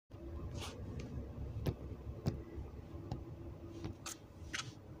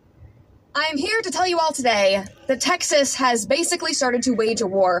I'm here to tell you all today that Texas has basically started to wage a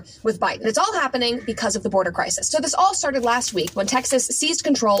war with Biden. It's all happening because of the border crisis. So this all started last week when Texas seized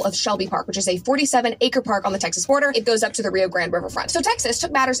control of Shelby Park, which is a 47-acre park on the Texas border. It goes up to the Rio Grande riverfront. So Texas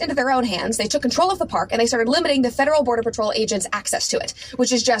took matters into their own hands. They took control of the park and they started limiting the federal Border Patrol agents' access to it,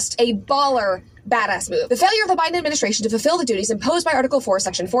 which is just a baller badass move. The failure of the Biden administration to fulfill the duties imposed by Article 4,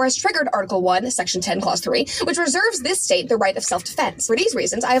 Section 4 has triggered Article 1, Section 10, Clause 3, which reserves this state the right of self-defense. For these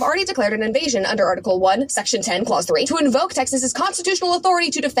reasons, I have already declared an invasion under Article 1, Section 10, Clause 3 to invoke Texas's constitutional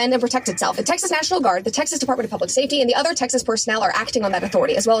authority to defend and protect itself. The Texas National Guard, the Texas Department of Public Safety, and the other Texas personnel are acting on that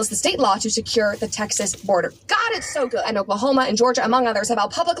authority, as well as the state law to secure the Texas border. God, it's so good. And Oklahoma and Georgia, among others, have all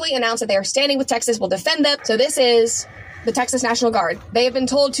publicly announced that they are standing with Texas, will defend them. So this is the Texas National Guard. They have been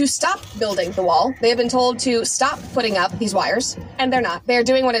told to stop building the wall. They have been told to stop putting up these wires, and they're not. They're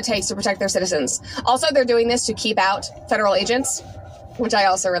doing what it takes to protect their citizens. Also, they're doing this to keep out federal agents, which I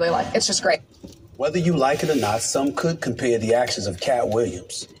also really like. It's just great. Whether you like it or not, some could compare the actions of Cat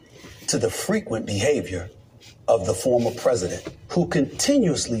Williams to the frequent behavior of the former president, who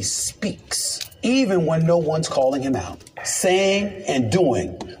continuously speaks, even when no one's calling him out, saying and doing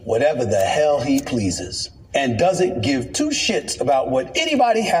whatever the hell he pleases, and doesn't give two shits about what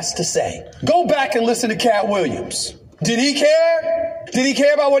anybody has to say. Go back and listen to Cat Williams. Did he care? Did he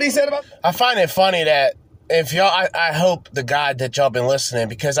care about what he said about? I find it funny that if y'all, I hope the God that y'all been listening,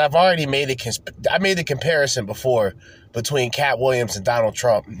 because I've already made the comparison before between Cat Williams and Donald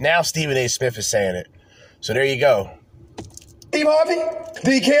Trump. Now Stephen A. Smith is saying it. So there you go. Steve Harvey?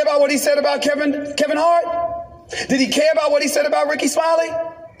 Did he care about what he said about Kevin Hart? Did he care about what he said about Ricky Smiley?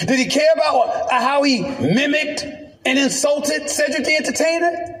 Did he care about how he mimicked and insulted Cedric the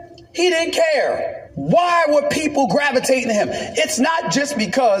Entertainer? He didn't care. Why were people gravitating to him? It's not just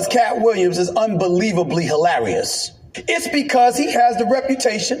because Cat Williams is unbelievably hilarious. It's because he has the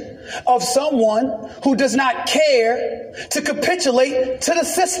reputation of someone who does not care to capitulate to the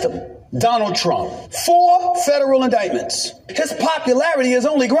system. Donald Trump, 4 federal indictments. His popularity has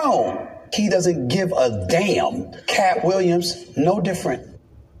only grown. He doesn't give a damn. Cat Williams, no different.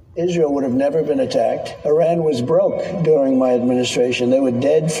 Israel would have never been attacked. Iran was broke during my administration. They were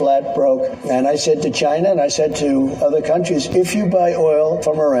dead, flat broke. And I said to China and I said to other countries, if you buy oil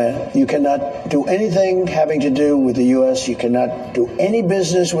from Iran, you cannot do anything having to do with the U.S. You cannot do any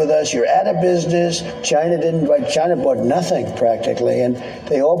business with us. You're out of business. China bought nothing practically. And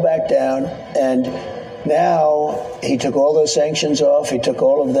they all backed down. And now he took all those sanctions off. He took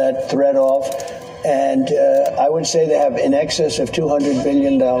all of that threat off. And I would say they have in excess of $200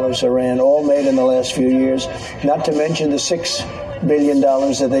 billion, Iran, all made in the last few years, not to mention the $6 billion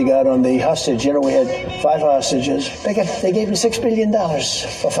that they got on the hostage. You know, we had 5 hostages. They gave them $6 billion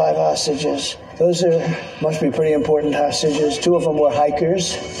for 5 hostages. Those must be pretty important hostages. 2 of them were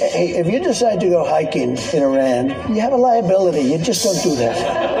hikers. Hey, if you decide to go hiking in Iran, you have a liability. You just don't do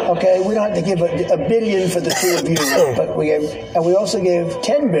that. Okay? We don't have to give a billion for the 2 of you. But we also gave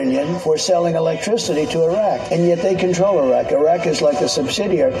 $10 billion for selling electricity to Iraq. And yet they control Iraq. Iraq is like a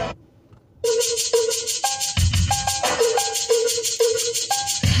subsidiary.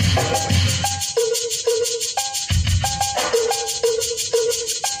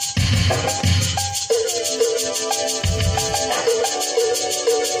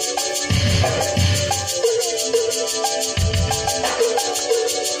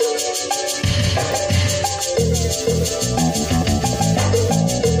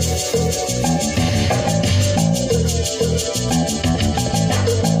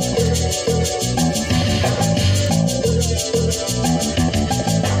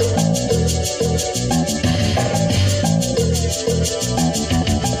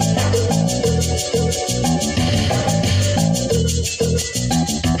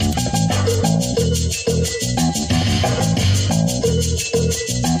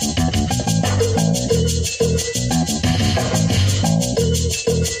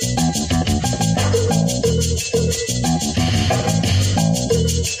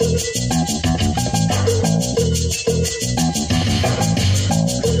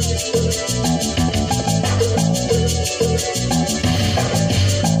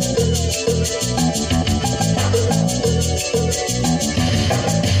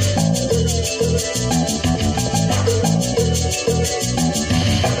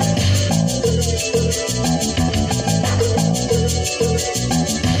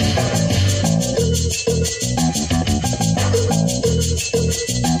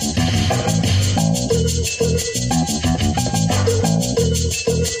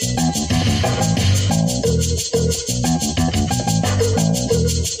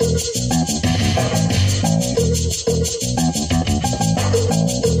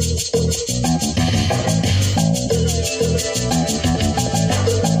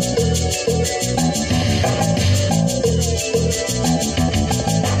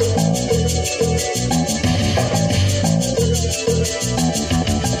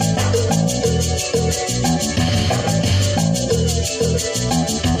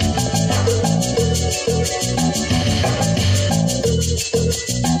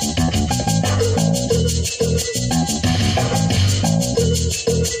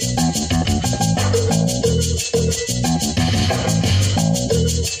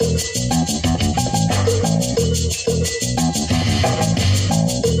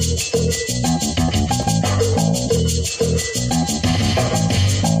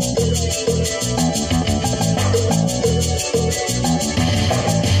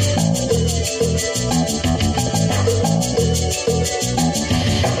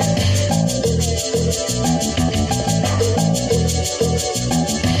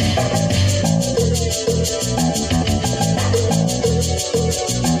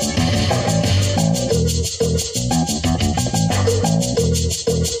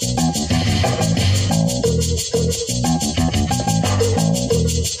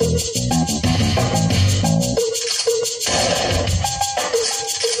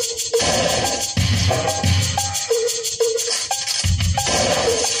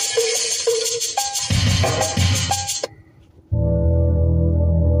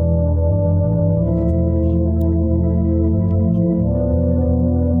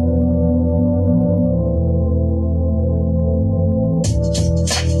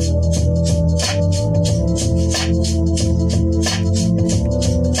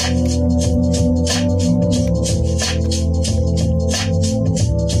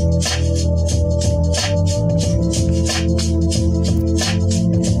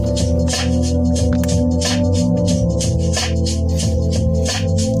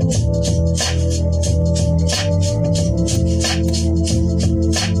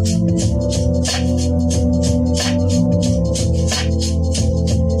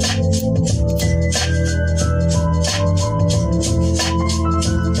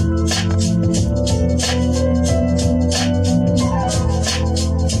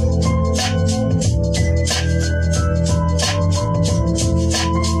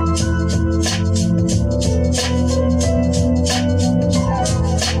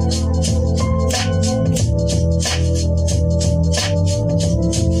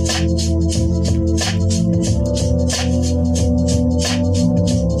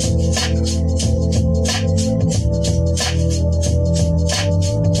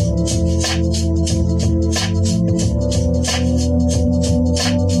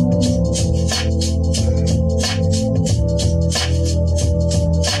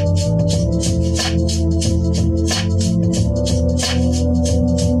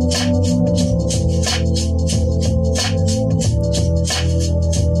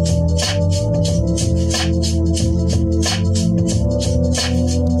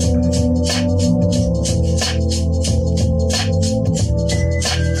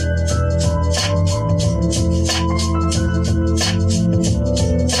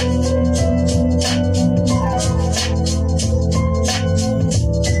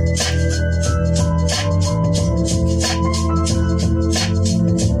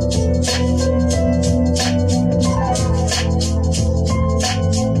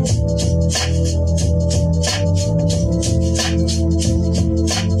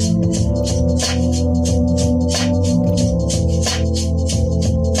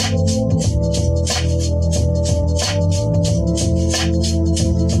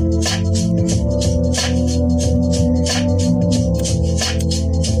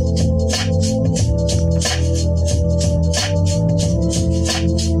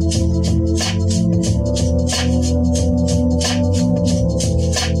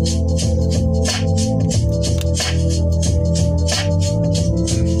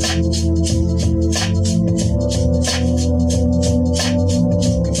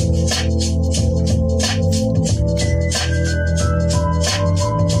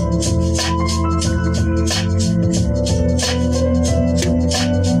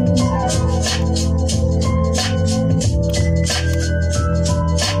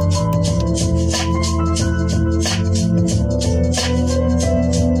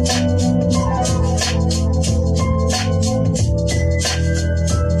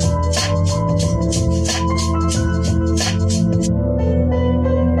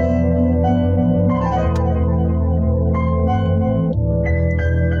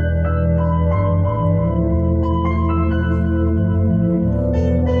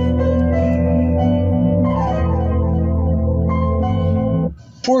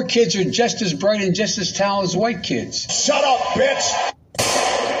 Poor kids are just as bright and just as talented as white kids. Shut up, bitch!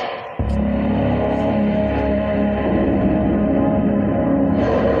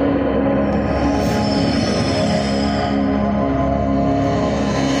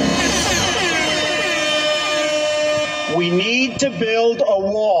 We need to build a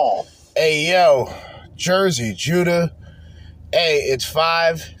wall. Hey, yo, Jersey, Judah. Hey, it's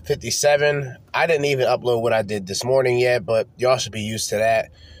 5:57. I didn't even upload what I did this morning yet, but y'all should be used to that.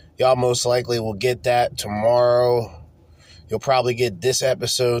 Y'all most likely will get that tomorrow. You'll probably get this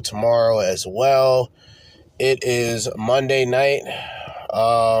episode tomorrow as well. It is Monday night.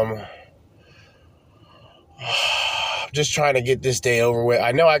 Just trying to get this day over with.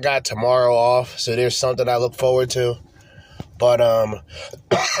 I know I got tomorrow off, so there's something I look forward to. But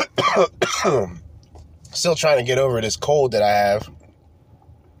still trying to get over this cold that I have.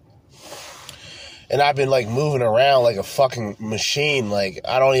 And I've been like moving around like a fucking machine. Like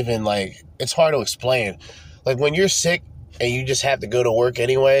I don't even like, it's hard to explain. Like when you're sick and you just have to go to work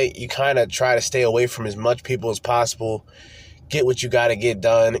anyway, you kind of try to stay away from as much people as possible. Get what you got to get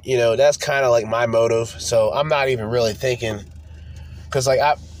done. You know, that's kind of like my motive. So I'm not even really thinking, because like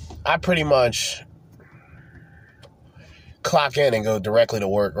I pretty much clock in and go directly to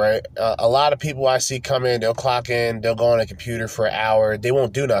work, right? A lot of people I see come in, they'll clock in, they'll go on a computer for an hour, they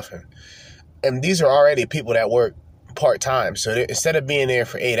won't do nothing. And these are already people that work part-time. So instead of being there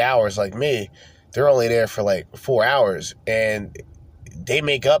for 8 hours like me, they're only there for like 4 hours. And they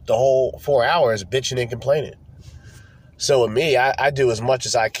make up the whole 4 hours bitching and complaining. So with me, I do as much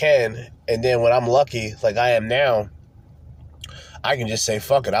as I can, and then when I'm lucky, like I am now, I can just say,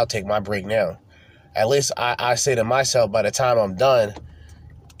 fuck it, I'll take my break now. At least I say to myself, by the time I'm done,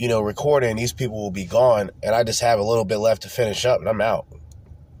 you know, recording, these people will be gone, and I just have a little bit left to finish up, and I'm out.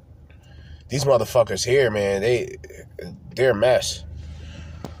 These motherfuckers here, man, they're a mess.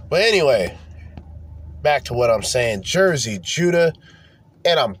 But anyway, back to what I'm saying. Jersey, Judah,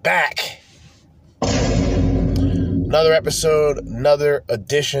 and I'm back. Another episode, another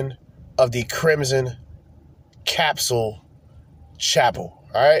edition of the Crimson Capsule Chapel.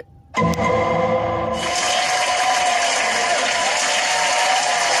 All right?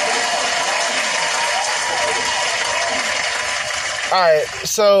 All right,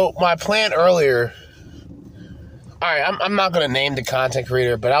 so my plan earlier... All right, I'm not going to name the content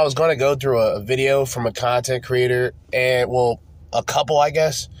creator, but I was going to go through a video from a content creator, and, well, a couple, I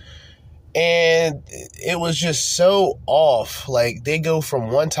guess. And it was just so off. Like, they go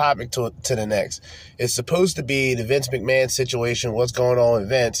from one topic to the next. It's supposed to be the Vince McMahon situation, what's going on with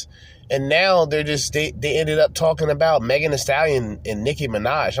Vince. And now they ended up talking about Megan Thee Stallion and Nicki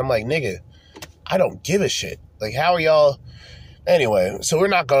Minaj. I'm like, nigga, I don't give a shit. Like, how are y'all... Anyway, so we're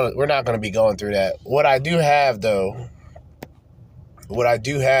not gonna be going through that. What I do have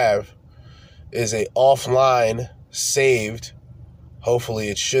is a offline saved. Hopefully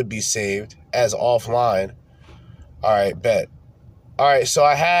it should be saved as offline. All right, bet. All right, so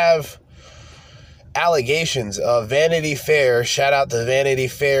I have allegations of Vanity Fair. Shout out to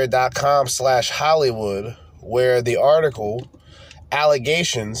vanityfair.com/Hollywood, where the article,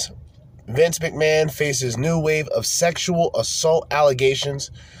 allegations, Vince McMahon faces new wave of sexual assault allegations,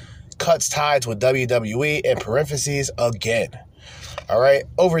 cuts ties with WWE, in parentheses, again. All right.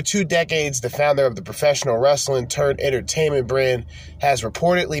 Over 2 decades, the founder of the professional wrestling turned entertainment brand has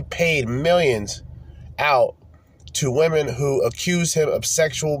reportedly paid millions out to women who accuse him of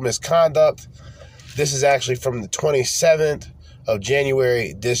sexual misconduct. This is actually from the 27th of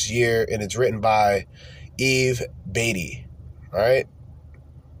January this year, and it's written by Eve Beatty. All right.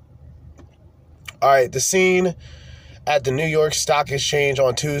 All right. The scene at the New York Stock Exchange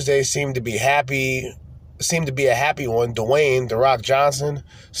on Tuesday seemed to be a happy one. Dwayne "The Rock" Johnson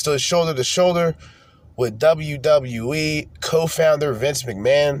stood shoulder to shoulder with WWE co-founder Vince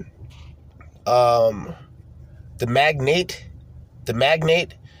McMahon. The magnate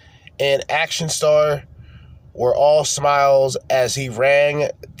and action star were all smiles as he rang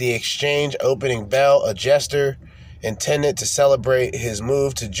the exchange opening bell, a gesture intended to celebrate his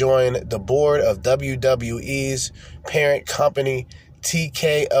move to join the board of WWE's parent company,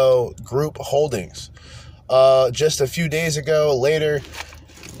 TKO Group Holdings. Just a few days ago, later,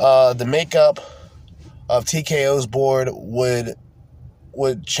 the makeup of TKO's board would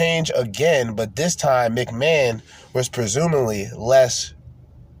change again, but this time McMahon was presumably less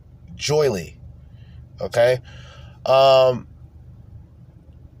joily. Okay?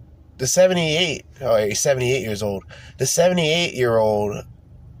 He's 78 years old. The 78-year-old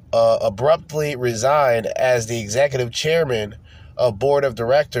abruptly resigned as the executive chairman of board of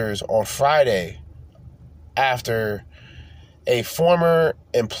directors on Friday after a former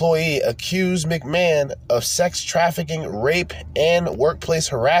employee accused McMahon of sex trafficking, rape, and workplace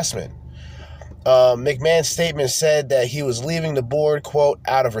harassment. McMahon's statement said that he was leaving the board, quote,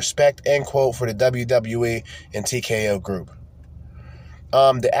 out of respect, end quote, for the WWE and TKO Group.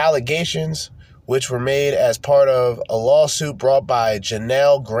 The allegations, which were made as part of a lawsuit brought by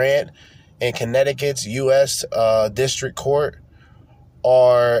Janelle Grant in Connecticut's U.S. District Court,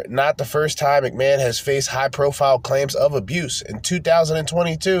 are not the first time McMahon has faced high-profile claims of abuse. In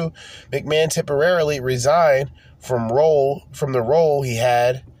 2022, McMahon temporarily resigned from the role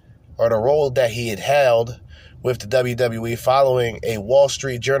that he had held with the WWE following a Wall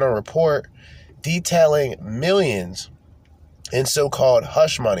Street Journal report detailing millions in so-called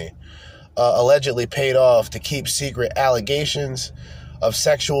hush money allegedly paid off to keep secret allegations of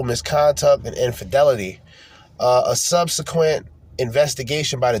sexual misconduct and infidelity. A subsequent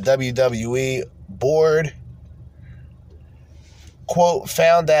investigation by the WWE board, quote,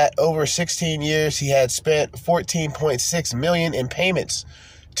 found that over 16 years he had spent $14.6 million in payments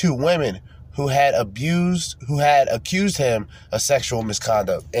to women who had accused him of sexual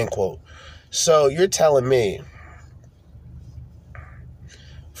misconduct, end quote. So you're telling me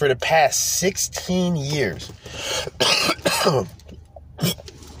for the past 16 years, and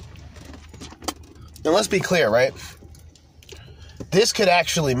let's be clear, right? This could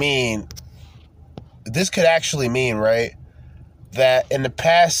actually mean, right, that in the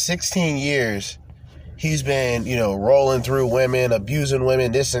past 16 years, he's been, rolling through women, abusing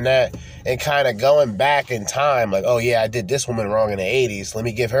women, this and that, and kind of going back in time, like, oh yeah, I did this woman wrong in the 80s. Let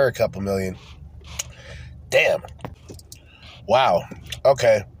me give her a couple million. Damn. Wow.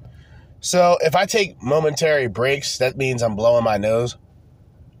 Okay. So if I take momentary breaks, that means I'm blowing my nose.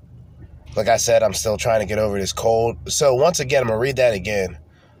 Like I said, I'm still trying to get over this cold. So once again, I'm going to read that again.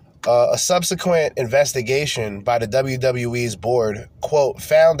 A subsequent investigation by the WWE's board, quote,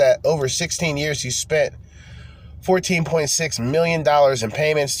 found that over 16 years he spent $14.6 million in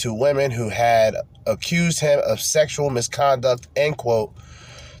payments to women who had accused him of sexual misconduct, end quote,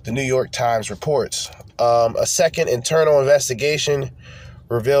 the New York Times reports. A second internal investigation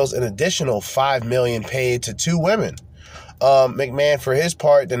reveals an additional $5 million paid to two women. McMahon, for his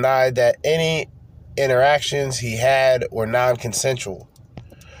part, denied that any interactions he had were non-consensual.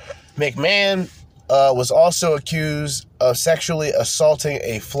 McMahon was also accused of sexually assaulting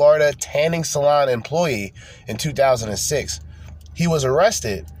a Florida tanning salon employee in 2006. He was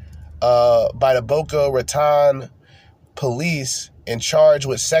arrested by the Boca Raton police and charged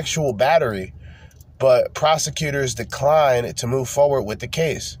with sexual battery, but prosecutors declined to move forward with the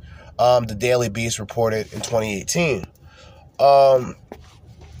case. The Daily Beast reported in 2018.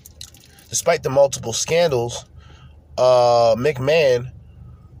 Despite the multiple scandals, McMahon,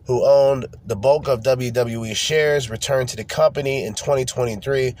 who owned the bulk of WWE shares, returned to the company in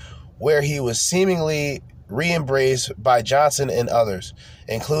 2023, where he was seemingly re-embraced by Johnson and others,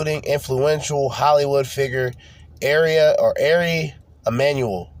 including influential Hollywood figure Ari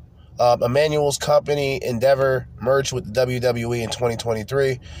Emanuel. Emanuel's company Endeavor merged with the WWE in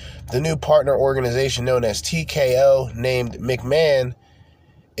 2023. The new partner organization known as TKO named McMahon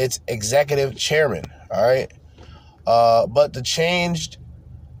its executive chairman. All right, but that changed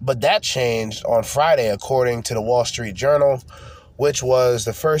on Friday, according to the Wall Street Journal, which was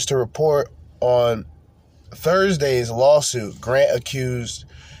the first to report on Thursday's lawsuit. Grant accused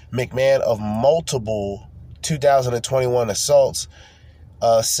McMahon of multiple 2021 assaults,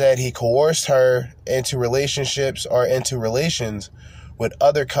 said he coerced her into relations with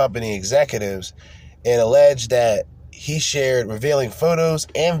other company executives, and alleged that he shared revealing photos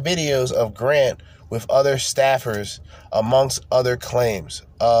and videos of Grant with other staffers, amongst other claims.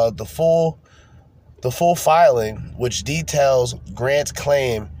 The full filing, which details Grant's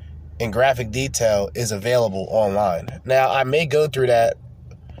claim in graphic detail, is available online. Now, I may go through that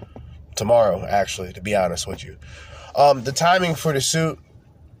tomorrow, actually, to be honest with you. The timing for the suit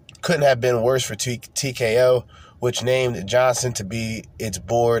couldn't have been worse for TKO, which named Johnson to be its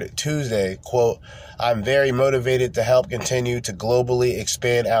board Tuesday. Quote, I'm very motivated to help continue to globally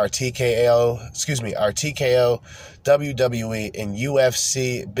expand our TKO, WWE, and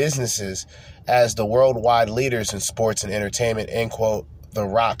UFC businesses as the worldwide leaders in sports and entertainment, end quote, The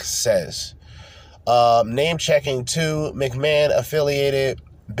Rock says. Name-checking two McMahon-affiliated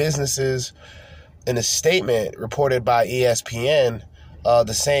businesses in a statement reported by ESPN.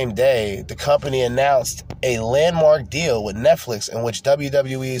 The same day, the company announced a landmark deal with Netflix in which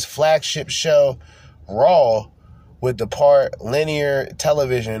WWE's flagship show, Raw, would depart linear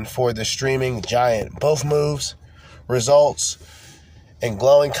television for the streaming giant. Both moves, results, and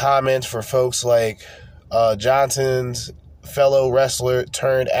glowing comments for folks like Johnson's fellow wrestler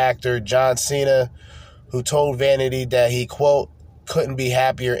turned actor John Cena, who told Vanity that he, quote, couldn't be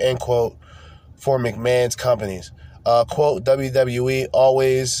happier, end quote, for McMahon's companies. Quote,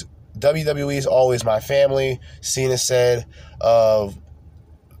 WWE's always my family, Cena said of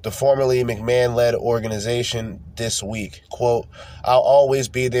the formerly McMahon-led organization this week. Quote, I'll always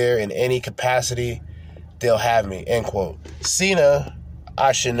be there in any capacity they'll have me, end quote. Cena,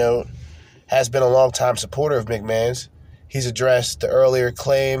 I should note, has been a longtime supporter of McMahon's. He's addressed the earlier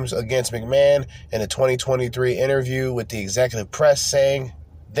claims against McMahon in a 2023 interview with the executive press, saying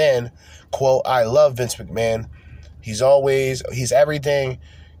Then, quote, I love Vince McMahon. He's everything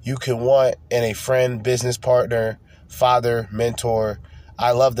you can want in a friend, business partner, father, mentor.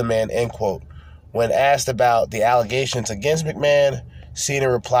 I love the man, end quote. When asked about the allegations against McMahon, Cena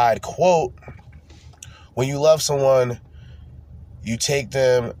replied, quote, when you love someone, you take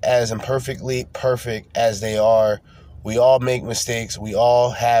them as imperfectly perfect as they are. We all make mistakes. We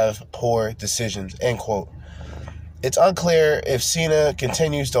all have poor decisions, end quote. It's unclear if Cena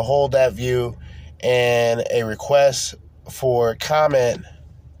continues to hold that view, and a request for comment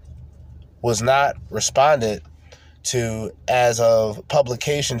was not responded to as of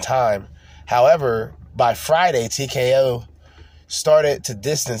publication time. However, by Friday, TKO started to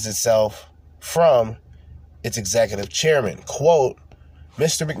distance itself from its executive chairman. Quote,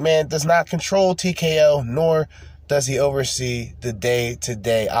 Mr. McMahon does not control TKO, nor does he oversee the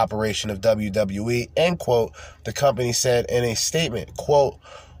day-to-day operation of WWE, end quote, the company said in a statement. Quote,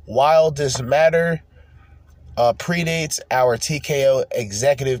 while this matter predates our TKO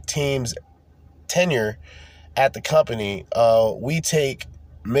executive team's tenure at the company, we take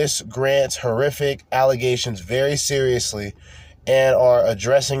Ms. Grant's horrific allegations very seriously and are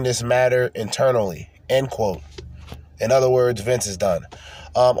addressing this matter internally, end quote. In other words, Vince is done.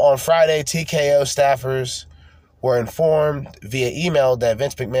 On Friday, TKO staffers were informed via email that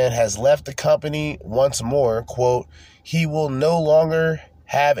Vince McMahon has left the company once more. Quote, he will no longer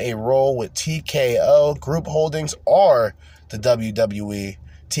have a role with TKO Group Holdings or the WWE,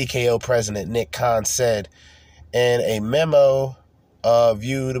 TKO president Nick Khan said in a memo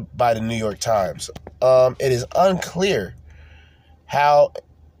viewed by the New York Times. It is unclear how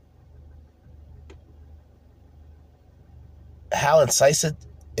incisive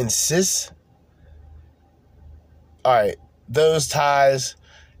insists. All right, those ties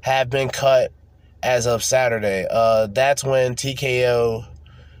have been cut as of Saturday. That's when TKO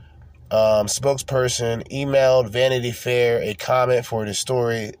spokesperson emailed Vanity Fair a comment for the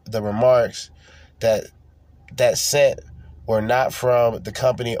story. The remarks that sent were not from the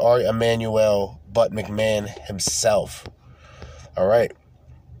company or Emmanuel, but McMahon himself. All right.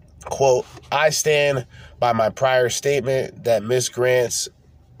 Quote, I stand by my prior statement that Ms. Grant's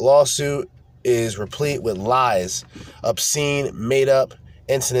lawsuit is replete with lies, obscene, made-up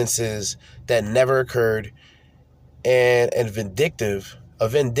incidences that never occurred, and a vindictive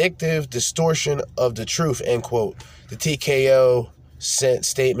distortion of the truth, end quote. The TKO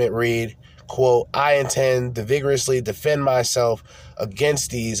statement read, quote, I intend to vigorously defend myself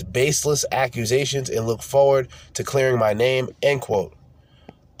against these baseless accusations and look forward to clearing my name, end quote.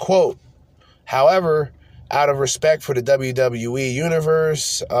 Quote, however, out of respect for the WWE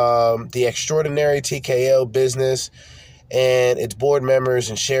universe, the extraordinary TKO business, and its board members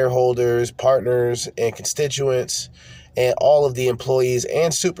and shareholders, partners and constituents, and all of the employees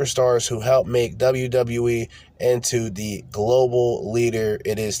and superstars who helped make WWE into the global leader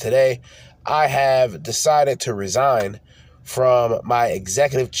it is today, I have decided to resign from my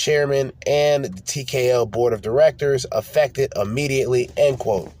executive chairman and the TKO board of directors, effective immediately, end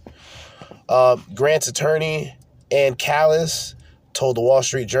quote. Grant's attorney, Ann Callis, told the Wall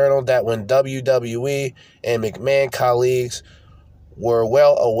Street Journal that when WWE and McMahon colleagues were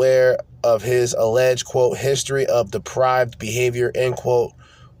well aware of his alleged, quote, history of deprived behavior, end quote,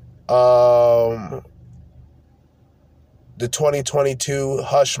 the 2022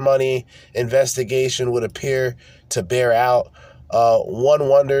 hush money investigation would appear to bear out. One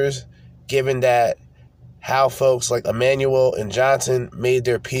wonders, given that how folks like Emmanuel and Johnson made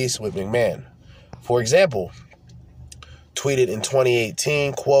their peace with McMahon. For example, tweeted in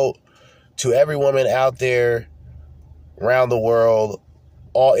 2018, quote, to every woman out there around the world,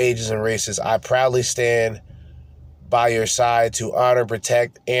 all ages and races, I proudly stand by your side to honor,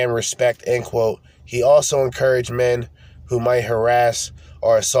 protect, and respect, end quote. He also encouraged men who might harass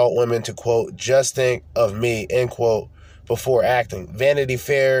or assault women to, quote, just think of me, end quote, before acting. Vanity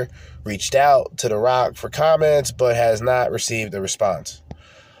Fair reached out to The Rock for comments, but has not received a response.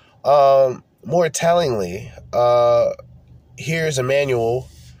 More tellingly, here's Emmanuel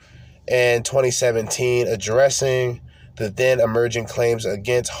in 2017 addressing the then emerging claims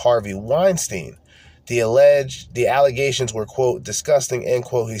against Harvey Weinstein. The allegations were, quote, disgusting, end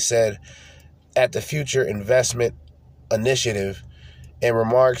quote, he said at the Future Investment Initiative in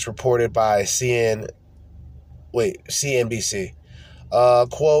remarks reported by CNBC.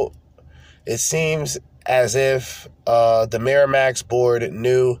 Quote, it seems as if the Miramax board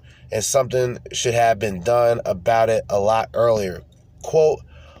knew and something should have been done about it a lot earlier. Quote,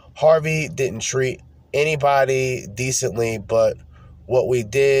 Harvey didn't treat anybody decently, but what we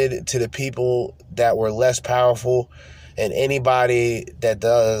did to the people that were less powerful And anybody that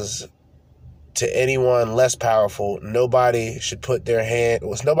does to anyone less powerful, nobody should put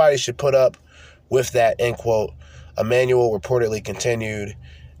up with that, end quote. Emanuel reportedly continued,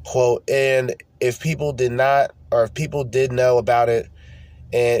 quote, and if people did know about it,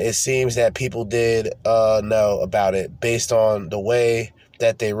 and it seems that people did know about it based on the way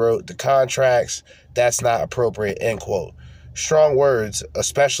that they wrote the contracts, that's not appropriate, end quote. Strong words,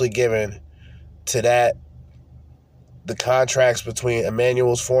 especially given to that the contracts between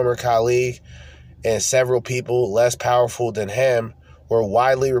Emanuel's former colleague and several people less powerful than him were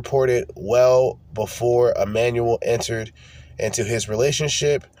widely reported well before Emanuel entered into his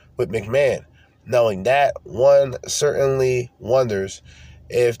relationship with McMahon. Knowing that, one certainly wonders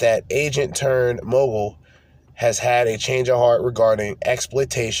if that agent turned mogul has had a change of heart regarding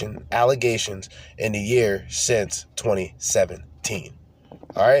exploitation allegations in the year since 2017.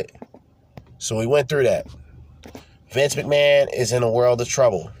 All right? So we went through that. Vince McMahon is in a world of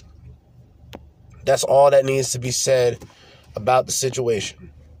trouble. That's all that needs to be said about the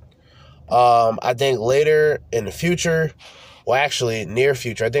situation. I think later in the future, well, actually, near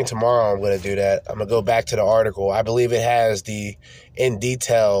future, I think tomorrow I'm going to do that. I'm going to go back to the article. I believe it has the in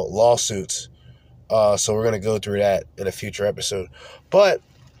detail lawsuits. So we're going to go through that in a future episode. But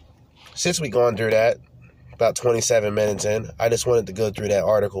since we've gone through that, about 27 minutes in, I just wanted to go through that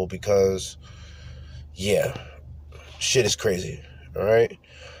article because, yeah, shit is crazy. All right.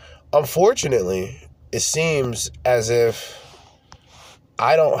 Unfortunately, it seems as if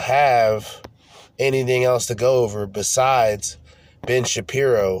I don't have anything else to go over besides Ben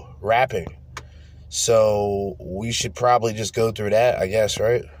Shapiro rapping. So we should probably just go through that, I guess,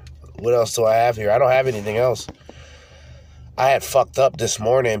 right? What else do I have here? I don't have anything else. I had fucked up this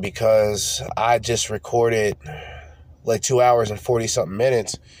morning because I just recorded like 2 hours and 40-something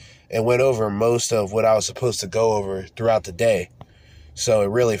minutes and went over most of what I was supposed to go over throughout the day. So it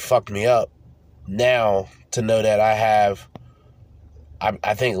really fucked me up now to know that I have,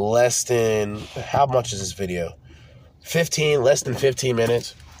 I think, less than, how much is this video? Less than 15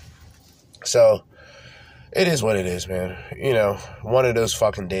 minutes. So it is what it is, man. You know, one of those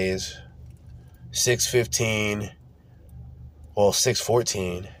fucking days.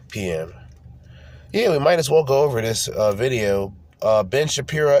 6:14 p.m. Yeah, we might as well go over this video. Ben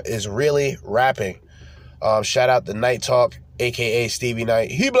Shapiro is really rapping. Shout out to Night Talk, a.k.a. Stevie Knight.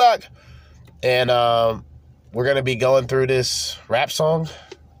 He black. And we're going to be going through this rap song,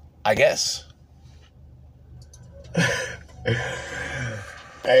 I guess.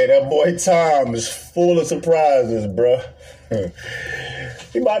 Hey, that boy Tom is full of surprises, bruh.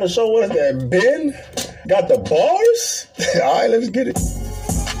 He about to show us that Ben got the bars? All right, let's get it.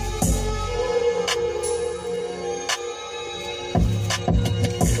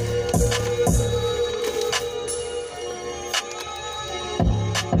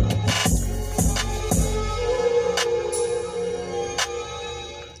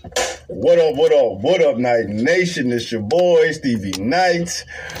 What up, Night Nation? It's your boy, Stevie Knight.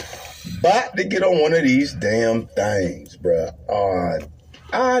 About to get on one of these damn things, bruh.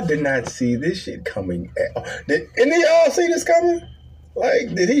 I did not see this shit coming. Did any of y'all see this coming?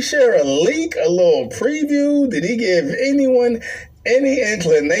 Like, did he share a leak, a little preview? Did he give anyone any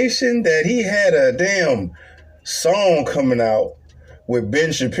inclination that he had a damn song coming out with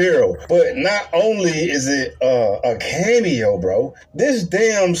Ben Shapiro? But not only is it a cameo, bro, this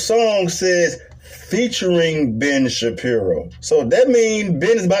damn song says featuring Ben Shapiro. So that means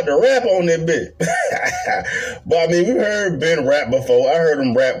Ben is about to rap on that bit. But I mean, we've heard Ben rap before. I heard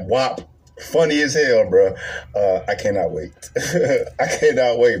him rap WAP. Funny as hell, bro. I cannot wait. I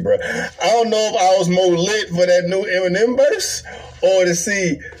cannot wait, bro. I don't know if I was more lit for that new Eminem verse or to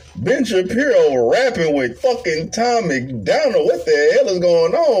see Ben Shapiro rapping with fucking Tom McDonald. What the hell is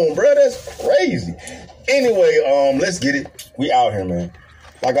going on, bro? That's crazy. Anyway, let's get it. We out here, man.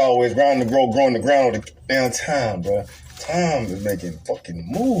 Like always, growing the ground with the damn time, bro. Tom is making fucking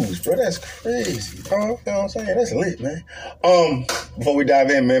moves, bro. That's crazy, huh? You know what I'm saying? That's lit, man. Before we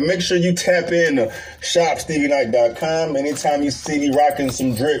dive in, man, make sure you tap in to shopstevieknight.com. Anytime you see me rocking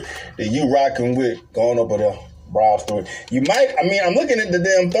some drip that you rocking with, going over there, browse through it. You might, I'm looking at the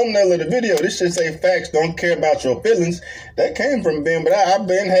damn thumbnail of the video. This should say facts, don't care about your feelings. That came from Ben, but I've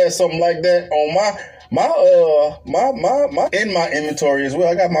been had something like that on my in my inventory as well.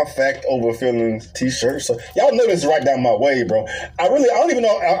 I got my fact over feelings t-shirt. So y'all know this is right down my way, bro. I don't even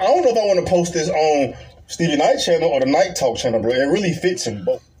know. I don't know if I want to post this on Stevie Knight channel or the Night Talk channel, bro. It really fits in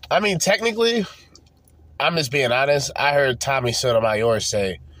both. I mean, technically, I'm just being honest. I heard Tommy Sotomayor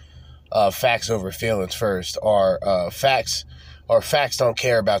say facts over feelings first, or facts don't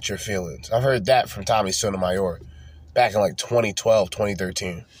care about your feelings. I've heard that from Tommy Sotomayor. back in like 2012,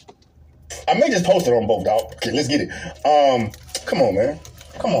 2013. I may just post it on both, dog. Okay, let's get it. Come on, man.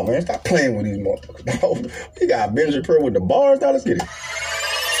 Come on, man. Stop playing with these motherfuckers, dog. We got Ben Shapiro with the bars, dog. Let's get it.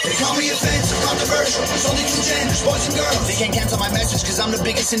 They call me offensive, controversial. There's only two genders, boys and girls. They can't cancel my message because I'm the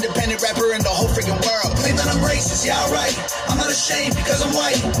biggest independent rapper in the whole freaking world. Claim that I'm racist, yeah, right. I'm not ashamed because I'm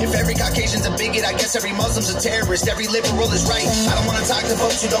white. If every Caucasian's a bigot, I guess every Muslim's a terrorist. Every liberal is right. I don't want to talk to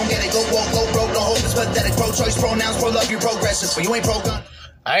folks who don't get it. Go woke, go broke, no hope is pathetic. Pro-choice, pronouns, pro-love, you're progressive. But you ain't pro-gun.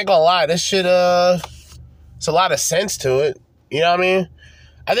 I ain't gonna lie, this shit, it's a lot of sense to it. You know what I mean?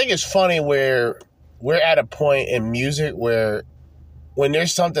 I think it's funny where we're at a point in music where when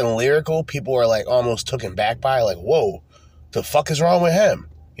there's something lyrical, people are like almost taken back by it, like, whoa, the fuck is wrong with him?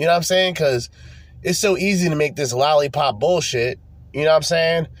 You know what I'm saying? Because it's so easy to make this lollipop bullshit, you know what I'm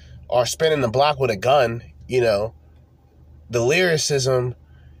saying? Or spinning the block with a gun, you know. The lyricism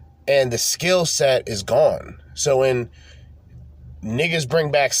and the skill set is gone. So when niggas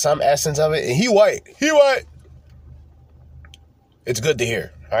bring back some essence of it, and he white, it's good to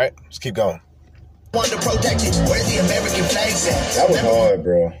hear, all right? Let's keep going. Want to protect it. Where the American flags at? That was hard,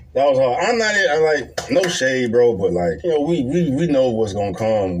 bro. That was hard. I'm like, no shade, bro, but like, you know, we know what's gonna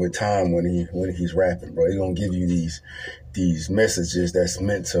come with time when he's rapping, bro. He's gonna give you these messages that's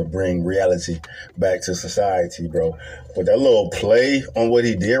meant to bring reality back to society, bro. But that little play on what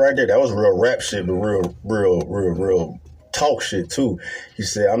he did right there, that was real rap shit, but real talk shit too. He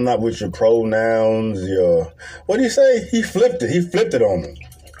said, I'm not with your pronouns, your, what did he say? He flipped it on me.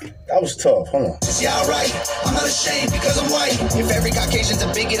 That was tough. Hold on. Yeah, right. I'm not ashamed because I'm white. If every Caucasian's a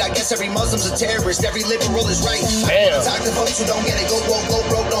bigot, I guess every Muslim's a terrorist. Every liberal is right. Damn. Talk to folks who don't get it. Go woke, go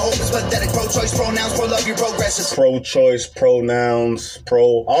broke, no hope is pathetic. Pro-choice, pronouns, pro-love, you're progressive. Pro-choice, pronouns,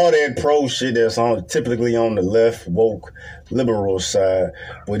 all that pro shit that's typically on the left, woke, liberal side.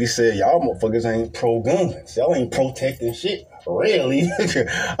 But he said, y'all motherfuckers ain't pro-guns. Y'all ain't protecting shit. Really?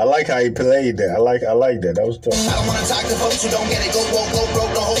 I like how he played that. I like that. That was tough. I don't want to talk to folks who don't get it. Go woke, go broke,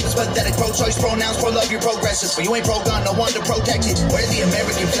 no hope is pathetic. Pro-choice, pronouns, pro-love, you're progressive. But you ain't pro-gun, no one to protect it. Where the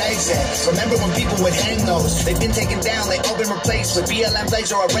American flags at? Remember when people would hang those? They've been taken down, they all been replaced with BLM flags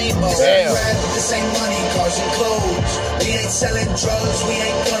or a rainbow. Damn. This ain't money, cars and clothes. We ain't selling drugs, we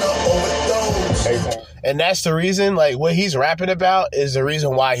ain't gonna overdose. And that's the reason, like, what he's rapping about is the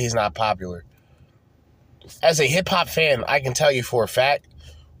reason why he's not popular. As a hip-hop fan, I can tell you for a fact,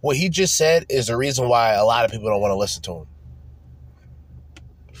 what he just said is the reason why a lot of people don't want to listen to him.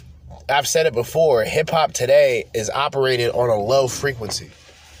 I've said it before, hip-hop today is operated on a low frequency,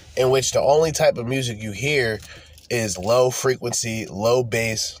 in which the only type of music you hear is low frequency, low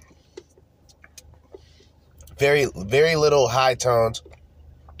bass, very, very little high tones,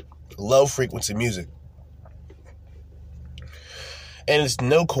 low frequency music. And it's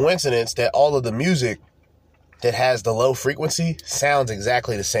no coincidence that all of the music that has the low frequency sounds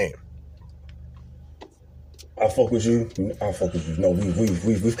exactly the same. I fuck with you. No,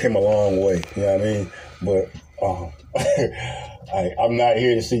 we've come a long way. You know what I mean? But I'm not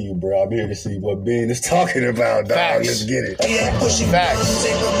here to see you, bro. I'm here to see what Ben is talking about, dog. Facts. Let's get it. We ain't pushing Facts. guns,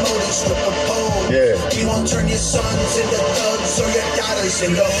 ain't promoting stripper pole. Yeah. We won't turn your sons into thugs or your daughters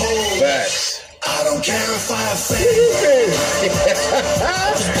into hoes. Facts. I don't care if I offend.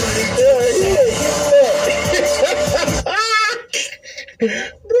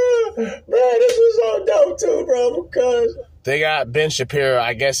 Bro, this was so dope too, bro, because They got Ben Shapiro.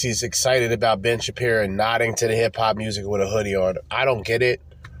 I guess he's excited about Ben Shapiro nodding to the hip-hop music with a hoodie on. I don't get it.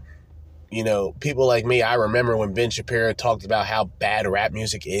 You know, people like me, I remember when Ben Shapiro talked about how bad rap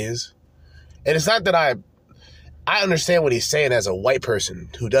music is. And it's not that I understand what he's saying as a white person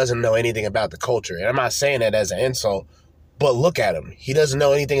who doesn't know anything about the culture. And I'm not saying that as an insult, but look at him. He doesn't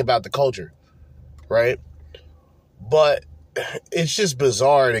know anything about the culture, right? But it's just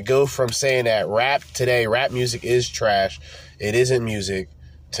bizarre to go from saying that rap music is trash, it isn't music,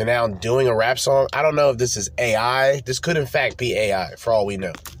 to now doing a rap song. I don't know if this is AI. This could, in fact, be AI, for all we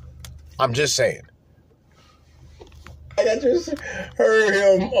know. I'm just saying. I just heard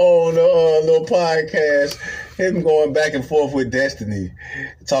him on a little podcast, him going back and forth with Destiny,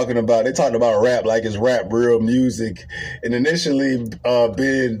 they talked about rap like it's rap real music. And initially,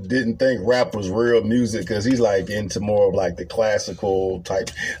 Ben didn't think rap was real music because he's like into more of like the classical type,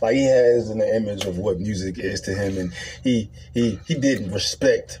 like he has an image of what music is to him, and he didn't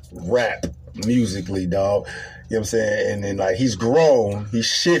respect rap musically, dog. You know what I'm saying? And then like he's grown, he's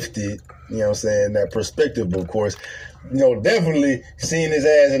shifted. You know what I'm saying? That perspective, of course. definitely seen his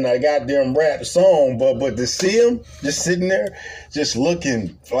ass in a goddamn rap song, but to see him just sitting there, just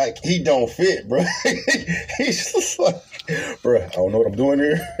looking like he don't fit, bro. He's just like, bro, I don't know what I'm doing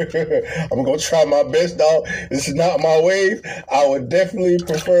here. I'm gonna try my best, dog. This is not my wave. I would definitely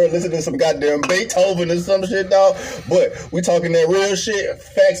prefer listening to some goddamn Beethoven or some shit, dog. But we talking that real shit,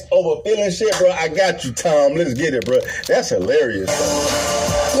 facts over feeling shit, bro. I got you, Tom. Let's get it, bro. That's hilarious,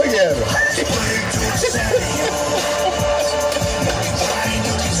 bro. Look at him.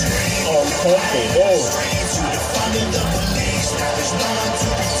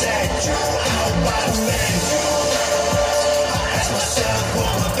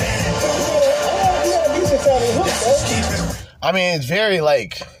 I mean, it's very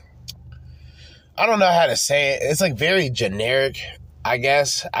like, I don't know how to say it. It's like very generic, I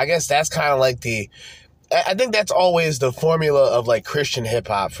guess. I guess that's kind of like I think that's always the formula of like Christian hip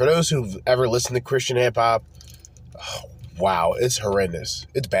hop. For those who've ever listened to Christian hip hop, oh, wow, it's horrendous.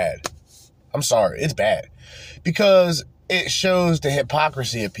 It's bad. I'm sorry, it's bad. Because it shows the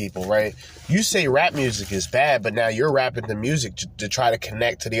hypocrisy of people, right? You say rap music is bad, but now you're rapping the music to try to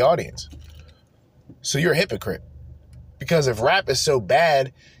connect to the audience. So you're a hypocrite. Because if rap is so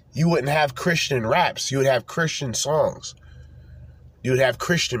bad, you wouldn't have Christian raps. You would have Christian songs. You would have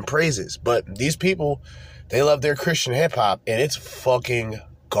Christian praises. But these people, they love their Christian hip-hop, and it's fucking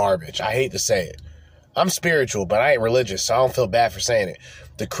garbage. I hate to say it. I'm spiritual, but I ain't religious, so I don't feel bad for saying it.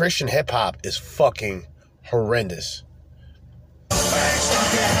 The Christian hip-hop is fucking horrendous.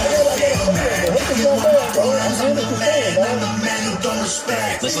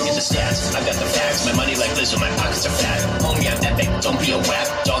 Let's look at the stats. I've got the facts. My money like Lizzo, my pockets are fat. Homie, I'm epic. Don't be a whack.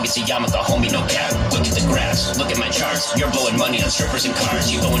 Dog, it's a yarmulke, homie, no cap. Look at the graphs. Look at my charts. You're blowing money on strippers and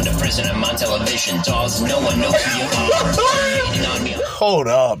cars. You going to prison, I'm on television. Dogs, no one knows who you are. Hold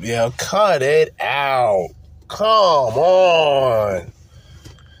up, yo. Cut it out. Come on.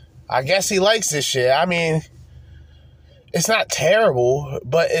 I guess he likes this shit. I mean, it's not terrible,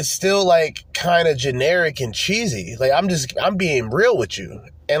 but it's still like kind of generic and cheesy. Like I'm being real with you.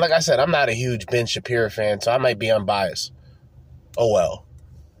 And like I said, I'm not a huge Ben Shapiro fan, so I might be unbiased. Oh well.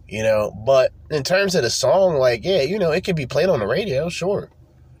 But in terms of the song, like, yeah, it can be played on the radio, sure.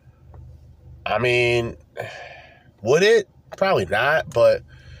 I mean, would it? Probably not, but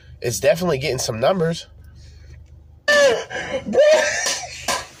it's definitely getting some numbers.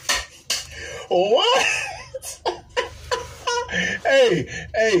 What?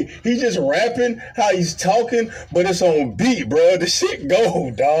 Hey, he just rapping how he's talking, but it's on beat, bro. The shit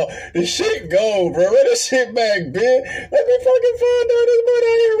go, dog. The shit go, bro. Run the shit back, bitch. Let me fucking find out this boy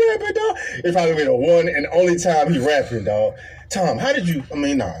out here rapping, dog. It's probably been the one and only time he rapping, dog. Tom, how did you? I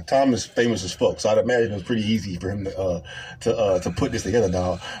mean, nah. Tom is famous as fuck, so I'd imagine it was pretty easy for him to put this together,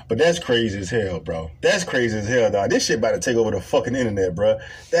 dog. But that's crazy as hell, bro. That's crazy as hell, dog. This shit about to take over the fucking internet, bro.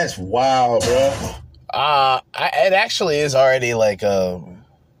 That's wild, bro. It actually is already like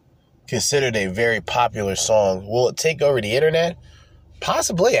considered a very popular song. Will it take over the internet?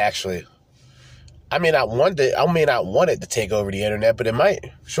 Possibly, actually. I may not want it to take over the internet, but it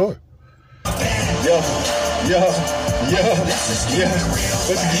might. Sure. Yo. Let's get it.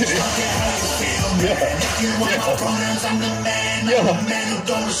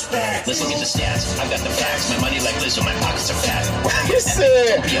 Let's look at the stats. I've got the facts. My money like Lizzo, my pockets are fat. He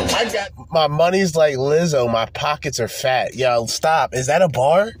said, I got my money's like Lizzo, my pockets are fat. Yo, stop. Is that a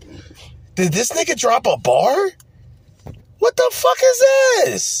bar? Did this nigga drop a bar? What the fuck is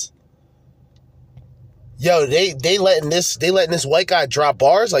this? Yo, they letting this white guy drop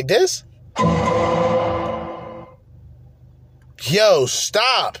bars like this? Yo,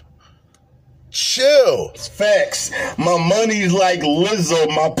 stop. Chill. It's facts. My money's like Lizzo.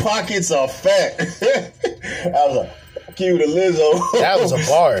 My pockets are fat. I was like, cue to Lizzo. That was a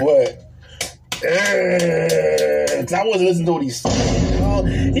bar. But I wasn't listening to what he said.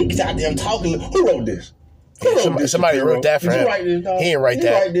 He goddamn talking. Who wrote this? Somebody wrote that for him. Write this, dog? He didn't write that.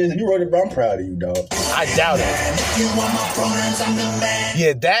 You write this. You wrote it, bro. I'm proud of you, dog. I doubt it.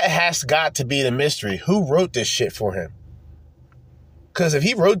 Yeah, that has got to be the mystery. Who wrote this shit for him? Because if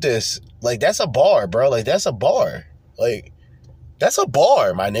he wrote this, like, that's a bar, bro. Like, that's a bar. Like, that's a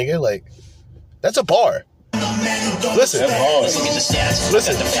bar, my nigga. Like, that's a bar. Listen. Let's look at the stats.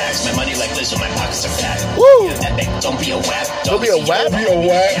 Listen. The facts. My money like Lizzo, my pockets are fat. Woo! Don't be a whap. Don't be a whap. Don't be a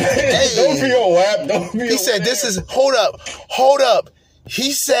whap. Hey. Don't be a whap. Don't be a whap. He said, this is, hold up.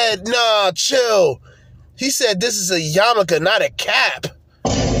 He said, nah, chill. He said, this is a yarmulke, not a cap.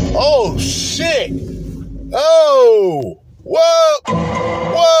 Oh, shit. Oh.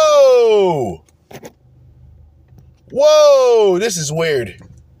 Whoa, this is weird.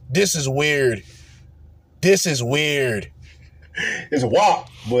 This is weird. It's WAP,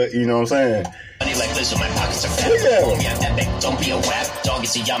 but you know what I'm saying? Money like this, my pockets are fat. Yeah. Homie, I'm epic. Don't be a whack. Dog,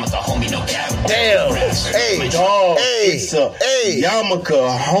 it's a yarmulke, homie, no cap. Damn. Hey, Dog, hey, it's a hey.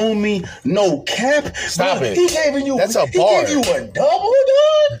 yarmulke, homie, no cap. Stop Bro, it. He gave you. That's a he bar. gave you a double,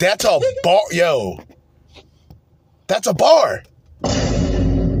 dog. That's a bar. Yo. That's a bar.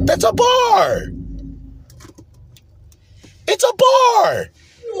 That's a bar. It's a bar.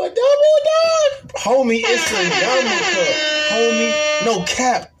 You a double, dog. Homie, it's a yarmulke, homie, no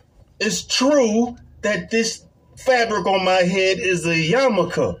cap. It's true that this fabric on my head is a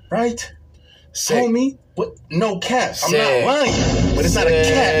yarmulke, right? Sick. Homie, what? No cap. Sick. I'm not lying, but it's not a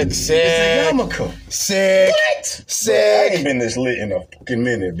cap. Sick. It's a yarmulke. Sick. What? Sick. Bro, I ain't been this lit in a fucking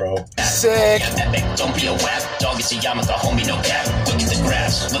minute, bro. Sick. I'm epic. Don't be a whack. Dog, it's a yarmulke, homie, no cap. Look at the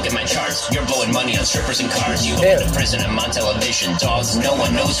graphs. Look at my charts. You're blowing money on strippers and cars. You go Damn. to prison. I'm on television. Dogs, no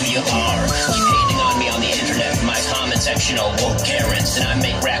one knows who you are. Keep hating on me on the internet. My comment section all woke Karens. And I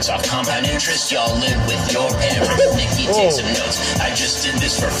make racks off compound interest. Y'all live with your parents. Nikki, take some notes. I just did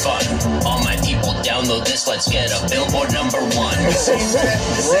this for fun. All my people download this. Let's get a Billboard #1.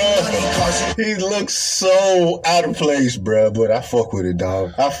 Bruh, he looks so out of place, bruh. But I fuck with it,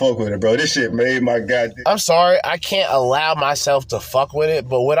 dog. I fuck with it, bro. This shit made my goddamn. I'm sorry, I can't allow myself to fuck with it,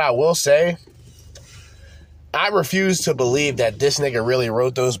 but what I will say, I refuse to believe that this nigga really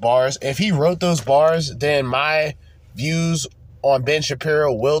wrote those bars. If he wrote those bars, then my views on Ben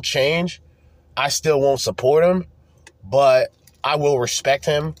Shapiro will change. I still won't support him, but I will respect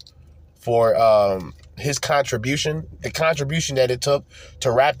him for his contribution. The contribution that it took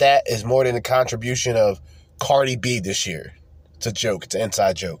to rap that is more than the contribution of Cardi B this year. It's a joke. It's an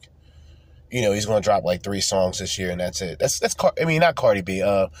inside joke. You know, he's going to drop like 3 songs this year, and that's it. That's I mean, not Cardi B.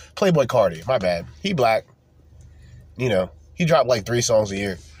 Playboy Cardi. My bad. He black. You know, he dropped like 3 songs a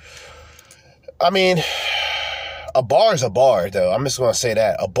year. I mean, a bar is a bar, though. I'm just going to say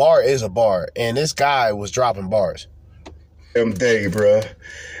that. A bar is a bar, and this guy was dropping bars. Day, bruh.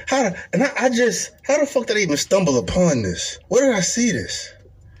 How the fuck did I even stumble upon this? Where did I see this?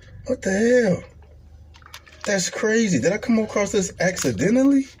 What the hell? That's crazy. Did I come across this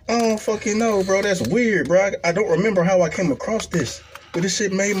accidentally? I don't fucking know, bro. That's weird, bro. I don't remember how I came across this. But this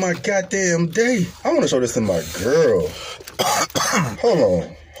shit made my goddamn day. I want to show this to my girl. Hold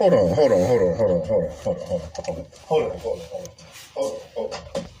on.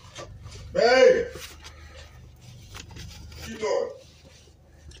 Babe! What you doing?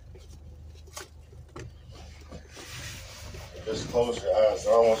 Just close your eyes.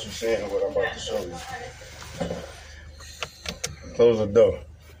 I don't want you seeing what I'm about to show you. Close the door.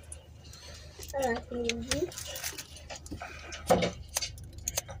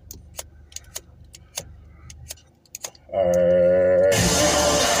 Alright.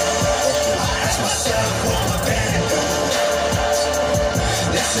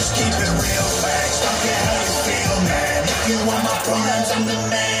 Let's just keep it real facts. Don't care how you feel, man. If you want my pronouns, I'm the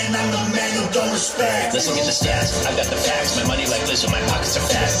man who don't respect. Let's look at the stats. I've got the facts. My money like this, and my pockets are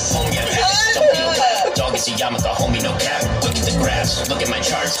fat. Homie, I'm epic. Don't be a whack. Dog, it's a yarmulke, homie, no cap. Look at the graphs. Look at my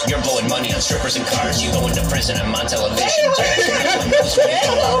charts. You're blowing money on strippers and cars. You go into prison. I'm on television. I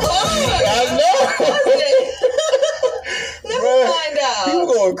know. Find out. He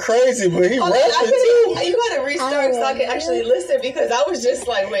was going crazy, but he rapping too. You gotta restart so I can actually listen because I was just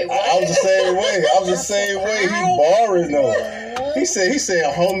like, wait, what? I was the same way. He barring though. He said,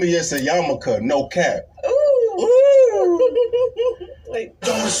 homie, it's a yarmulke, no cap. Ooh. Like,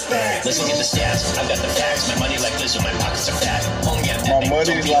 Don't respect. Let's look at the stats. I've got the facts. My money like Lizzo. My pockets are fat. Homie, I'm My epic. money's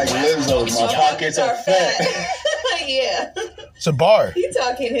Don't be a like whack. Lizzo. Dog, it's a My yarmulke. pockets are fat. yeah. It's a bar. He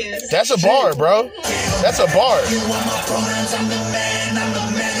talking his. That's a bar, bro. That's a bar. You want my pronouns, I'm the man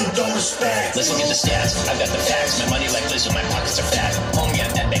who don't respect. Let's look at the stats. I've got the facts. My money like Lizzo. My pockets are fat. Homie,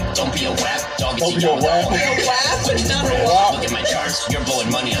 I'm epic. Don't be a whack. Dog, it's Don't a be a yarmulke. whack. Homie, A whack, but not a whack. Look at my charts. You're blowing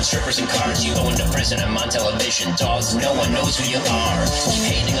money on strippers and cars. You go into prison. I'm on television. Dogs, no one knows who you are. Keep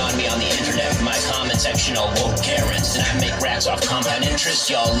hating on me on the internet. My comment section all woke Karens. And I make racks off compound interest.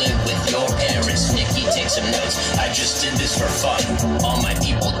 Y'all live with your parents. Nikki, take some notes. I just did this for fun. All my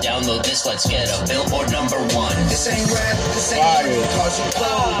people download this. Let's get a Billboard #1. This ain't rap, this ain't Fire. rap, cause you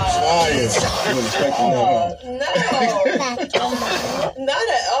close. Fire. You was expecting that, No. Not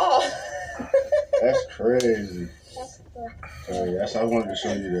at all. huh? That's crazy. Sorry, I wanted to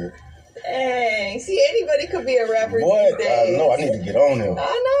show you that. Dang. See, anybody could be a rapper What? these days. I need to get on him.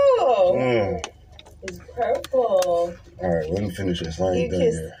 I know. Mm. It's purple. All right, let me finish this. I ain't You done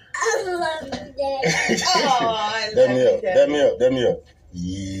kissed- yet. I love you, Daddy. Oh, I Dab love me you, up. Daddy. Dab me up.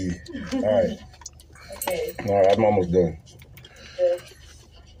 Yeah. All right. Okay. All right, I'm almost done.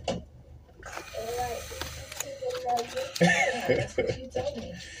 That's what you told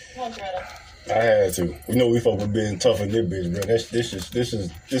me. Come on, Toretto. I had to. You know we fuck with being tough in this bitch, bro.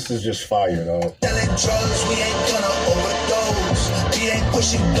 This is just fire, dog. Selling drugs, we ain't gonna overdose. We ain't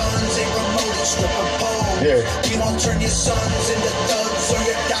pushing guns, ain't promoting stripper poles. Yeah. We won't turn your sons into thugs or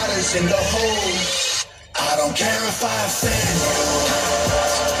your daughters into hoes. I don't care if I offend you.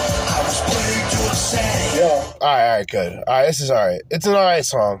 I was put into a setting. Yeah. All right, good. All right, this is all right. It's an all right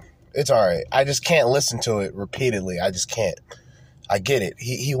song. It's all right. I just can't listen to it repeatedly. I just can't. I get it.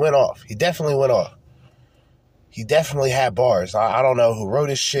 He went off. He definitely went off. He definitely had bars. I don't know who wrote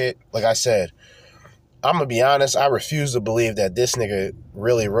his shit. Like I said, I'm going to be honest. I refuse to believe that this nigga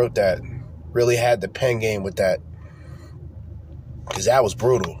really wrote that, really had the pen game with that. Because that was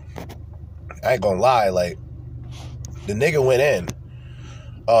brutal. I ain't going to lie. Like, the nigga went in.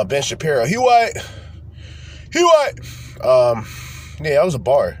 Ben Shapiro. He white. Yeah, that was a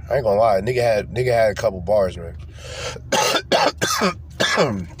bar. I ain't going to lie. Nigga had a couple bars, man.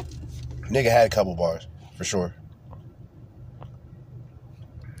 Nigga had a couple bars, for sure.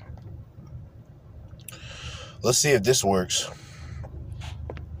 Let's see if this works.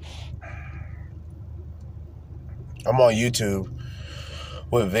 I'm on YouTube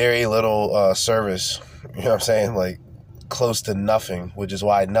with very little service. You know what I'm saying? Like, close to nothing, which is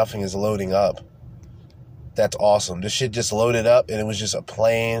why nothing is loading up. That's awesome. This shit just loaded up, and it was just a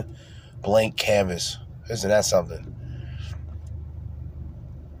plain, blank canvas. Isn't that something?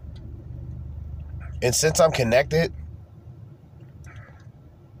 And since I'm connected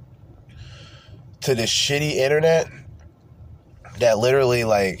to this shitty internet that literally,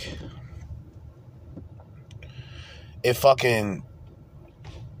 like, it fucking,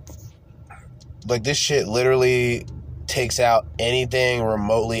 like, this shit literally takes out anything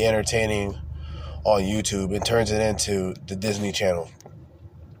remotely entertaining on YouTube and turns it into the Disney Channel.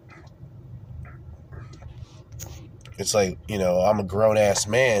 It's like, you know, I'm a grown-ass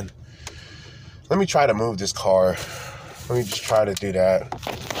man. Let me try to move this car. Let me just try to do that.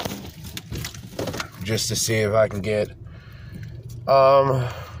 Just to see if I can get... Am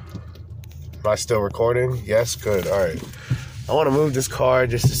I still recording? Yes? Good. Alright. I want to move this car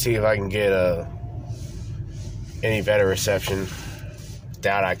just to see if I can get any better reception.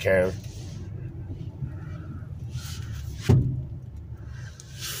 Doubt I can.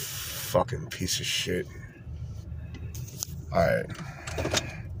 Fucking piece of shit. Alright.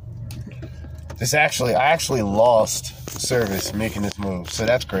 I actually lost service making this move, so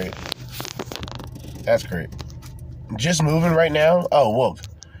that's great. That's great. Just moving right now? Oh, whoa.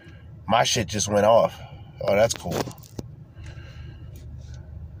 My shit just went off. Oh, that's cool.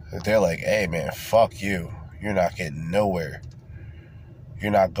 They're like, hey, man, fuck you. You're not getting nowhere.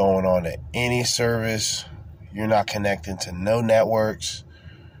 You're not going on to any service. You're not connecting to no networks.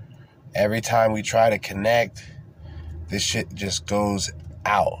 Every time we try to connect, this shit just goes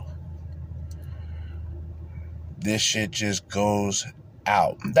out. This shit just goes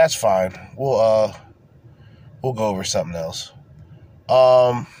out. That's fine. We'll go over something else.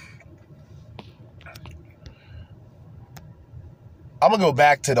 I'm gonna go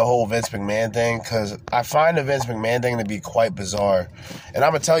back to the whole Vince McMahon thing because I find the Vince McMahon thing to be quite bizarre, and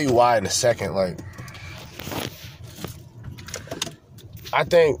I'm gonna tell you why in a second. Like, I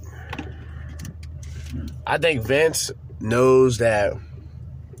think Vince knows that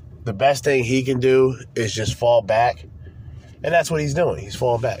the best thing he can do is just fall back. And that's what he's doing. He's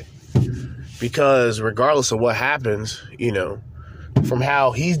falling back. Because regardless of what happens, you know, from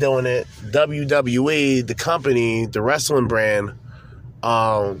how he's doing it, WWE, the company, the wrestling brand,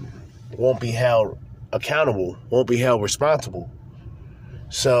 won't be held accountable, won't be held responsible.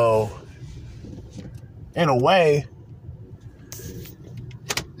 So, in a way,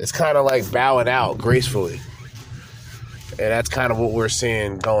 it's kind of like bowing out gracefully. And that's kind of what we're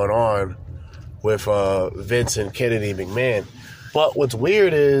seeing going on with Vince and Kennedy McMahon. But what's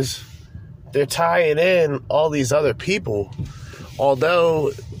weird is they're tying in all these other people.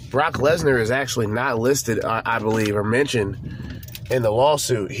 Although Brock Lesnar is actually not listed, I believe, or mentioned in the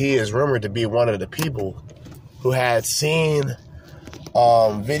lawsuit, he is rumored to be one of the people who had seen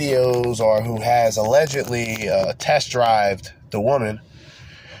videos or who has allegedly test drived the woman,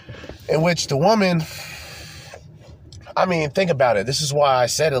 in which the woman... I mean, think about it. This is why I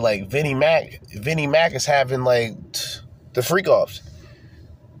said it, like, Vinny Mac is having, like, the freak-offs.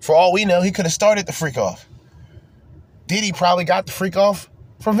 For all we know, he could have started the freak-off. Diddy probably got the freak-off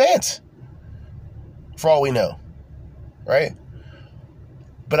from Vince. For all we know. Right?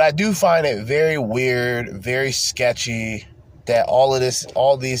 But I do find it very weird, very sketchy that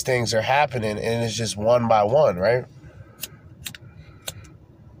all these things are happening, and it's just one by one, right?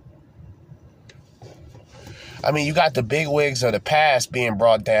 I mean, you got the big wigs of the past being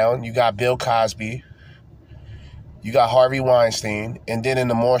brought down. You got Bill Cosby. You got Harvey Weinstein. And then in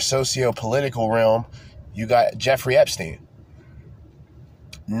the more socio-political realm, you got Jeffrey Epstein.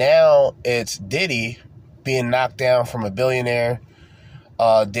 Now it's Diddy being knocked down from a billionaire.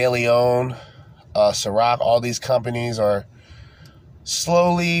 De Leon, Ciroc, all these companies are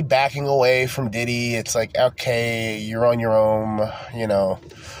slowly backing away from Diddy. It's like, okay, you're on your own, you know.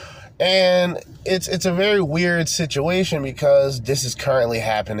 And it's a very weird situation because this is currently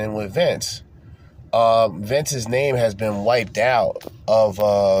happening with Vince. Vince's name has been wiped out of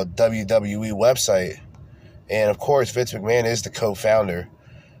WWE website. And, of course, Vince McMahon is the co-founder.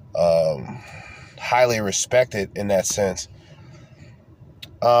 Highly respected in that sense.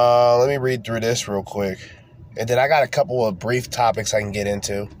 Let me read through this real quick. And then I got a couple of brief topics I can get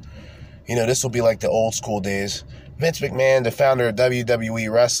into. You know, this will be like the old school days. Vince McMahon, the founder of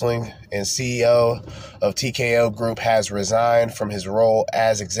WWE Wrestling and CEO of TKO Group, has resigned from his role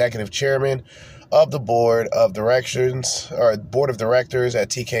as executive chairman of the board of directors at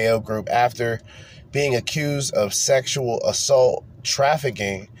TKO Group after being accused of sexual assault,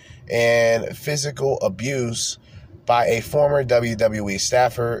 trafficking, and physical abuse by a former WWE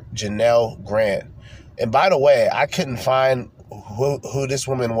staffer, Janelle Grant. And by the way, I couldn't find who this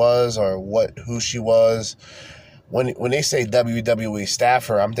woman was or who she was. When they say WWE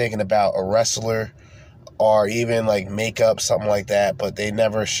staffer, I'm thinking about a wrestler or even like makeup, something like that, but they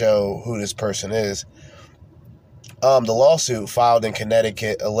never show who this person is. The lawsuit filed in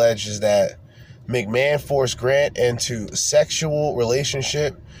Connecticut alleges that McMahon forced Grant into a sexual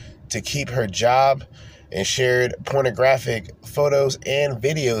relationship to keep her job and shared pornographic photos and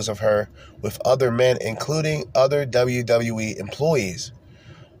videos of her with other men, including other WWE employees.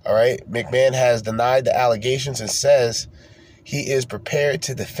 All right. McMahon has denied the allegations and says he is prepared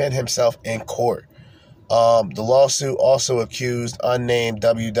to defend himself in court. The lawsuit also accused unnamed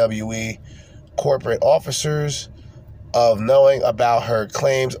WWE corporate officers of knowing about her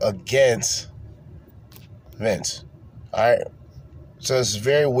claims against Vince. All right. So it's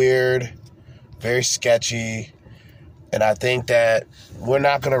very weird, very sketchy. And I think that we're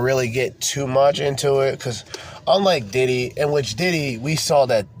not going to really get too much into it because unlike Diddy, in which Diddy, we saw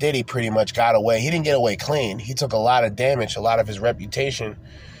that Diddy pretty much got away. He didn't get away clean. He took a lot of damage. A lot of his reputation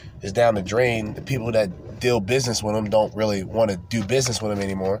is down the drain. The people that deal business with him don't really want to do business with him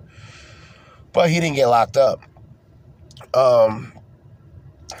anymore. But he didn't get locked up.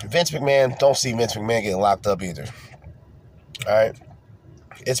 Vince McMahon, don't see Vince McMahon getting locked up either. All right.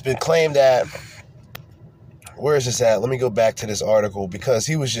 It's been claimed that, where is this at? Let me go back to this article because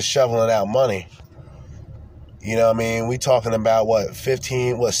he was just shoveling out money. You know what I mean? We talking about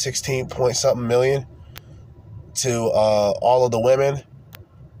 16 point something million to all of the women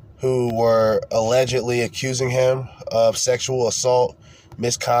who were allegedly accusing him of sexual assault,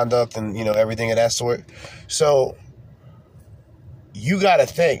 misconduct, and, you know, everything of that sort. So you got to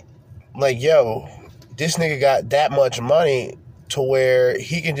think, like, yo, this nigga got that much money to where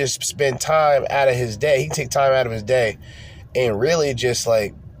he can just spend time out of his day. He can take time out of his day and really just,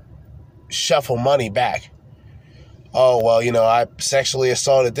 like, shuffle money back. Oh, well, you know, I sexually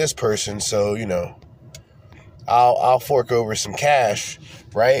assaulted this person, so, you know, I'll fork over some cash,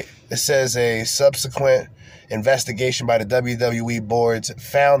 right? It says a subsequent investigation by the WWE boards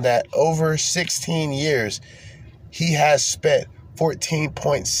found that over 16 years, he has spent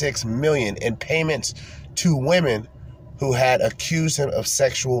 $14.6 million in payments to women who had accused him of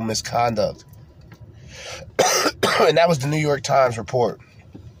sexual misconduct. And that was the New York Times report.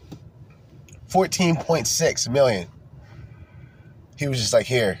 $14.6 million. He was just like,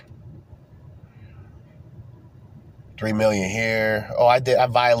 here. $3 million here. Oh, I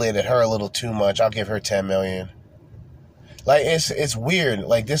violated her a little too much. I'll give her $10 million. Like, it's weird.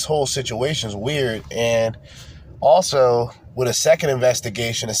 Like, this whole situation's weird. And also, with a second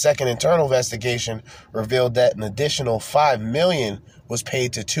internal investigation revealed that an additional $5 million was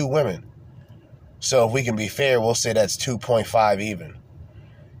paid to two women. So if we can be fair, we'll say that's 2.5 even.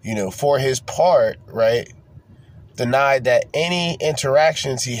 You know, for his part, right, denied that any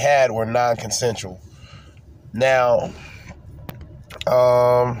interactions he had were non-consensual. Now,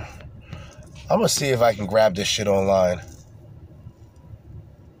 I'm going to see if I can grab this shit online.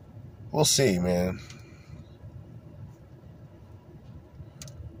 We'll see, man.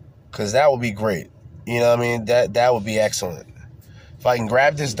 Because that would be great. You know what I mean? That would be excellent. If I can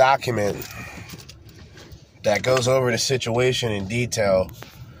grab this document that goes over the situation in detail,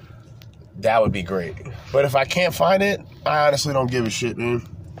 that would be great. But if I can't find it, I honestly don't give a shit, man.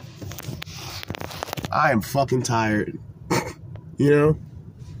 I am fucking tired. You know?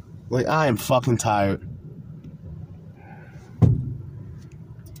 Like, I am fucking tired.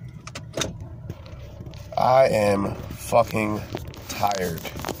 I am fucking tired.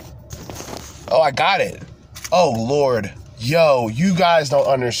 Oh, I got it. Oh, Lord. Yo, you guys don't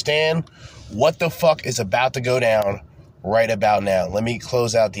understand what the fuck is about to go down right about now. Let me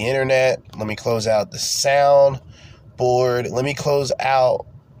close out the internet. Let me close out the sound board. Let me close out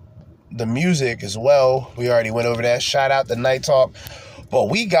the music as well. We already went over that. Shout out to Night Talk.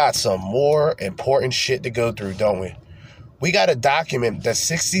 But we got some more important shit to go through, don't we? We got a document that's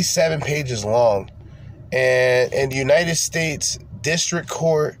 67 pages long. And in the United States District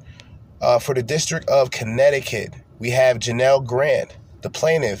Court for the District of Connecticut, we have Janelle Grant, the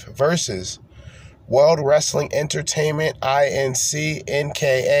plaintiff, versus World Wrestling Entertainment, INC,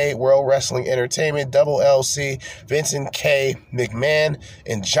 NKA, World Wrestling Entertainment, LLC, Vincent K. McMahon,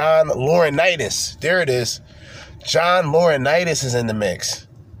 and John Laurinaitis. There it is. John Laurinaitis is in the mix.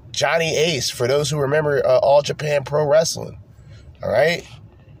 Johnny Ace, for those who remember All Japan Pro Wrestling. All right?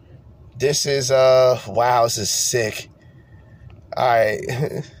 This is, wow, this is sick. All right.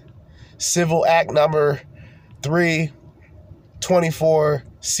 Civil Act number 324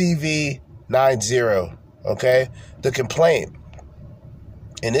 CV 90. Okay? The complaint.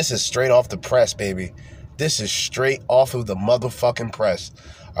 And this is straight off the press, baby. This is straight off of the motherfucking press.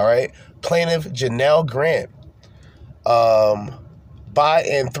 All right? Plaintiff Janelle Grant, by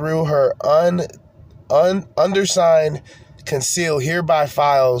and through her undersigned concealed hereby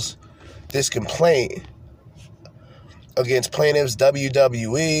files this complaint against plaintiffs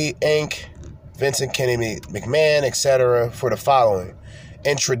WWE, Inc., Vincent Kennedy McMahon, etc. for the following.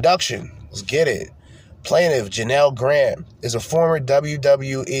 Introduction. Let's get it. Plaintiff Janelle Grant is a former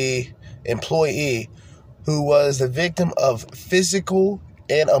WWE employee who was the victim of physical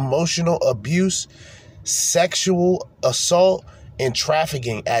and emotional abuse, sexual assault, and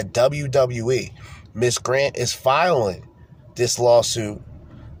trafficking at WWE. Ms. Grant is filing this lawsuit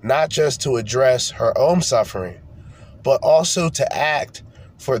not just to address her own suffering, but also to act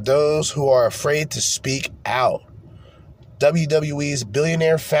for those who are afraid to speak out. WWE's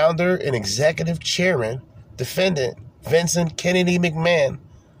billionaire founder and executive chairman, defendant Vincent Kennedy McMahon,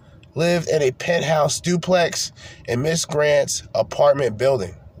 lived in a penthouse duplex in Ms. Grant's apartment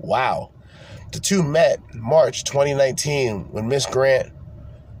building. Wow. The two met March 2019 when Ms. Grant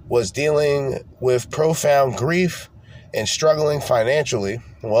was dealing with profound grief and struggling financially.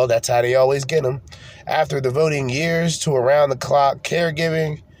 Well, that's how they always get them. After devoting years to around-the-clock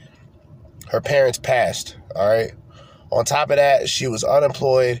caregiving, her parents passed, all right? On top of that, she was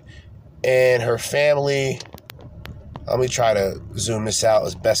unemployed, and her family... Let me try to zoom this out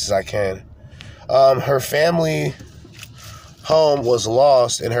as best as I can. Her family home was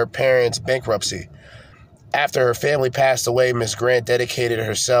lost in her parents' bankruptcy. After her family passed away, Ms. Grant dedicated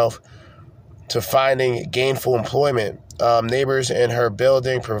herself to finding gainful employment. Neighbors in her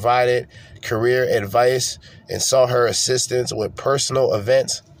building provided career advice and sought her assistance with personal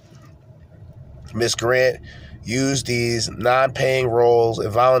events. Ms. Grant used these non-paying roles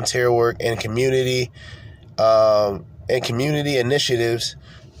and volunteer work and community initiatives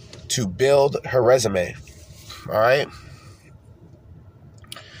to build her resume. All right.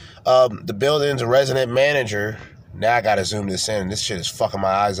 The building's resident manager. Now I gotta zoom this in. This shit is fucking my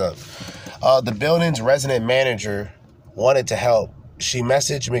eyes up. The building's resident manager wanted to help. She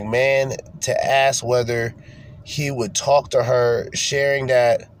messaged McMahon to ask whether he would talk to her, sharing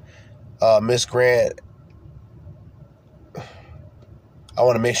that Miss Grant... I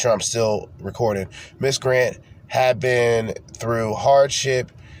want to make sure I'm still recording. Miss Grant had been through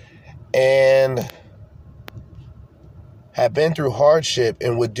hardship and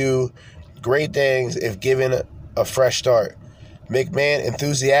would do great things if given a fresh start. McMahon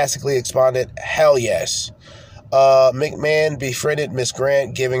enthusiastically responded, "Hell yes." McMahon befriended Miss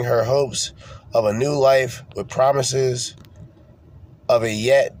Grant, giving her hopes of a new life with promises of a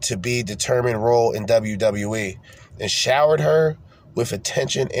yet-to-be-determined role in WWE, and showered her with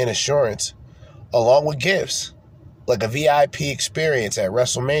attention and assurance, along with gifts, like a VIP experience at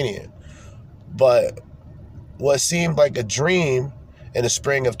WrestleMania. But what seemed like a dream in the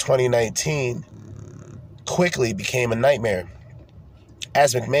spring of 2019 quickly became a nightmare.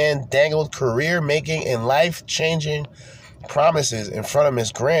 As McMahon dangled career-making and life-changing promises in front of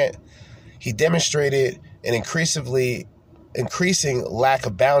Ms. Grant, he demonstrated an increasing lack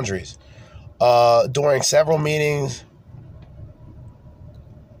of boundaries. During several meetings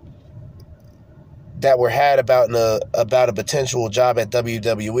that were had about a potential job at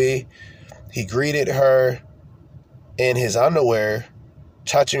WWE, he greeted her in his underwear,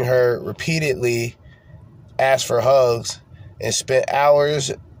 touching her repeatedly, asked for hugs, and spent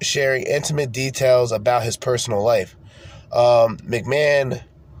hours sharing intimate details about his personal life. McMahon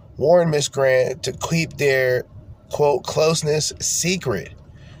warned Miss Grant to keep their, quote, closeness secret,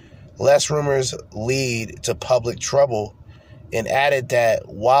 lest rumors lead to public trouble, and added that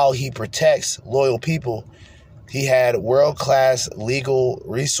while he protects loyal people, he had world-class legal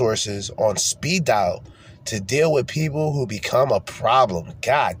resources on speed dial to deal with people who become a problem.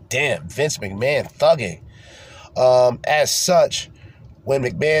 God damn, Vince McMahon thugging. As such, when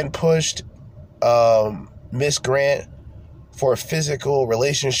McMahon pushed Miss Grant for a physical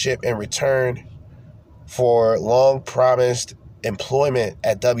relationship in return for long-promised employment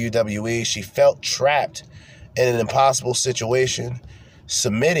at WWE, she felt trapped in an impossible situation,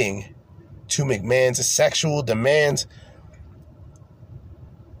 submitting to McMahon's sexual demands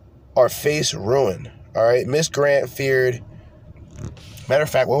or face ruin. All right, Miss Grant feared. Matter of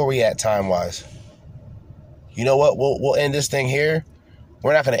fact, where were we at time-wise? You know what? We'll end this thing here.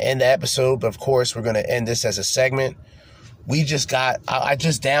 We're not going to end the episode, but of course, we're going to end this as a segment. I just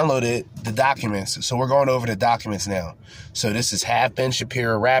downloaded the documents, so we're going over the documents now. So this is half Ben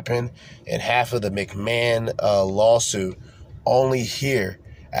Shapiro rapping and half of the McMahon lawsuit, only here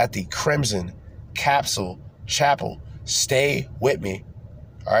at the Crimson Capsule Chapel. Stay with me.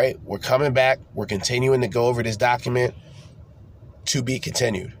 All right, we're coming back. We're continuing to go over this document. To be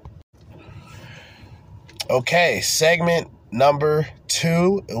continued. Okay, segment number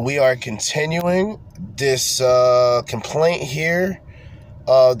 2. We are continuing this complaint here.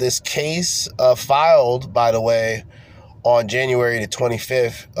 This case filed, by the way, on January the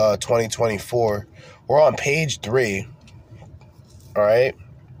 25th, 2024. We're on page 3. All right.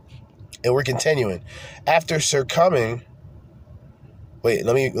 And we're continuing. After succumbing... Wait,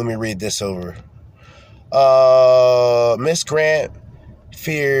 let me read this over. Miss Grant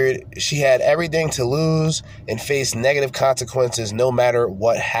feared she had everything to lose and faced negative consequences no matter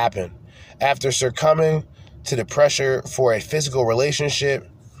what happened. After succumbing to the pressure for a physical relationship,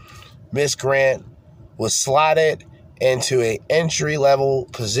 Miss Grant was slotted into an entry-level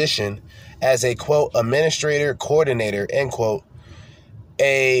position as a, quote, administrator coordinator, end quote,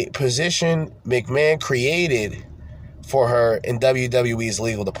 a position McMahon created for her in WWE's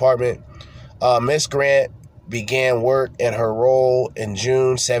legal department. Miss Grant began work in her role in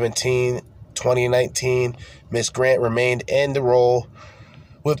June 17, 2019. Miss Grant remained in the role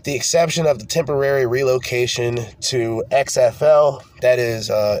with the exception of the temporary relocation to XFL, that is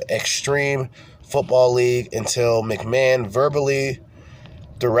Extreme Football League, until McMahon verbally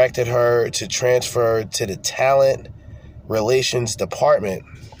directed her to transfer to the Talent Relations Department.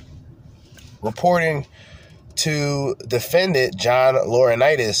 Reporting to defendant John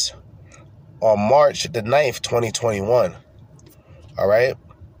Laurinaitis on March the 9th, 2021. All right.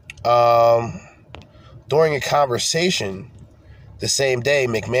 During a conversation the same day,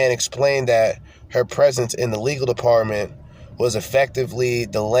 McMahon explained that her presence in the legal department was effectively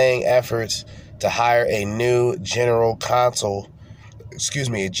delaying efforts to hire a new general counsel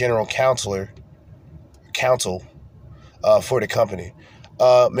for the company.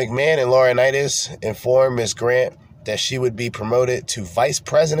 McMahon and Laurinaitis informed Ms. Grant that she would be promoted to Vice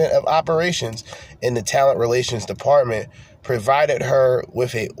President of Operations in the Talent Relations Department, provided her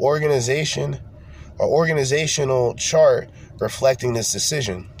with a organizational chart reflecting this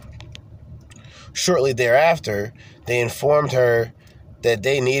decision. Shortly thereafter, they informed her that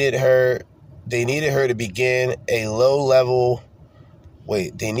they needed her to begin at low level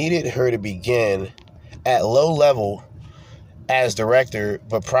as director,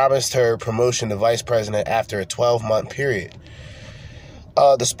 but promised her promotion to vice president after a 12-month period.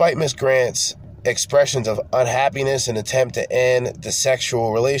 Despite Miss Grant's expressions of unhappiness and attempt to end the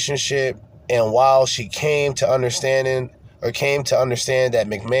sexual relationship, and while she came to understand that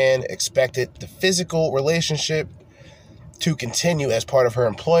McMahon expected the physical relationship to continue as part of her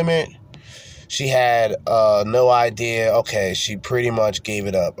employment, she had no idea. Okay, she pretty much gave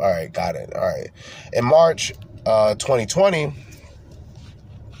it up. All right, got it. All right. In March 2020,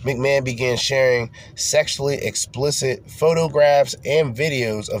 McMahon began sharing sexually explicit photographs and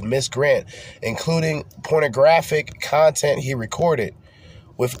videos of Miss Grant, including pornographic content he recorded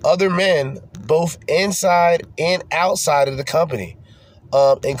with other men, both inside and outside of the company,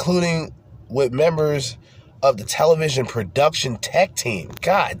 including with members of the television production tech team.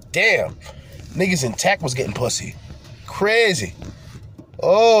 God damn. Niggas in tech was getting pussy. Crazy.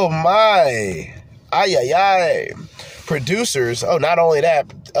 Oh my. Ay, ay, ay. Producers, not only that,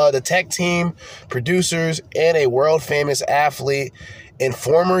 the tech team, producers, and a world-famous athlete and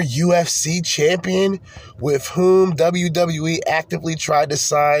former UFC champion with whom WWE actively tried to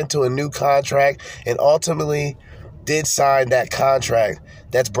sign to a new contract and ultimately did sign that contract.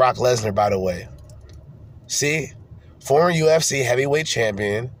 That's Brock Lesnar, by the way. See? Former UFC heavyweight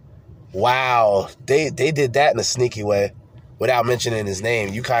champion, Wow. They did that in a sneaky way without mentioning his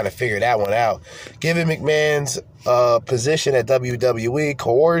name. You kind of figured that one out. Given McMahon's position at WWE,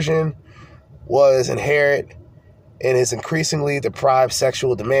 coercion was inherent in his increasingly deprived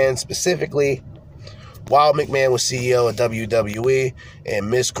sexual demands. Specifically, while McMahon was CEO of WWE and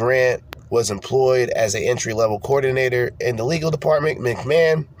Miss Grant was employed as an entry-level coordinator in the legal department,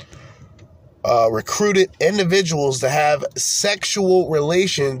 McMahon recruited individuals to have sexual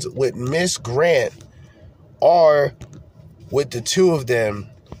relations with Miss Grant, or with the two of them,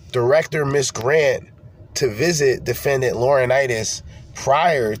 Director Miss Grant, to visit defendant Laurinaitis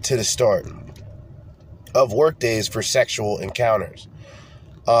prior to the start of workdays for sexual encounters,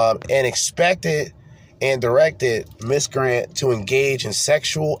 and expected and directed Miss Grant to engage in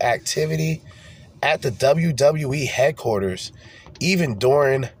sexual activity at the WWE headquarters, even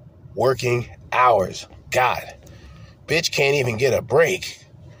during working hours. God, bitch can't even get a break.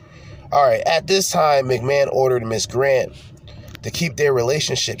 All right, at this time, McMahon ordered Miss Grant to keep their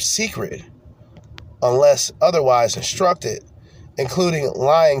relationship secret unless otherwise instructed, including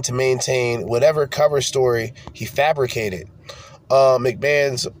lying to maintain whatever cover story he fabricated.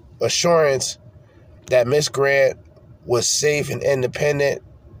 McMahon's assurance that Miss Grant was safe and independent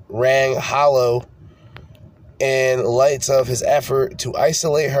rang hollow in light of his effort to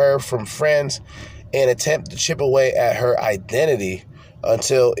isolate her from friends and attempt to chip away at her identity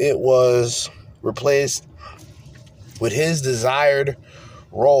until it was replaced with his desired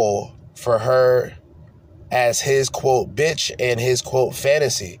role for her as his, quote, bitch and his, quote,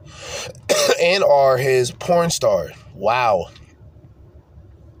 fantasy, and are his porn star. Wow.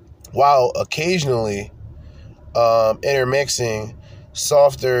 While occasionally intermixing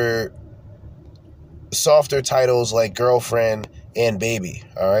softer titles like girlfriend and baby,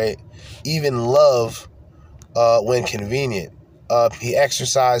 all right? Even love when convenient. He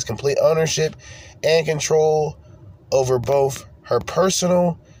exercised complete ownership and control over both her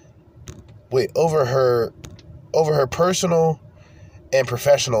personal and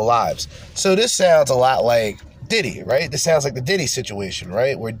professional lives. So this sounds a lot like Diddy, right? This sounds like the Diddy situation,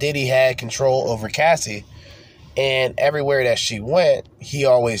 right? Where Diddy had control over Cassie, and everywhere that she went, he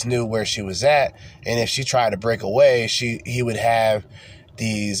always knew where she was at. And if she tried to break away, he would have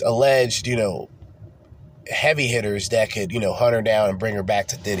these alleged, heavy hitters that could, hunt her down and bring her back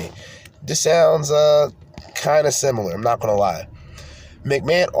to Diddy. This sounds kind of similar, I'm not going to lie.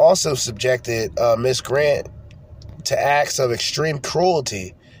 McMahon also subjected Miss Grant to acts of extreme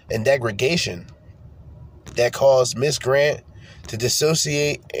cruelty and degradation that caused Miss Grant to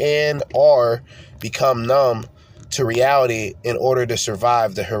dissociate and or become numb to reality in order to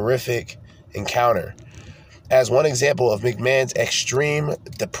survive the horrific encounter. As one example of McMahon's extreme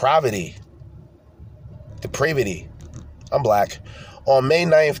depravity, I'm black, on May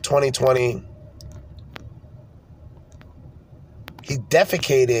 9th, 2020, he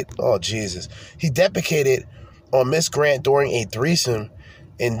defecated on Miss Grant during a threesome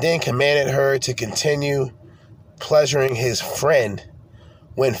and then commanded her to continue pleasuring his friend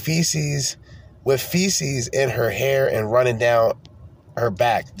with feces in her hair and running down her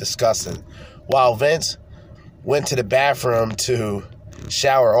back. Disgusting. While Vince went to the bathroom to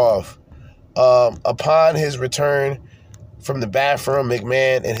shower off. Upon his return from the bathroom,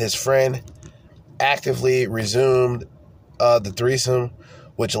 McMahon and his friend actively resumed the threesome,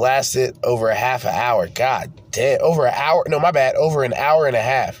 which lasted over a half an hour. God damn. Over an hour and a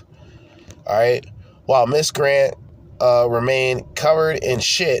half. All right. While Miss Grant remained covered in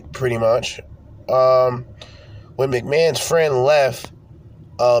shit, pretty much. When McMahon's friend left,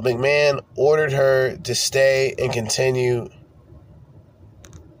 McMahon ordered her to stay and continue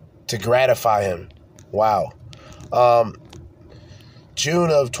to gratify him. Wow.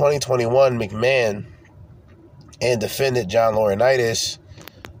 June of 2021, McMahon and defendant John Laurinaitis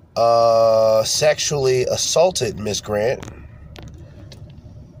sexually assaulted Miss Grant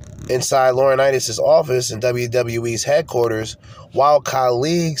inside Laurinaitis' office in WWE's headquarters while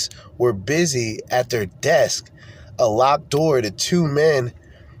colleagues were busy at their desk. A locked door, the two men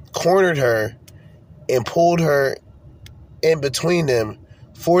cornered her and pulled her in between them,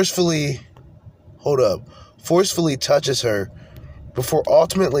 forcefully touches her before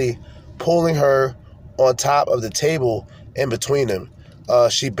ultimately pulling her on top of the table in between them.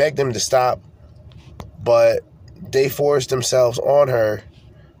 She begged them to stop, but they forced themselves on her.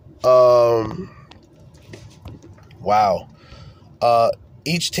 Wow.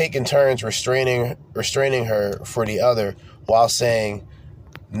 Each taking turns restraining her for the other while saying,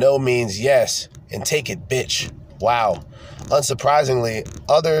 "No means yes, and take it, bitch." Wow. Unsurprisingly,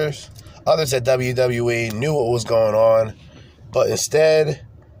 others at WWE knew what was going on, but instead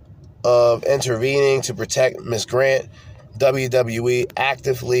of intervening to protect Ms. Grant, WWE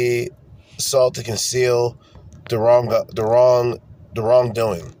actively sought to conceal the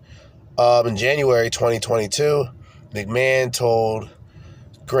wrongdoing. In January 2022, McMahon told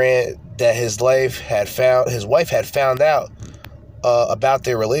Grant that his wife had found out about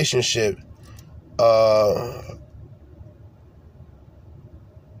their relationship to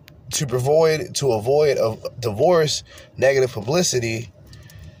avoid a divorce, negative publicity,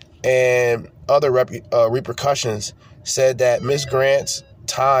 and other repercussions. Said that Ms. Grant's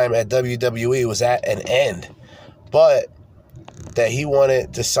time at WWE was at an end, but that he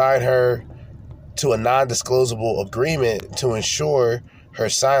wanted to sign her to a non-disclosable agreement to ensure her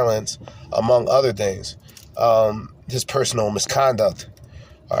silence, among other things. His personal misconduct.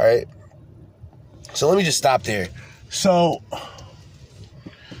 All right. So let me just stop there. So,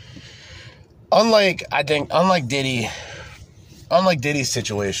 unlike Diddy's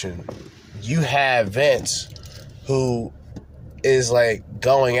situation, you have Vince, who is like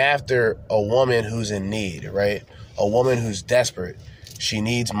going after a woman who's in need, right? A woman who's desperate. She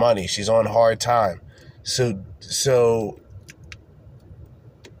needs money. She's on hard time. So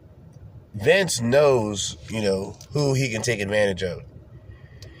Vince knows, who he can take advantage of.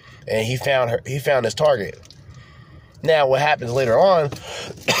 And he found his target. Now, what happens later on,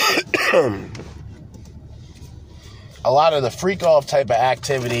 a lot of the freak-off type of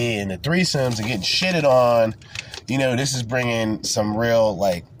activity and the threesomes and getting shitted on, this is bringing some real,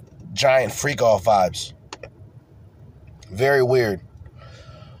 giant freak-off vibes. Very weird.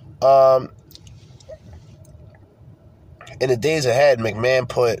 In the days ahead, McMahon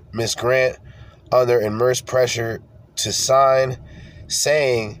put Ms. Grant under immense pressure to sign,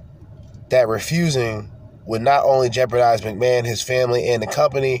 saying that refusing would not only jeopardize McMahon, his family, and the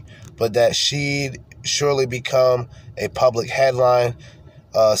company, but that she'd surely become a public headline,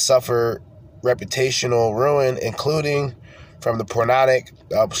 suffer reputational ruin, including from the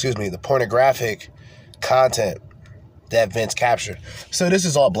pornographic content that Vince captured. So this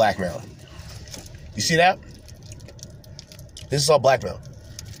is all blackmail. You see that? This is all blackmail.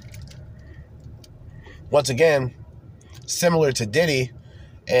 Once again, similar to Diddy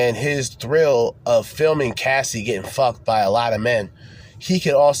and his thrill of filming Cassie getting fucked by a lot of men, he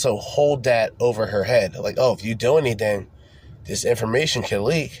could also hold that over her head. Like, oh, if you do anything, this information can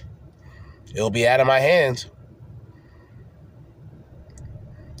leak. It'll be out of my hands.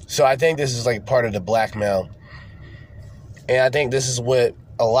 So I think this is part of the blackmail. And I think this is what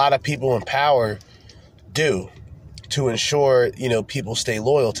a lot of people in power do to ensure, people stay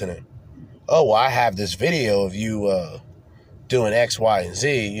loyal to them. Oh, well, I have this video of you doing X, Y, and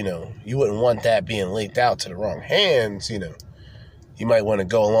Z. You wouldn't want that being leaked out to the wrong hands. You might want to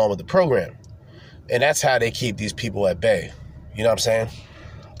go along with the program. And that's how they keep these people at bay. You know what I'm saying?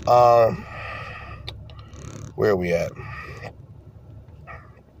 Where are we at?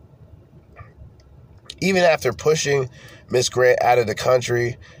 Even after pushing Miss Grant out of the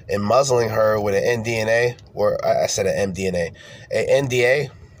country and muzzling her with an NDA, or I said an MDNA, an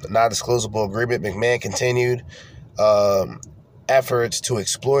NDA, a non-disclosable agreement, McMahon continued efforts to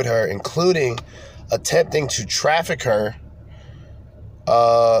exploit her, including attempting to traffic her to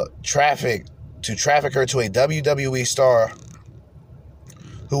a WWE star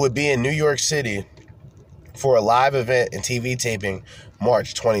who would be in New York City for a live event and TV taping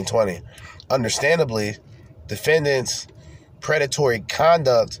March 2020. Understandably, defendants' predatory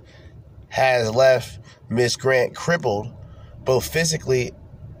conduct has left Ms. Grant crippled, both physically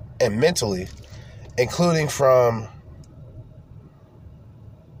and mentally, including from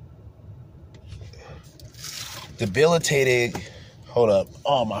debilitating... Hold up.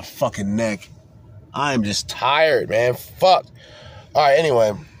 Oh, my fucking neck. I am just tired, man. Fuck. All right,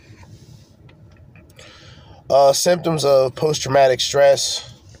 anyway. Symptoms of post-traumatic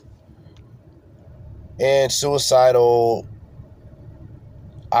stress and suicidal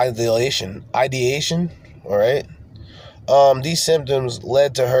ideation, all right? These symptoms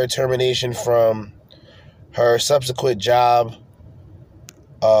led to her termination from her subsequent job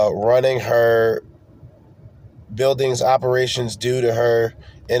running her building's operations due to her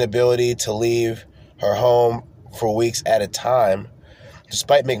inability to leave her home for weeks at a time.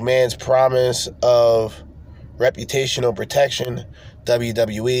 Despite McMahon's promise of reputational protection,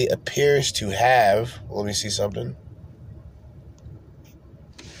 WWE appears to have... Let me see something.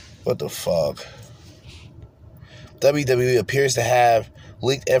 What the fuck? WWE appears to have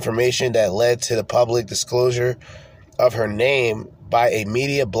leaked information that led to the public disclosure of her name by a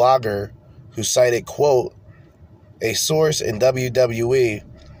media blogger who cited, quote, a source in WWE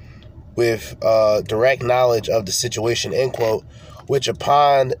with direct knowledge of the situation, end quote, which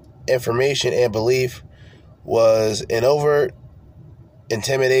upon information and belief was an overt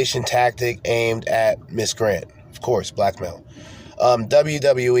intimidation tactic aimed at Miss Grant. Of course, blackmail.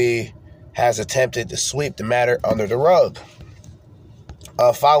 WWE has attempted to sweep the matter under the rug.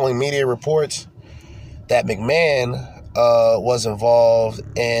 Following media reports that McMahon was involved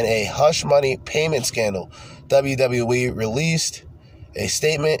in a hush money payment scandal, WWE released a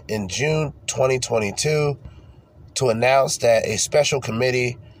statement in June 2022 to announce that a special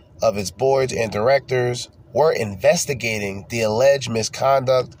committee of its boards and directors were investigating the alleged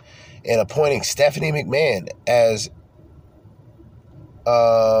misconduct and appointing Stephanie McMahon as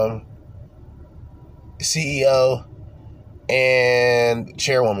CEO and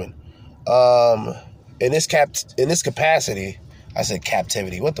chairwoman. In this capacity, I said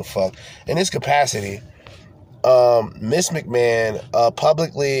captivity. What the fuck? In this capacity, Miss McMahon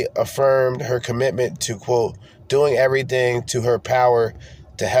publicly affirmed her commitment to, quote, doing everything to her power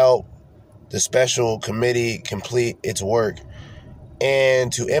to help the special committee complete its work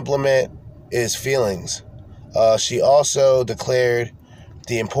and to implement its feelings. She also declared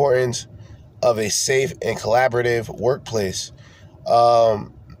the importance of a safe and collaborative workplace.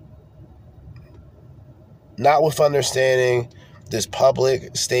 Not with understanding this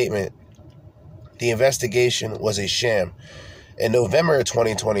public statement, the investigation was a sham. In November of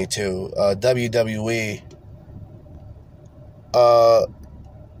 2022, WWE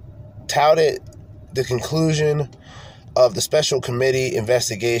touted the conclusion of the special committee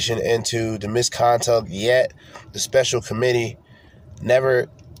investigation into the misconduct, yet the special committee never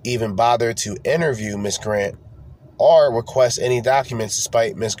even bothered to interview Miss Grant or request any documents,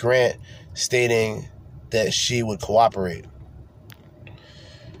 despite Miss Grant stating that she would cooperate.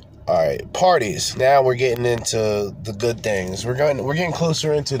 All right, parties. Now we're getting into the good things. We're getting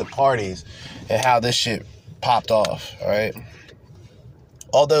closer into the parties and how this shit popped off. All right.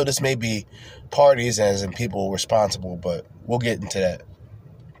 Although this may be parties as in people responsible, but we'll get into that.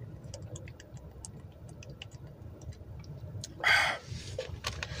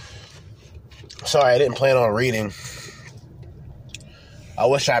 Sorry, I didn't plan on reading. I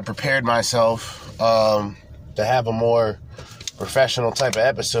wish I prepared myself to have a more professional type of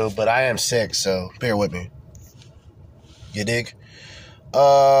episode, but I am sick, so bear with me. You dig? We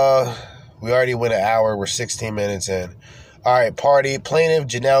already went an hour. We're 16 minutes in. All right, party. Plaintiff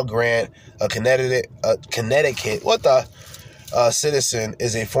Janelle Grant, a Connecticut citizen,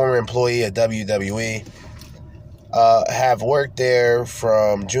 is a former employee at WWE. Have worked there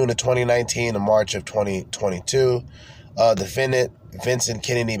from June of 2019 to March of 2022. Defendant Vincent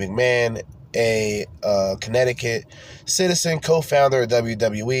Kennedy McMahon, a Connecticut citizen, co-founder of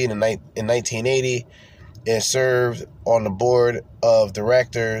WWE in 1980, and served on the board of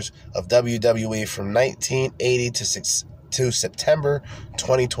directors of WWE from 1980 to September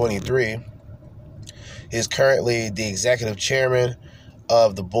 2023. He is currently the executive chairman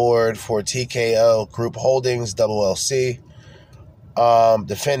of the board for TKO Group Holdings, LLC.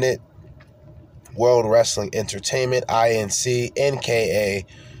 Defendant World Wrestling Entertainment, INC, NKA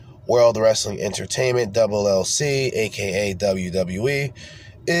World Wrestling Entertainment, LLC, aka WWE,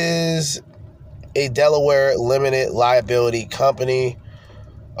 is a Delaware limited liability company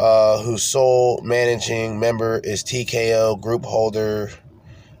whose sole managing member is TKO Group Holder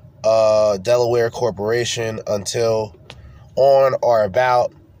Delaware Corporation until on or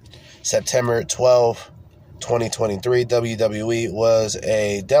about September 12, 2023. WWE was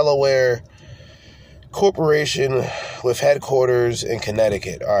a Delaware corporation with headquarters in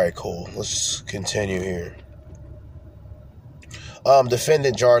Connecticut. All right, cool. Let's continue here.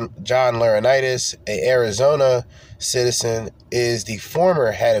 Defendant John Laurinaitis, a Arizona citizen, is the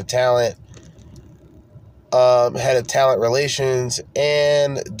former head of talent relations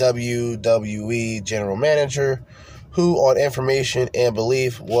and WWE general manager, who, on information and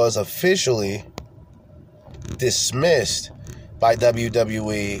belief, was officially dismissed by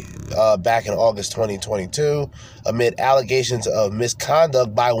WWE back in August 2022 amid allegations of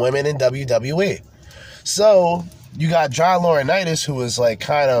misconduct by women in WWE. So you got John Laurinaitis, who was like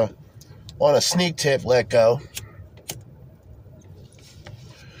kind of on a sneak tip let go.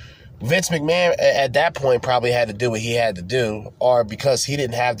 Vince McMahon at that point probably had to do what he had to do, or because he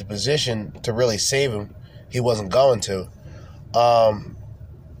didn't have the position to really save him, he wasn't going to.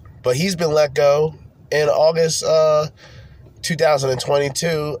 But he's been let go in August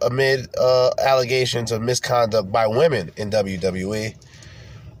 2022 amid allegations of misconduct by women in WWE.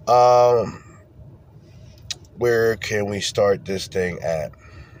 Where can we start this thing at?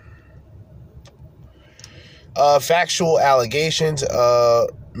 Factual allegations.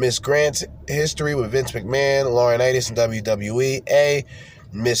 Miss Grant's history with Vince McMahon, Laurinaitis, and WWE. A.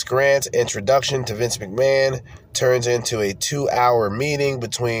 Miss Grant's introduction to Vince McMahon turns into a 2-hour meeting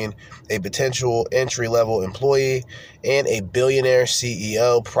between a potential entry-level employee and a billionaire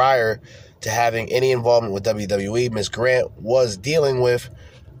CEO. Prior to having any involvement with WWE, Miss Grant was dealing with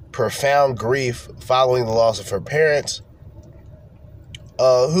profound grief following the loss of her parents,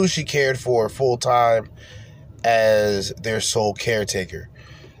 who she cared for full-time as their sole caretaker.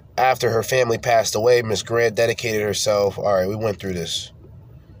 After her family passed away, Miss Grant dedicated herself. All right, we went through this.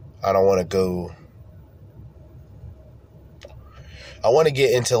 I don't want to go. I want to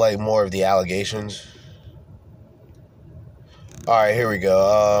get into like more of the allegations. All right, here we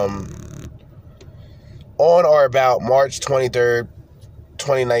go. On or about March 23rd,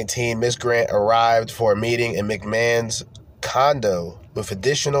 2019, Miss Grant arrived for a meeting in McMahon's condo with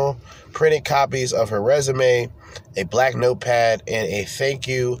additional printed copies of her resume, a black notepad, and a thank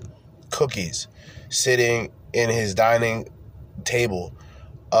you cookies sitting in his dining table.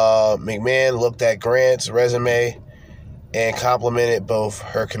 McMahon looked at Grant's resume and complimented both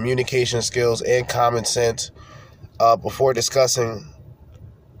her communication skills and common sense before discussing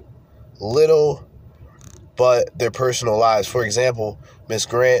little but their personal lives. For example, Miss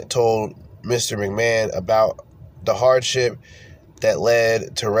Grant told Mr. McMahon about the hardship that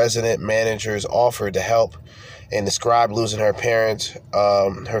led to resident managers' offer to help and described losing her parents,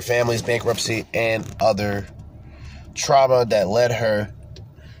 her family's bankruptcy, and other trauma that led her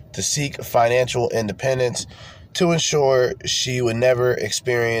to seek financial independence to ensure she would never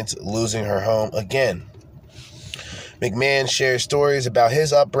experience losing her home again. McMahon shares stories about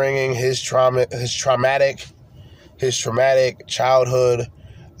his upbringing, his traumatic childhood,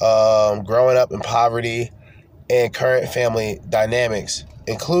 growing up in poverty, and current family dynamics,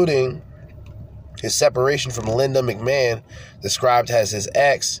 including his separation from Linda McMahon, described as his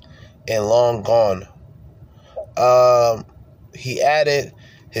ex and long gone. He added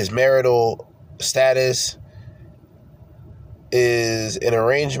his marital status is an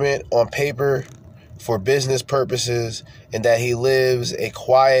arrangement on paper for business purposes, and that he lives a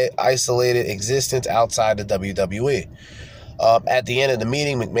quiet, isolated existence outside the WWE. At the end of the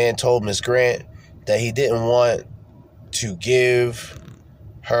meeting, McMahon told Ms. Grant that he didn't want to give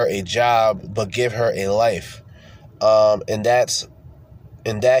her a job, but give her a life, and that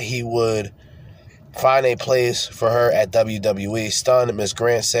he would find a place for her at WWE. Stunned, Ms.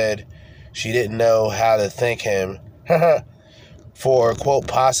 Grant said she didn't know how to thank him for, quote,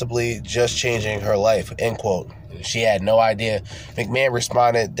 possibly just changing her life, end quote. She had no idea. McMahon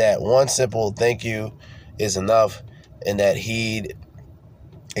responded that one simple thank you is enough and that he'd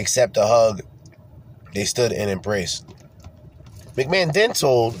accept a hug. They stood and embraced. McMahon then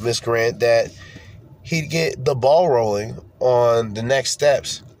told Miss Grant that he'd get the ball rolling on the next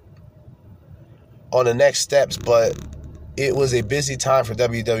steps, but it was a busy time for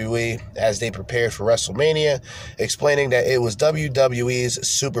WWE as they prepared for WrestleMania, explaining that it was WWE's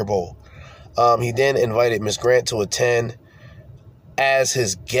Super Bowl. He then invited Miss Grant to attend as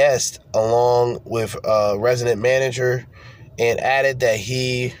his guest along with a resident manager, and added that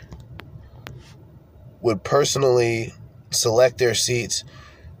he would personally select their seats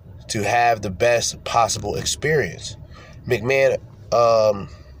to have the best possible experience. McMahon,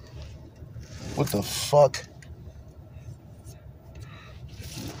 what the fuck?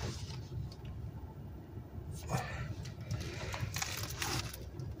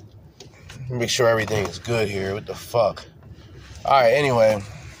 Make sure everything is good here. What the fuck? Alright, anyway.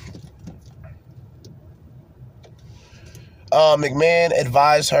 McMahon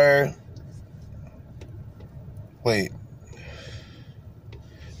advised her.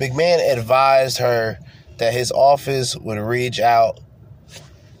 McMahon advised her that his office would reach out.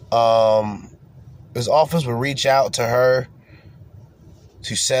 His office would reach out to her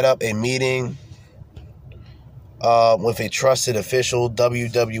to set up a meeting with a trusted official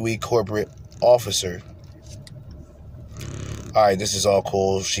WWE corporate officer. All right, this is all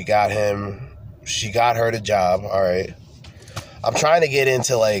cool. She got her the job. All right. I'm trying to get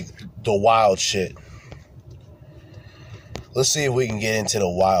into like the wild shit. Let's see if we can get into the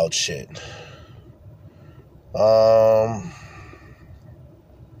wild shit. Like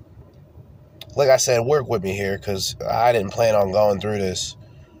I said, work with me here because I didn't plan on going through this,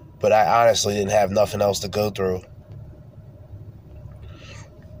 but I honestly didn't have nothing else to go through.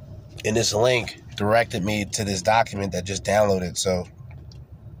 And this link directed me to this document that just downloaded, so.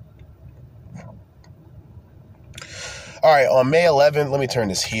 All right, on May 11th, let me turn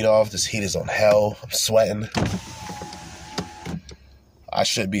this heat off. This heat is on hell. I'm sweating. I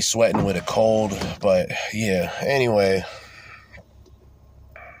should be sweating with a cold, but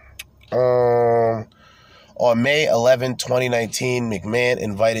On May 11, 2019, McMahon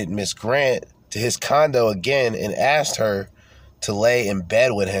invited Miss Grant to his condo again and asked her to lay in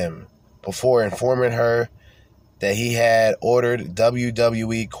bed with him before informing her that he had ordered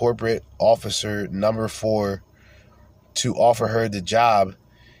WWE Corporate Officer Number 4 to offer her the job,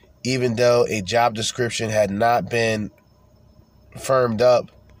 even though a job description had not been firmed up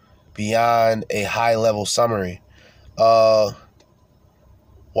beyond a high-level summary. While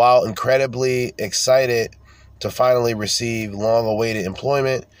incredibly excited to finally receive long-awaited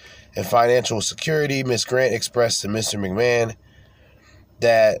employment and financial security, Ms. Grant expressed to Mr. McMahon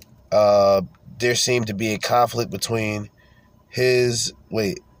that there seemed to be a conflict between his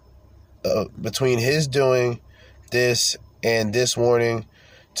doing this and this warning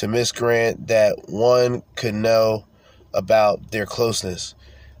to Miss Grant that one could know about their closeness.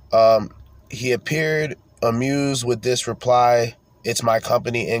 He appeared amused with this reply. "It's my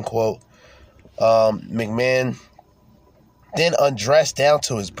company," end quote. McMahon then undressed down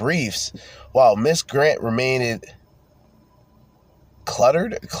to his briefs while Miss Grant remained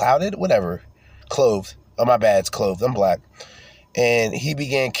clothed. Oh, my bad, it's clothed. I'm black. And he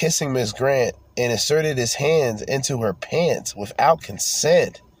began kissing Miss Grant and inserted his hands into her pants without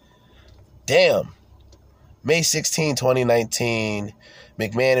consent. Damn. May 16, 2019,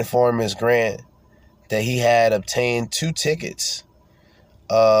 McMahon informed Miss Grant that he had obtained 2 tickets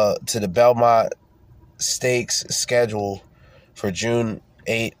to the Belmont Stakes schedule for June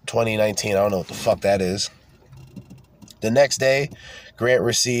 8, 2019. I don't know what the fuck that is. The next day, Grant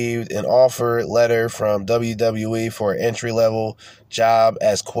received an offer letter from WWE for an entry-level job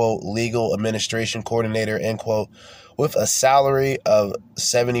as, quote, legal administration coordinator, end quote, with a salary of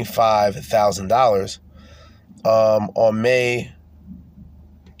 $75,000. On the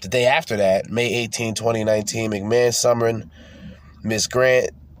day after that, May 18, 2019, McMahon summoned Miss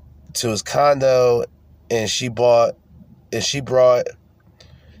Grant to his condo, and she brought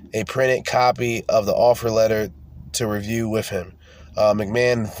a printed copy of the offer letter to review with him.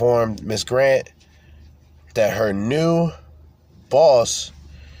 McMahon informed Miss Grant that her new boss,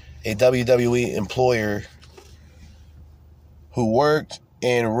 a WWE employer who worked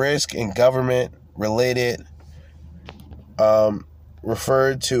in risk and government related,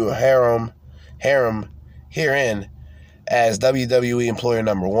 referred to harem herein as WWE employer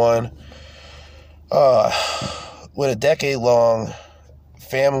number 1, with a decade-long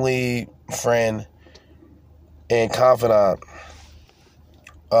family friend and confidant,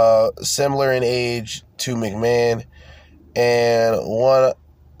 similar in age to McMahon, and one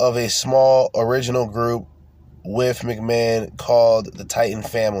of a small original group with McMahon called the Titan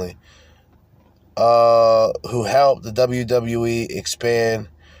Family, who helped the WWE expand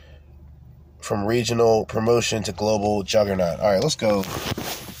from regional promotion to global juggernaut. All right, let's go.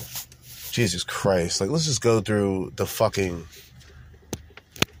 Jesus Christ. Let's just go through the fuckery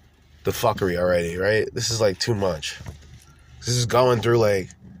already, right? This is, too much. This is going through,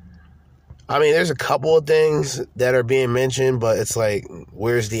 there's a couple of things that are being mentioned, but it's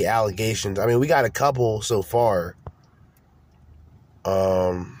where's the allegations? We got a couple so far.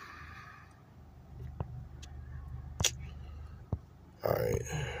 All right.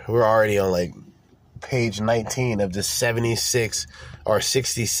 We're already on, page 19 of the 76 or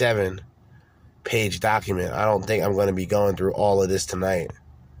 67 page document. I don't think I'm going to be going through all of this tonight.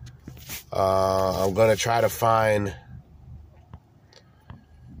 I'm going to try to find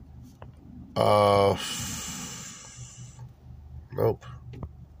nope.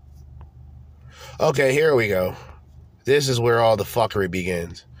 Okay, here we go. This is where all the fuckery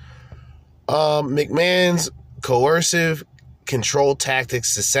begins. McMahon's coercive control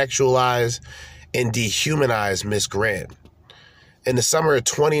tactics to sexualize and dehumanize Miss Grant. In the summer of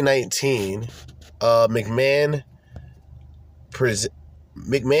 2019, McMahon's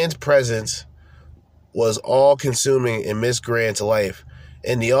presence was all-consuming in Miss Grant's life.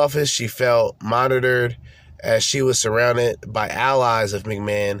 In the office, she felt monitored as she was surrounded by allies of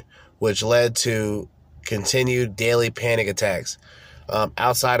McMahon, which led to continued daily panic attacks.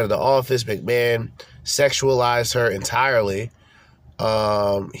 Outside of the office, McMahon sexualized her entirely.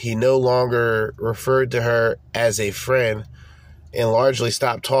 He no longer referred to her as a friend and largely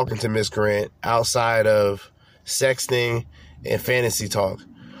stopped talking to Miss Grant outside of sexting and fantasy talk.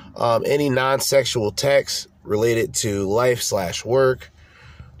 Any non-sexual texts related to life/work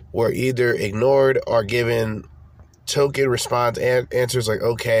were either ignored or given token response answers like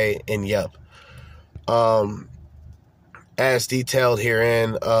okay and yep. As detailed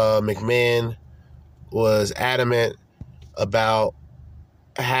herein, McMahon was adamant about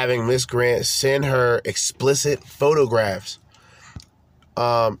having Miss Grant send her explicit photographs,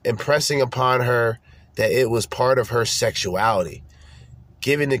 impressing upon her that it was part of her sexuality.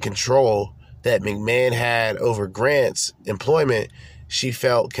 Given the control that McMahon had over Grant's employment, she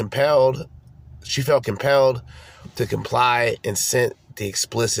felt compelled to comply and sent the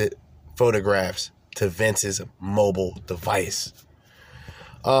explicit photographs to Vince's mobile device.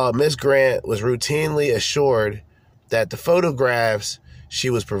 Miss Grant was routinely assured that the photographs she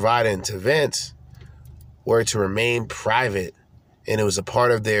was providing to Vince were to remain private, and it was a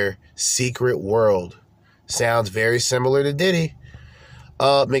part of their secret world. Sounds very similar to Diddy.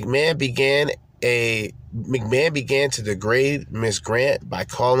 McMahon began to degrade Miss Grant by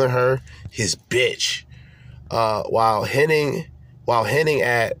calling her his bitch, while hinting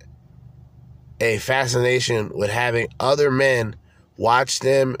at a fascination with having other men watch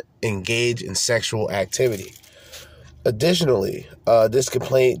them engage in sexual activity. Additionally, this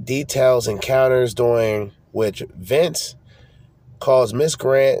complaint details encounters during which Vince caused Miss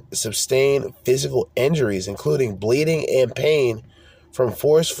Grant sustained physical injuries, including bleeding and pain from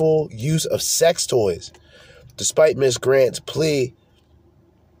forceful use of sex toys. Despite Miss Grant's plea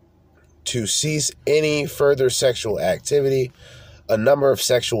to cease any further sexual activity, a number of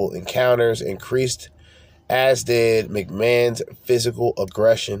sexual encounters increased, as did McMahon's physical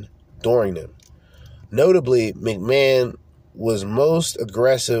aggression during them. Notably, McMahon was most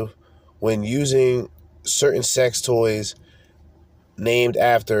aggressive when using certain sex toys named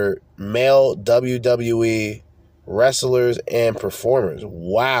after male WWE wrestlers and performers.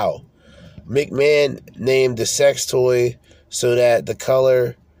 Wow. McMahon named the sex toy so that the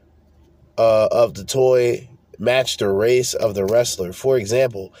color of the toy matched the race of the wrestler. For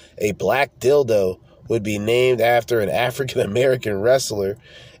example, a black dildo would be named after an African American wrestler,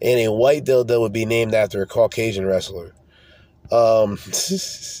 and a white dildo would be named after a Caucasian wrestler.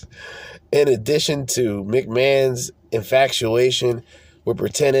 In addition to McMahon's infatuation with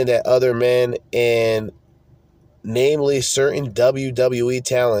pretending that other men, and namely certain WWE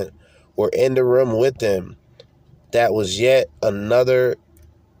talent, were in the room with them, that was yet another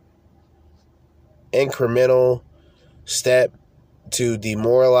incremental step to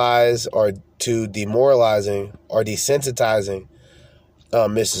demoralizing or desensitizing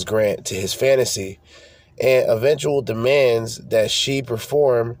Mrs. Grant to his fantasy, and eventual demands that she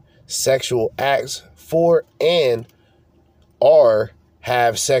perform sexual acts for and or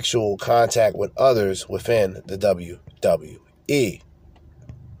have sexual contact with others within the WWE.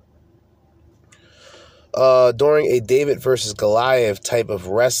 During a David versus Goliath type of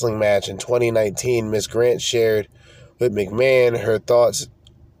wrestling match in 2019, Miss Grant shared with McMahon her thoughts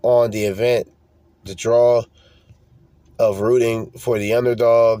on the event, the draw of rooting for the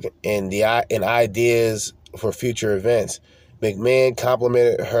underdog, and ideas for future events. McMahon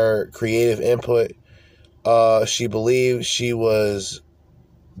complimented her creative input. She believed she was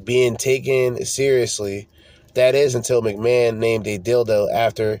being taken seriously. That is, until McMahon named a dildo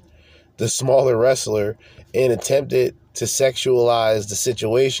after the smaller wrestler and attempted to sexualize the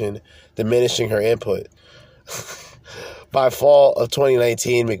situation, diminishing her input. By fall of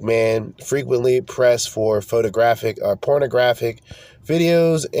 2019, McMahon frequently pressed for pornographic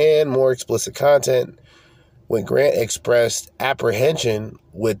videos and more explicit content. When Grant expressed apprehension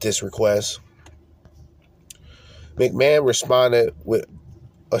with this request, McMahon responded with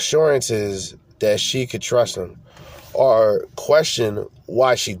assurances that she could trust him, or questioned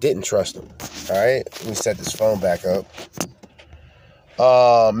why she didn't trust him. All right, let me set this phone back up.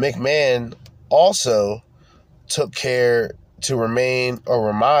 McMahon also took care to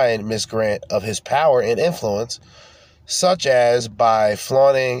remind Miss Grant of his power and influence, such as by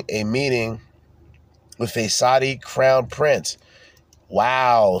flaunting a meeting with a Saudi crown prince.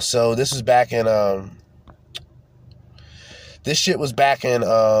 Wow. So this was back in this shit was back in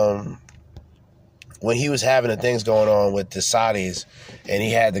when he was having the things going on with the Saudis, and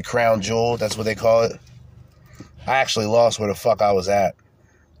he had the crown jewel, that's what they call it. I actually lost where the fuck I was at,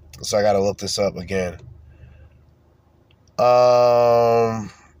 so I gotta look this up again.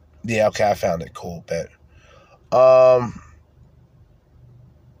 Yeah, okay, I found it. Cool, bet.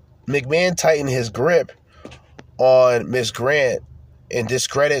 McMahon tightened his grip on Miss Grant and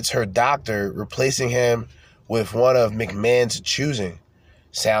discredits her doctor, replacing him with one of McMahon's choosing.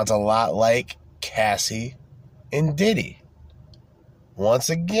 Sounds a lot like Cassie and Diddy. Once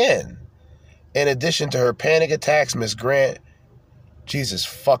again, in addition to her panic attacks, Miss Grant, Jesus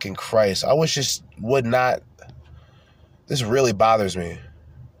fucking Christ, I wish this would not, this really bothers me.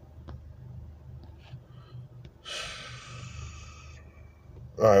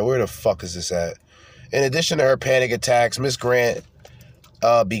 Alright, where the fuck is this at? In addition to her panic attacks, Miss Grant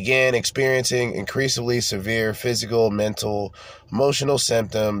began experiencing increasingly severe physical, mental, emotional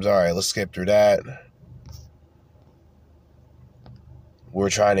symptoms. Alright, let's skip through that. We're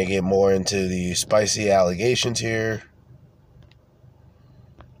trying to get more into the spicy allegations here.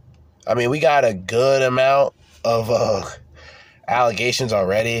 I mean, we got a good amount of allegations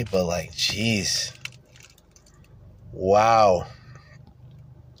already, but like, jeez. Wow.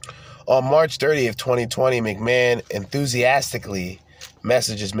 On March 30th, 2020, McMahon enthusiastically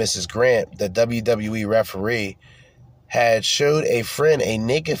messages Mrs. Grant, the WWE referee, had showed a friend a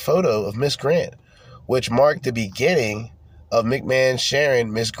naked photo of Miss Grant, which marked the beginning of McMahon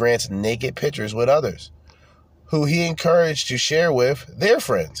sharing Miss Grant's naked pictures with others, who he encouraged to share with their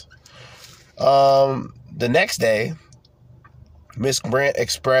friends. The next day, Miss Grant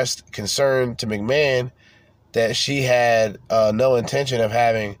expressed concern to McMahon that she had no intention of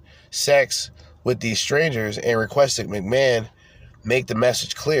having sex with these strangers and requested McMahon make the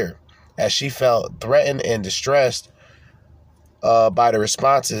message clear, as she felt threatened and distressed by the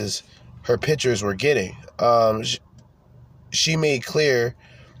responses her pictures were getting. She made clear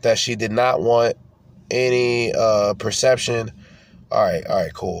that she did not want any perception. All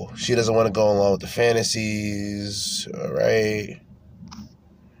right, cool. She doesn't want to go along with the fantasies. All right.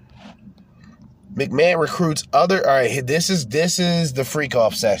 McMahon recruits other. All right, this is the freak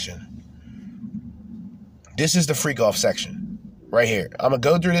off session. This is the freak off section right here. I'm gonna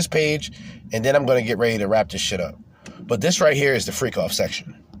go through this page, and then I'm gonna get ready to wrap this shit up. But this right here is the freak off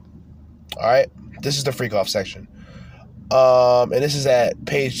section. All right, this is the freak off section. And this is at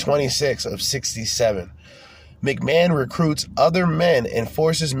page 26 of 67. McMahon recruits other men and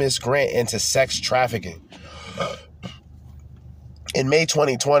forces Miss Grant into sex trafficking. In May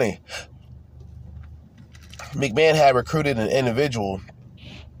 2020, McMahon had recruited an individual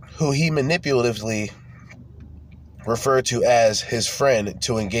who he manipulatively referred to as his friend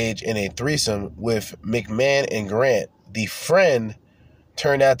to engage in a threesome with McMahon and Grant. The friend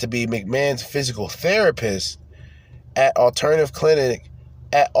turned out to be McMahon's physical therapist at Alternative Clinic,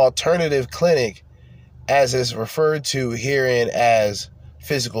 as is referred to herein as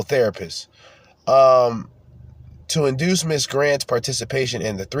physical therapist. To induce Miss Grant's participation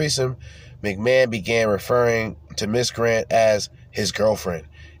in the threesome, McMahon began referring to Miss Grant as his girlfriend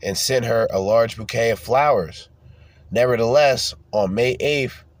and sent her a large bouquet of flowers. Nevertheless, on May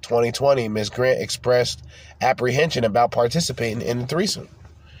 8th, 2020, Miss Grant expressed apprehension about participating in the threesome.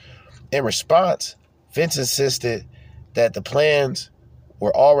 In response, Vince insisted that the plans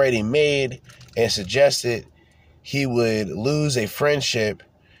were already made and suggested he would lose a friendship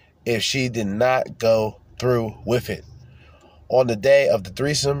if she did not go through with it. On the day of the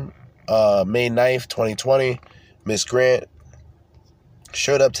threesome, May 9th, 2020, Miss Grant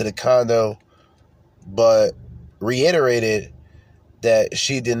showed up to the condo, but reiterated that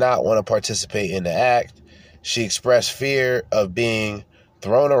she did not want to participate in the act. She expressed fear of being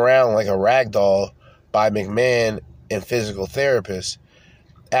thrown around like a rag doll by McMahon and physical therapists.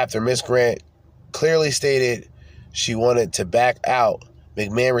 After Miss Grant clearly stated she wanted to back out,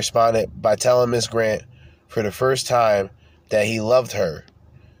 McMahon responded by telling Miss Grant for the first time that he loved her.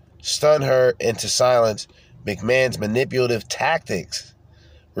 Stunned her into silence, McMahon's manipulative tactics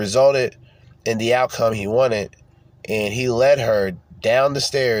resulted in the outcome he wanted, and he led her down the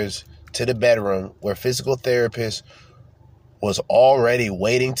stairs to the bedroom where physical therapist was already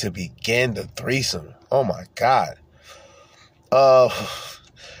waiting to begin the threesome. Oh my God.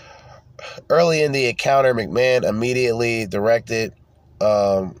 Early in the encounter, McMahon immediately directed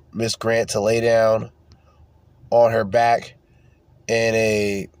Miss Grant to lay down on her back in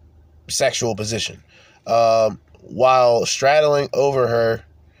a sexual position. While straddling over her,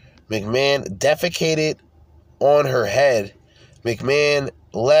 McMahon defecated on her head. McMahon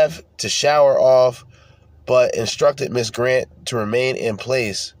left to shower off, but instructed Miss Grant to remain in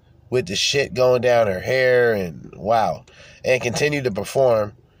place with the shit going down her hair and continued to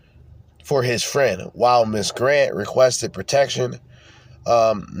perform for his friend. While Miss Grant requested protection,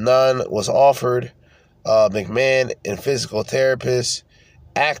 none was offered. McMahon and physical therapist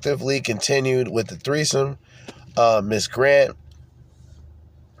actively continued with the threesome. Miss Grant's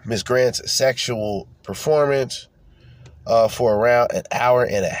sexual performance for around an hour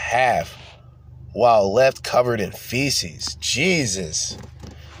and a half while left covered in feces. Jesus.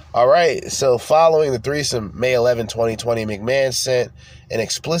 All right, so following the threesome, May 11, 2020, McMahon sent an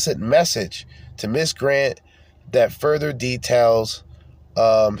explicit message to Miss Grant that further details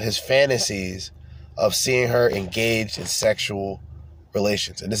his fantasies of seeing her engaged in sexual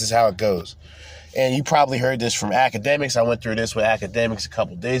relations. And this is how it goes. And you probably heard this from Academics. I went through this with Academics a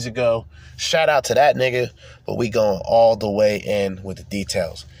couple days ago. Shout out to that nigga, but we going all the way in with the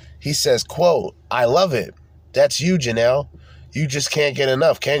details. He says, quote, "I love it. That's you, Janelle. You just can't get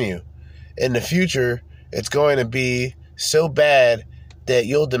enough, can you? In the future, it's going to be so bad that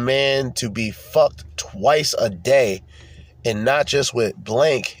you'll demand to be fucked twice a day and not just with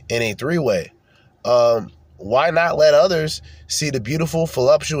blank in a three-way. Why not let others see the beautiful,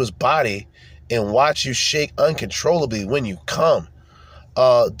 voluptuous body and watch you shake uncontrollably when you come?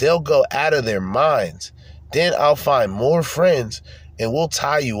 They'll go out of their minds. Then I'll find more friends and we'll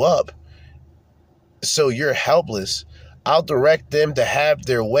tie you up so you're helpless. I'll direct them to have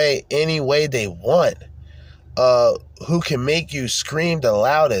their way any way they want. Who can make you scream the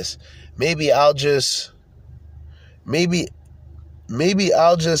loudest? Maybe I'll just line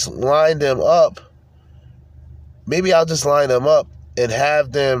them up. Maybe I'll just line them up and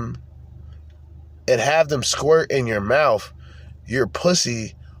have them squirt in your mouth, your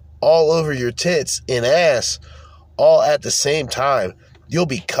pussy, all over your tits and ass, all at the same time. You'll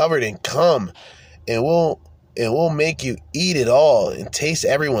be covered in cum, and we'll make you eat it all and taste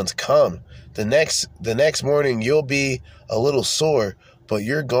everyone's cum. The next morning you'll be a little sore, but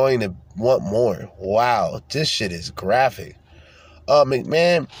you're going to want more. Wow, this shit is graphic.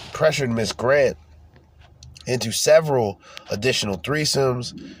 McMahon pressured Miss Grant into several additional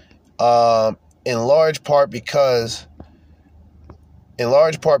threesomes, in large part because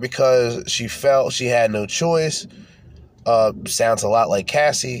she felt she had no choice. Sounds a lot like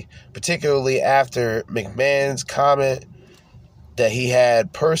Cassie, particularly after McMahon's comment that he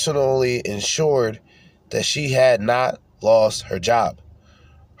had personally ensured that she had not lost her job.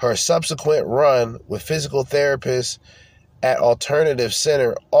 Her subsequent run with physical therapists at Alternative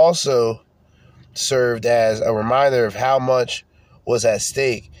Center also served as a reminder of how much was at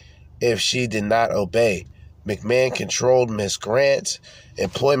stake if she did not obey. McMahon controlled Miss Grant's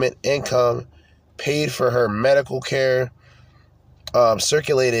employment income, paid for her medical care,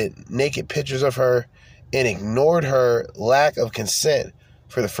 circulated naked pictures of her, and ignored her lack of consent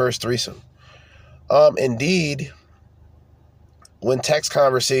for the first threesome. Indeed, when text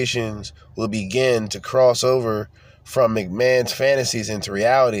conversations will begin to cross over from McMahon's fantasies into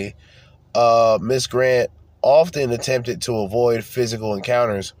reality, Miss Grant often attempted to avoid physical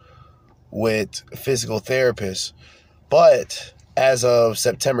encounters with physical therapists. But as of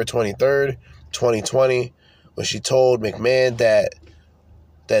September 23rd, 2020, when she told McMahon that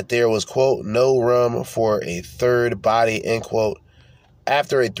there was, quote, no room for a third body, end quote,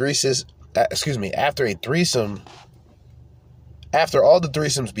 after all the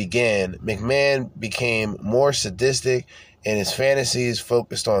threesomes began, McMahon became more sadistic and his fantasies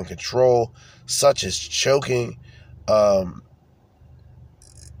focused on control, such as choking,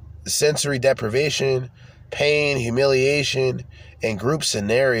 sensory deprivation, pain, humiliation, and group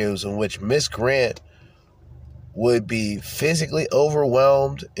scenarios in which Miss Grant would be physically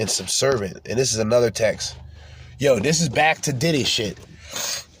overwhelmed and subservient. And this is another text. Yo, this is back to Diddy shit.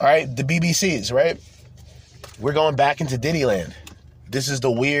 All right, the BBCs, right? We're going back into Diddy land. This is the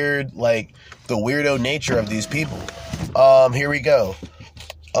weirdo nature of these people. Here we go.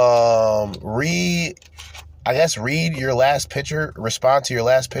 Read your last picture, respond to your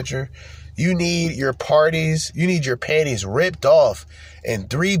last picture. You need your panties ripped off and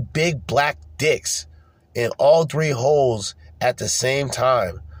 3 big black dicks in all 3 holes at the same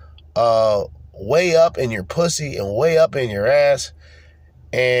time. Way up in your pussy and way up in your ass.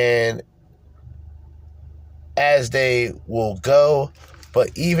 And as they will go, but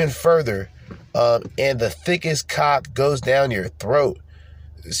even further, and the thickest cock goes down your throat.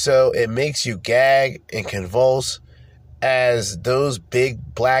 So it makes you gag and convulse as those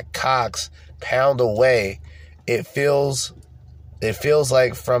big black cocks pound away. It feels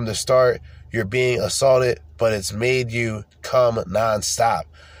like from the start you're being assaulted, but it's made you come nonstop.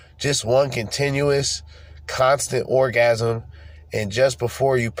 Just one continuous, constant orgasm, and just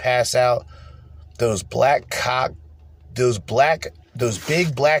before you pass out, those big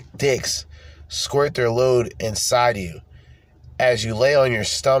black dicks squirt their load inside you. As you lay on your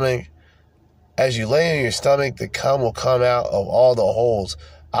stomach, the cum will come out of all the holes.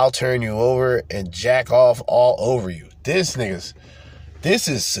 I'll turn you over and jack off all over you. This is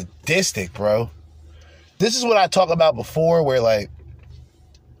sadistic, bro. This is what I talked about before, where like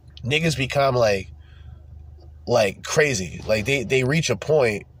niggas become like crazy. Like they reach a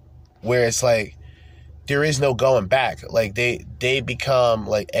point where it's like there is no going back. Like they become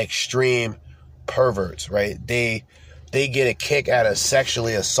like extreme perverts, right? They get a kick out of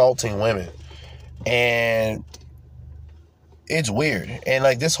sexually assaulting women. And it's weird. And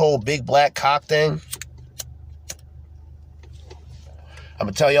like this whole big black cock thing, I'm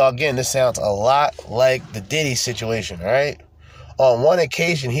gonna tell y'all again, this sounds a lot like the Diddy situation, all right? On one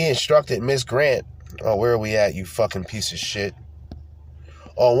occasion, he instructed Miss Grant, oh, where are we at, you fucking piece of shit?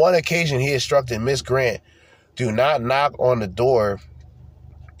 On one occasion, he instructed Miss Grant, do not knock on the door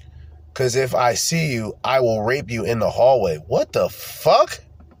Because if I see you, I will rape you in the hallway. What the fuck?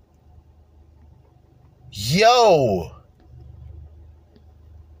 Yo!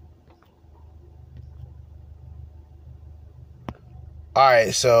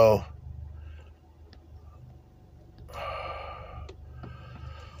 Alright, so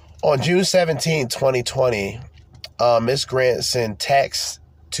on June 17, 2020, Miss Grant sent text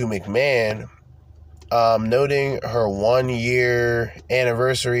to McMahon noting her 1-year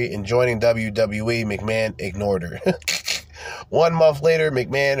anniversary in joining WWE. McMahon ignored her. 1 month later,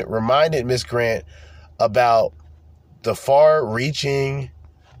 McMahon reminded Miss Grant about the far-reaching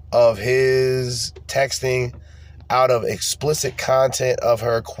of his texting out of explicit content of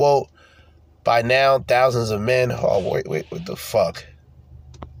her, quote, by now thousands of men. Oh, wait, what the fuck?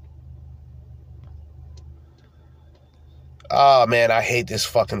 Oh, man, I hate this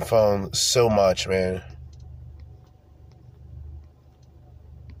fucking phone so much, man.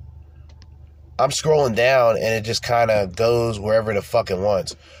 I'm scrolling down, and it just kind of goes wherever the fuck it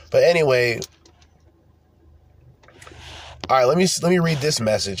wants. But anyway, all right, let me read this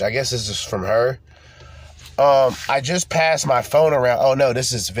message. I guess this is from her. I just passed my phone around. Oh, no,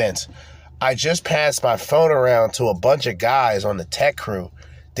 this is Vince. I just passed my phone around to a bunch of guys on the tech crew.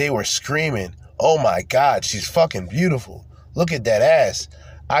 They were screaming, "Oh, my God, she's fucking beautiful. Look at that ass.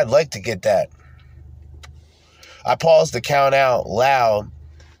 I'd like to get that." I paused to count out loud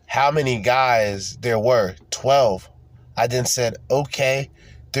how many guys there were. 12. I then said, "Okay,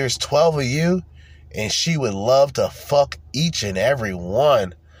 there's 12 of you, and she would love to fuck each and every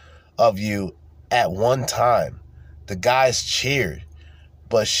one of you at one time." The guys cheered,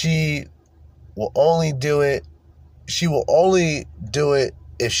 but she will only do it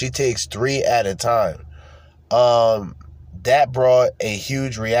if she takes 3 at a time. That brought a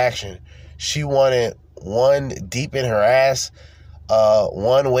huge reaction. She wanted one deep in her ass,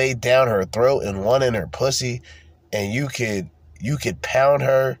 one way down her throat, and one in her pussy, and you could pound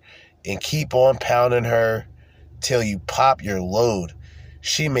her and keep on pounding her till you pop your load.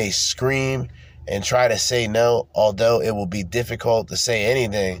 She may scream and try to say no, although it will be difficult to say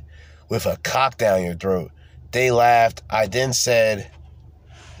anything with a cock down your throat. They laughed. I then said,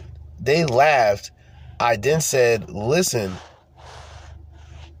 "Listen,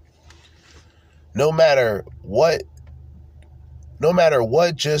 no matter what,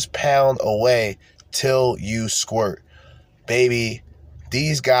 just pound away till you squirt. Baby,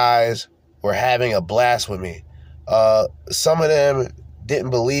 these guys were having a blast with me. Some of them didn't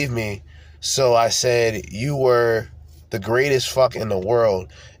believe me, so I said you were the greatest fuck in the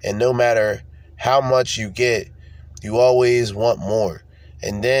world, and no matter how much you get, you always want more.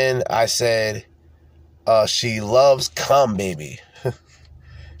 And then I said, she loves cum, baby."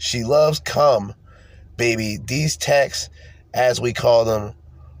 She loves cum, baby. These techs, as we call them,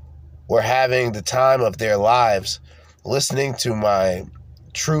 were having the time of their lives listening to my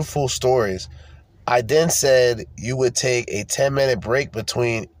truthful stories. I then said you would take a 10-minute break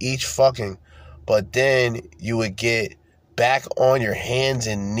between each fucking, but then you would get back on your hands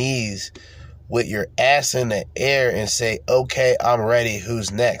and knees with your ass in the air and say, "Okay, I'm ready.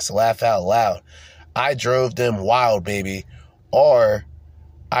 Who's next?" Laugh out loud. I drove them wild, baby. Or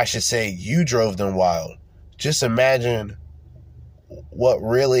I should say you drove them wild. Just imagine what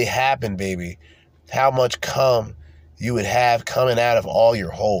really happened, baby. How much cum you would have coming out of all your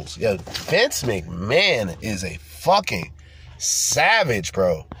holes. Yo, Vince McMahon is a fucking savage,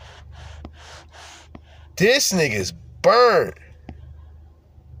 bro. This nigga's burnt.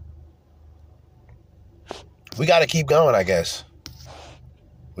 We got to keep going, I guess.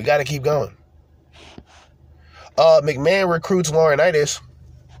 We got to keep going. McMahon recruits Laurinaitis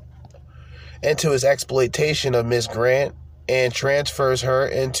into his exploitation of Miss Grant and transfers her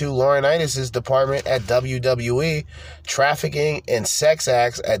into Laurinaitis' department at WWE, trafficking and sex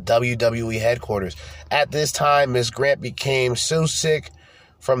acts at WWE headquarters. At this time, Miss Grant became so sick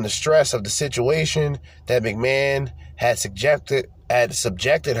from the stress of the situation that McMahon had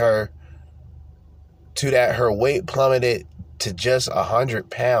subjected her to that her weight plummeted to just 100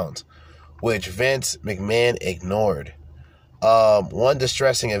 pounds, which Vince McMahon ignored. One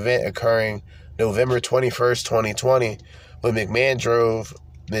distressing event occurring November 21st, 2020, when McMahon drove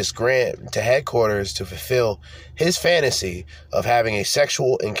Miss Grant to headquarters to fulfill his fantasy of having a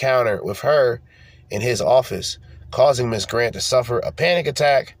sexual encounter with her in his office, causing Miss Grant to suffer a panic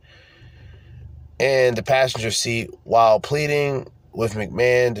attack in the passenger seat while pleading with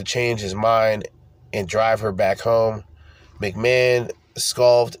McMahon to change his mind and drive her back home. McMahon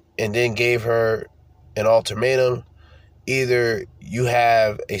scoffed and then gave her an ultimatum. Either you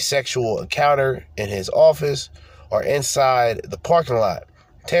have a sexual encounter in his office or inside the parking lot.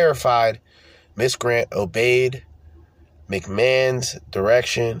 Terrified, Miss Grant obeyed McMahon's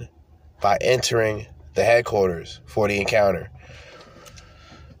direction by entering the headquarters for the encounter.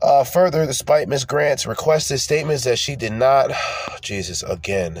 Further, despite Miss Grant's requested statements that she did not... Jesus,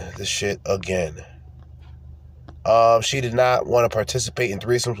 again. This shit again. She did not want to participate in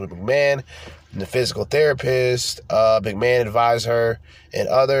threesomes with McMahon and the physical therapist. McMahon advised her and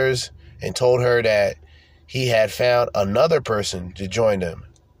others and told her that he had found another person to join them,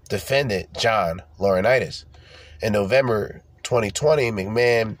 defendant John Laurinaitis. In November 2020,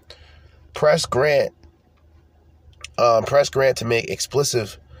 McMahon pressed Grant to make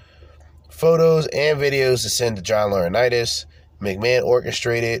explicit photos and videos to send to John Laurinaitis. McMahon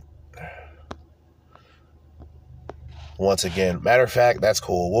orchestrated. Once again, matter of fact, that's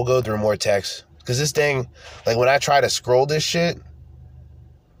cool. We'll go through more texts. Because this thing, like when I try to scroll this shit,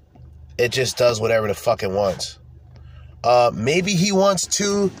 it just does whatever the fuck it wants. Maybe he wants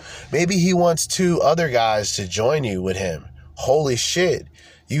two other guys to join you with him. Holy shit.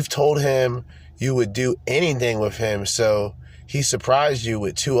 You've told him you would do anything with him, so he surprised you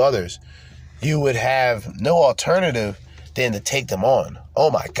with two others. You would have no alternative than to take them on. Oh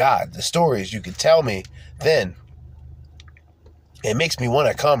my God, the stories you could tell me then. It makes me want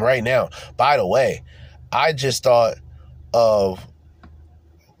to come right now. By the way, I just thought of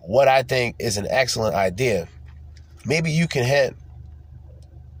what I think is an excellent idea. Maybe you can hint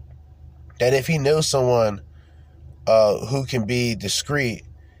that if he knows someone who can be discreet,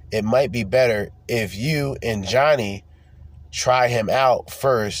 it might be better if you and Johnny try him out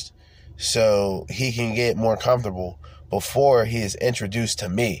first so he can get more comfortable before he is introduced to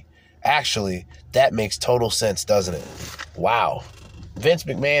me. Actually, that makes total sense, doesn't it? Wow. Vince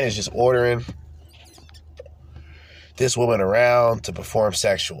McMahon is just ordering this woman around to perform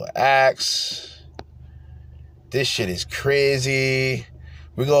sexual acts. This shit is crazy.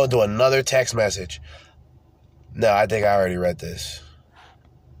 We're going to do another text message. No, I think I already read this.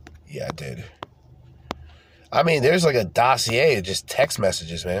 Yeah, I did. I mean, there's like a dossier of just text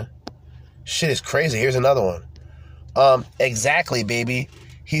messages, man. Shit is crazy. Here's another one. Exactly, baby.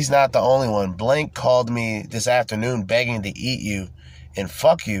 He's not the only one. Blank called me this afternoon begging to eat you and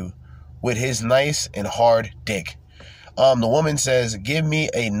fuck you with his nice and hard dick. The woman says, give me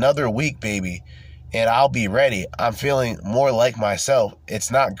another week, baby, and I'll be ready. I'm feeling more like myself.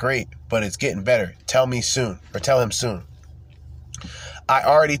 It's not great, but it's getting better. Tell him soon. I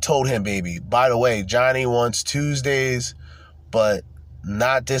already told him, baby. By the way, Johnny wants Tuesdays, but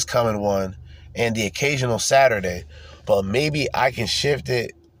not this coming one, and the occasional Saturday. But maybe I can shift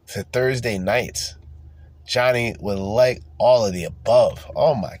it to Thursday nights. Johnny would like all of the above.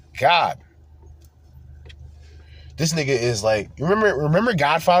 Oh my God. This nigga is like, remember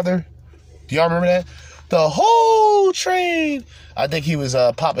Godfather? Do y'all remember that? The whole train. I think he was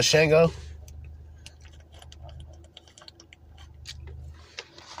Papa Shango.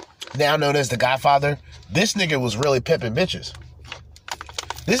 Now known as the Godfather. This nigga was really pimping bitches.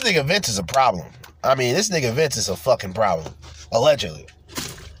 This nigga Vince is a problem. I mean, this nigga Vince is a fucking problem. Allegedly.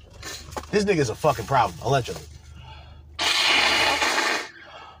 This nigga's a fucking problem. Allegedly.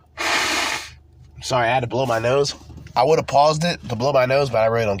 Sorry, I had to blow my nose. I would have paused it to blow my nose, but I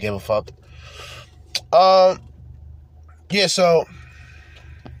really don't give a fuck. Yeah, so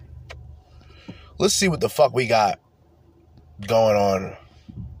let's see what the fuck we got going on.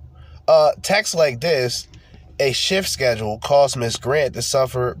 Text like this: a shift schedule caused Miss Grant to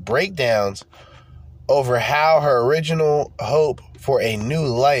suffer breakdowns over how her original hope for a new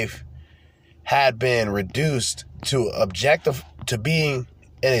life had been reduced to being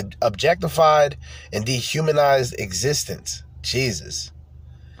an objectified and dehumanized existence. Jesus.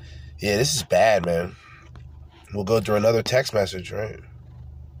 Yeah, this is bad, man. We'll go through another text message, right?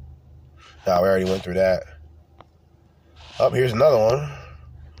 No, we already went through that. Oh, here's another one.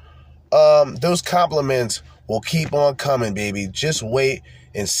 Those compliments will keep on coming, baby. Just wait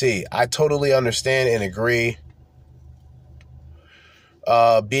and see. I totally understand and agree.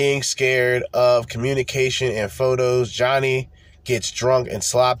 Being scared of communication and photos. Johnny gets drunk and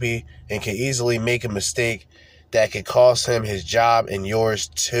sloppy and can easily make a mistake that could cost him his job and yours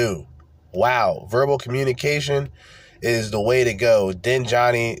too. Wow. Verbal communication is the way to go.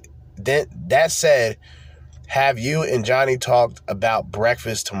 That said, have you and Johnny talked about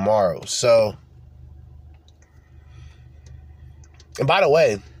breakfast tomorrow? So, and by the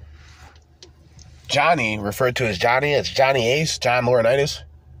way, Johnny, referred to as Johnny, it's Johnny Ace, John Laurinaitis.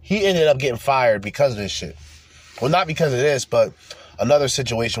 He ended up getting fired because of this shit. Well, not because of this, but another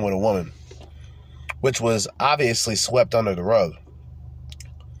situation with a woman, which was obviously swept under the rug.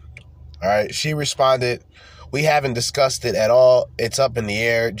 All right, she responded We haven't discussed it at all. It's up in the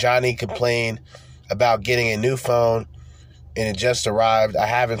air. Johnny complained about getting a new phone, and it just arrived. I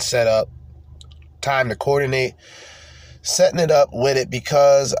haven't set up time to coordinate setting it up with it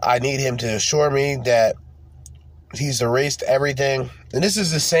because I need him to assure me that he's erased everything. And this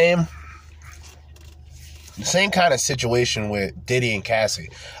is the same kind of situation with Diddy and Cassie.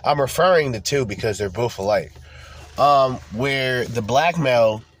 I'm referring to two because they're both alike. Where the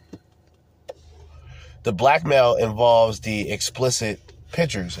blackmail involves the explicit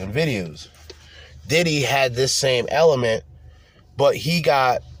pictures and videos. Diddy had this same element, but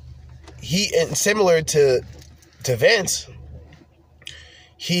and similar to Vince,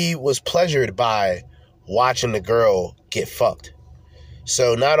 he was pleasured by watching the girl get fucked.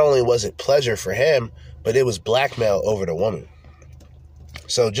 So not only was it pleasure for him, but it was blackmail over the woman.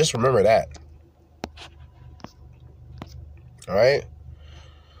 So just remember that. All right?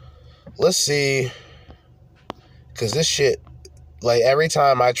 Let's see. Because this shit, like every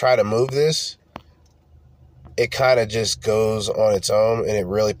time I try to move this, it kind of just goes on its own and it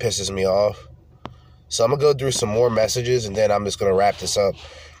really pisses me off. So I'm going to go through some more messages and then I'm just going to wrap this up.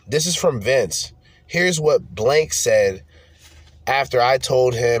 This is from Vince. Here's what Blank said after I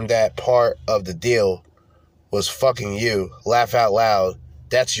told him that part of the deal was fucking you. Laugh out loud.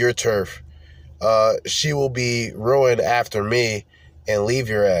 That's your turf. She will be ruined after me and leave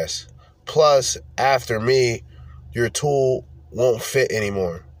your ass. Plus, after me, your tool won't fit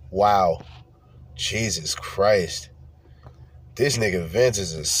anymore. Wow. Jesus Christ. This nigga Vince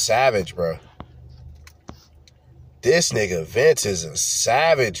is a savage, bro. This nigga Vince is a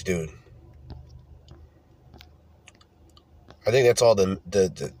savage, dude. I think that's all I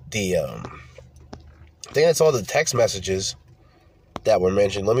think that's all the text messages that were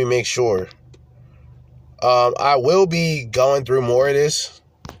mentioned. Let me make sure. I will be going through more of this.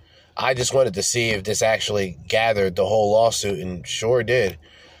 I just wanted to see if this actually gathered the whole lawsuit, and sure did.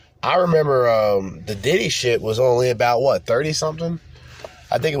 I remember the Diddy shit was only about, 30-something?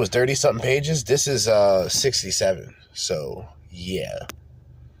 I think it was 30-something pages. This is 67. So, yeah.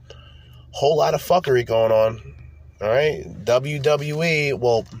 Whole lot of fuckery going on. All right? WWE,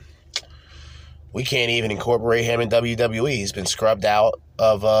 well, we can't even incorporate him in WWE. He's been scrubbed out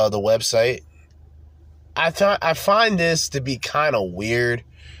of the website. I find this to be kind of weird.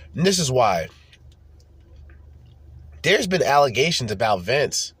 And this is why. There's been allegations about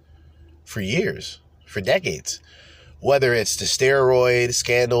Vince for years, for decades. Whether it's the steroid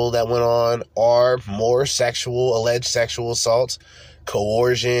scandal that went on or more alleged sexual assaults,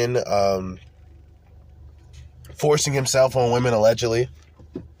 coercion, forcing himself on women allegedly.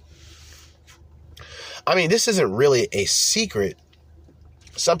 I mean, this isn't really a secret.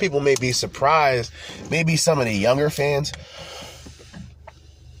 Some people may be surprised, maybe some of the younger fans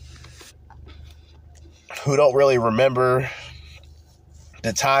who don't really remember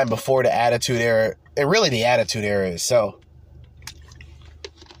the time before the Attitude Era, and really the Attitude Era itself.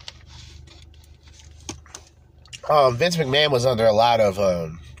 Vince McMahon was under a lot of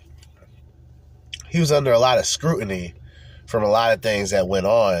scrutiny from a lot of things that went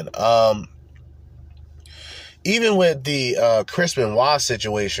on. Even with the Chris Benoit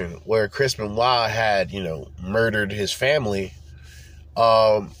situation, where Chris Benoit had, murdered his family,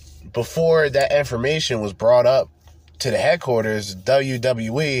 before that information was brought up to the headquarters,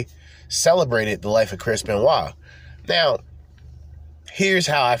 WWE celebrated the life of Chris Benoit. Now, here's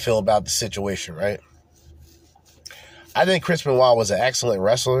how I feel about the situation, right? I think Chris Benoit was an excellent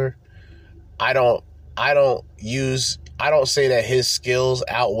wrestler. I don't say that his skills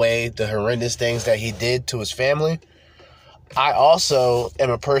outweigh the horrendous things that he did to his family. I also am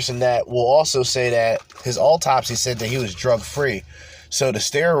a person that will also say that his autopsy said that he was drug-free. So the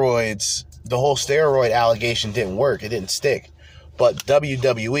whole steroid allegation didn't work. It didn't stick. But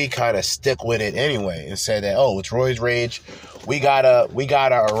WWE kind of stick with it anyway and said that, it's Roy's Rage. We gotta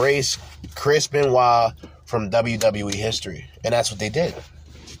erase Chris Benoit from WWE history. And that's what they did.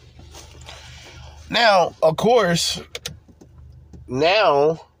 Now, of course,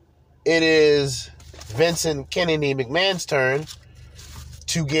 now it is Vincent Kennedy McMahon's turn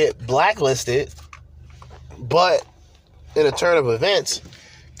to get blacklisted. But in a turn of events,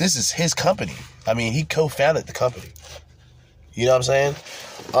 this is his company. I mean, he co-founded the company. You know what I'm saying?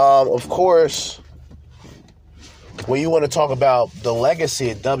 Of course, when you want to talk about the legacy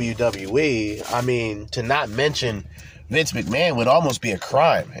of WWE, I mean, to not mention Vince McMahon would almost be a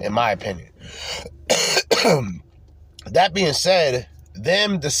crime, in my opinion. That being said,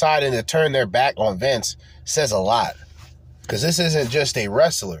 them deciding to turn their back on Vince says a lot. Because this isn't just a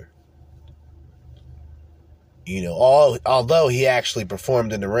wrestler. Although he actually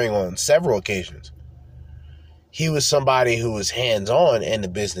performed in the ring on several occasions. he was somebody who was hands-on in the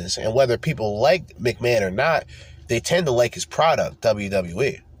business. And whether people like McMahon or not, they tend to like his product,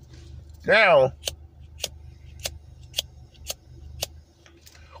 WWE. Now,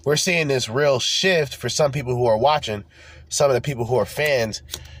 we're seeing this real shift for some people who are watching, some of the people who are fans,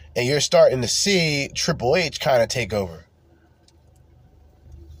 and you're starting to see Triple H kind of take over.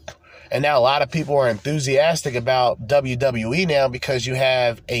 And now a lot of people are enthusiastic about WWE now because you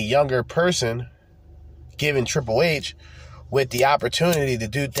have a younger person giving Triple H with the opportunity to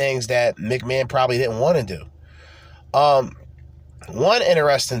do things that McMahon probably didn't want to do. One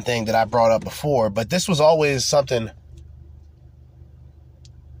interesting thing that I brought up before, but this was always something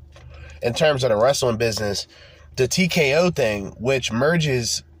in terms of the wrestling business, the TKO thing, which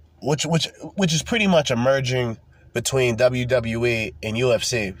merges, which is pretty much a merging between WWE and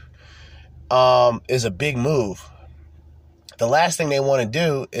UFC, is a big move. The last thing they want to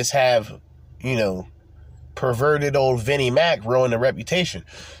do is have, perverted old Vinny Mac ruin the reputation.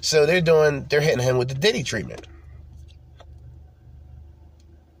 So they're hitting him with the Diddy treatment.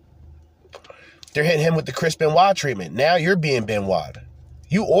 They're hitting him with the Chris Benoit treatment. Now you're being Benoit.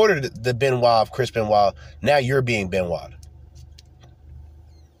 You ordered the Benoit of Chris Benoit. Now you're being Benoit.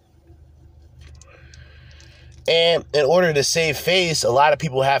 And in order to save face, a lot of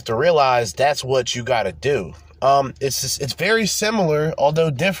people have to realize that's what you got to do. It's very similar,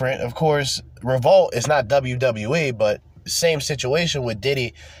 although different. Of course, Revolt is not WWE, but same situation with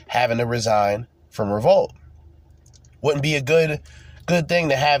Diddy having to resign from Revolt. Wouldn't be a good thing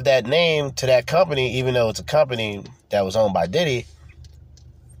to have that name to that company, even though it's a company that was owned by Diddy.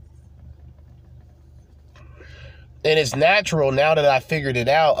 And it's natural now that I figured it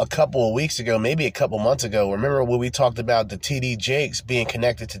out a couple of weeks ago, maybe a couple months ago. Remember when we talked about the TD Jakes being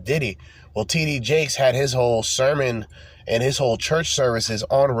connected to Diddy? Well, TD Jakes had his whole sermon and his whole church services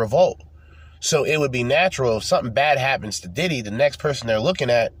on Revolt. So it would be natural if something bad happens to Diddy, the next person they're looking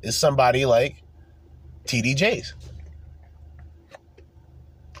at is somebody like TD Jakes.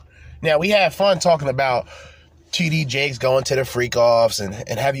 Now, we had fun talking about TD Jakes going to the freak offs and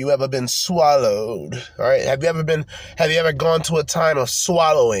have you ever been swallowed? All right. Have you ever gone to a time of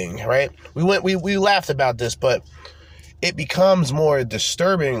swallowing? Right. We laughed about this, but it becomes more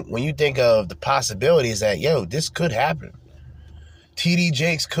disturbing when you think of the possibilities that, this could happen. TD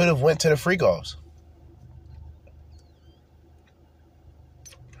Jakes could have went to the freak offs.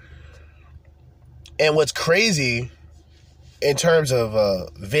 And what's crazy in terms of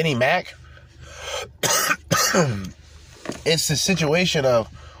Vinny Mac, it's the situation of,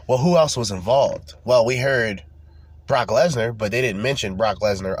 well, who else was involved? Well, we heard Brock Lesnar, but they didn't mention Brock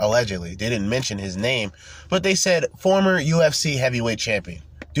Lesnar, allegedly. They didn't mention his name, but they said former UFC heavyweight champion.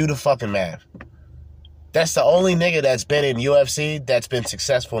 Do the fucking math. That's the only nigga that's been in UFC that's been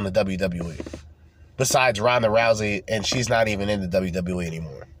successful in the WWE. Besides Ronda Rousey, and she's not even in the WWE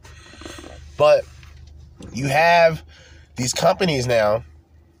anymore. But you have these companies now,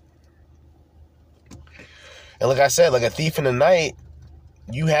 and like I said, like a thief in the night,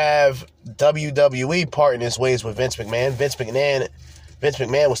 you have WWE parting his ways with Vince McMahon. Vince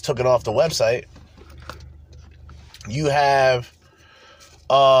McMahon was taken off the website. You have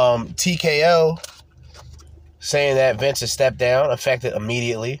TKO saying that Vince has stepped down, effective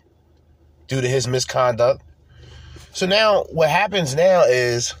immediately due to his misconduct. So now what happens now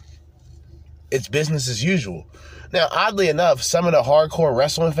is it's business as usual. Now, oddly enough, some of the hardcore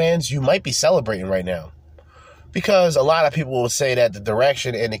wrestling fans, you might be celebrating right now. Because a lot of people will say that the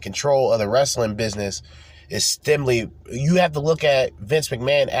direction and the control of the wrestling business is you have to look at Vince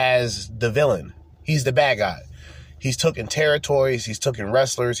McMahon as the villain. He's the bad guy. He's taken territories. He's taken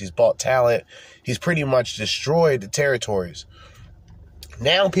wrestlers. He's bought talent. He's pretty much destroyed the territories.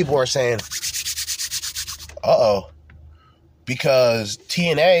 Now people are saying, uh-oh, because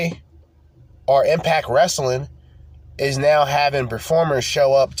TNA or Impact Wrestling is now having performers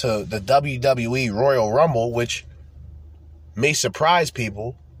show up to the WWE Royal Rumble, which may surprise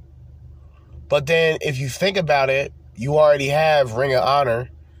people. But then if you think about it, you already have Ring of Honor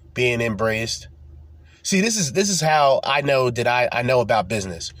being embraced. See, this is how I know that I know about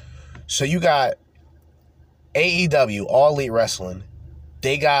business. So you got AEW, All Elite Wrestling.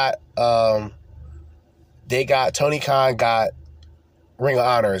 They got Tony Khan got Ring of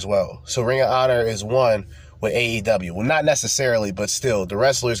Honor as well. So Ring of Honor is one with AEW. Well, not necessarily, but still, the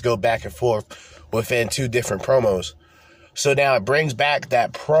wrestlers go back and forth within two different promos. So now it brings back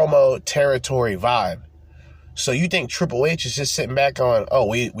that promo territory vibe. So you think Triple H is just sitting back on,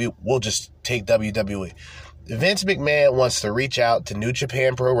 we'll just take WWE. Vince McMahon wants to reach out to New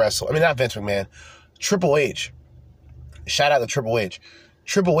Japan Pro Wrestling. I mean, not Vince McMahon, Triple H. Shout out to Triple H.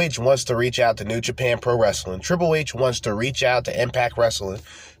 Triple H wants to reach out to New Japan Pro Wrestling. Triple H wants to reach out to Impact Wrestling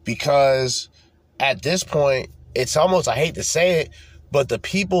because at this point, it's almost, I hate to say it, but the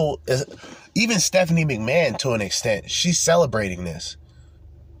people, even Stephanie McMahon to an extent, she's celebrating this.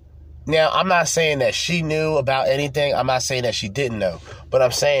 Now, I'm not saying that she knew about anything. I'm not saying that she didn't know. But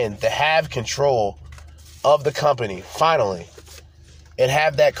I'm saying to have control of the company, finally, and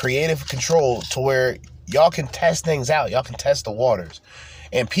have that creative control to where y'all can test things out. Y'all can test the waters.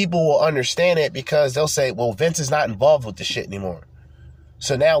 And people will understand it because they'll say, well, Vince is not involved with this shit anymore.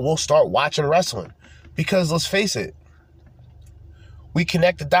 So now we'll start watching wrestling. Because let's face it, we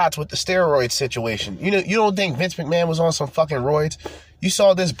connect the dots with the steroid situation. You don't think Vince McMahon was on some fucking roids? You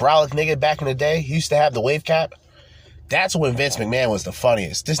saw this brolic nigga back in the day? He used to have the wave cap. That's when Vince McMahon was the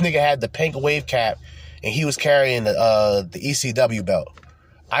funniest. This nigga had the pink wave cap, and he was carrying the ECW belt.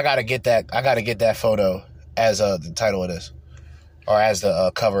 I gotta get that photo as the title of this, or as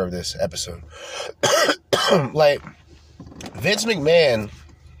the cover of this episode. Like, Vince McMahon,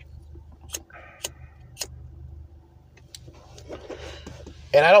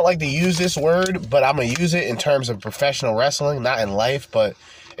 and I don't like to use this word, but I'm going to use it in terms of professional wrestling, not in life, but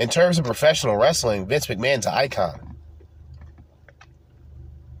in terms of professional wrestling, Vince McMahon's an icon.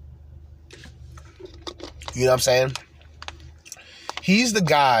 You know what I'm saying? He's the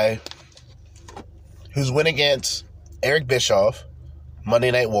guy who's went against Eric Bischoff,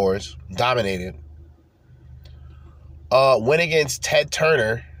 Monday Night Wars, dominated. Went against Ted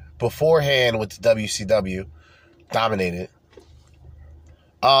Turner beforehand with the WCW, dominated.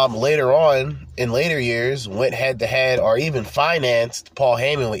 Later on, in later years, went head-to-head or even financed Paul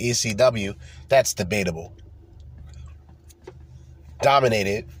Heyman with ECW. That's debatable.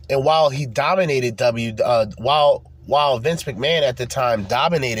 Dominated. And while he dominated while Vince McMahon at the time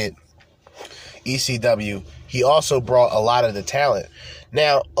dominated ECW, he also brought a lot of the talent.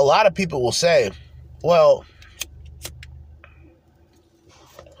 Now, a lot of people will say, well,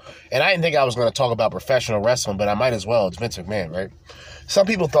 and I didn't think I was going to talk about professional wrestling, but I might as well. It's Vince McMahon, right? Some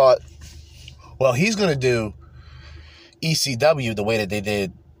people thought, well, he's going to do ECW the way that they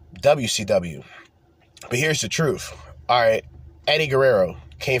did WCW. But here's the truth. All right, Eddie Guerrero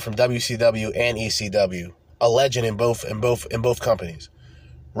came from WCW and ECW, a legend in both companies.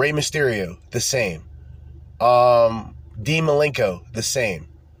 Rey Mysterio, the same. Dean Malenko, the same.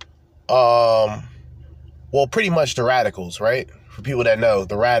 Well, pretty much the Radicals, right? For people that know,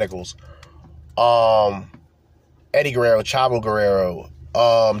 the Radicals. Eddie Guerrero, Chavo Guerrero,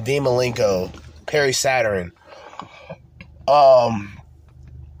 Dean Malenko, Perry Saturn, the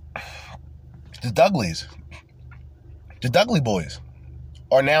Dudleys, the Dudley Boys,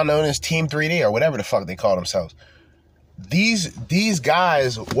 are now known as Team 3D or whatever the fuck they call themselves. These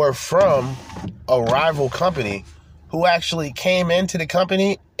guys were from a rival company who actually came into the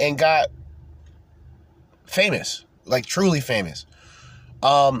company and got famous, like truly famous.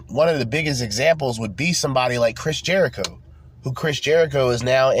 One of the biggest examples would be somebody like Chris Jericho, who Chris Jericho is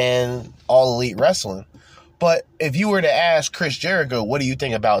now in All Elite Wrestling. But if you were to ask Chris Jericho, what do you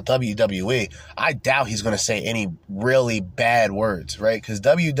think about WWE? I doubt he's going to say any really bad words, right? Because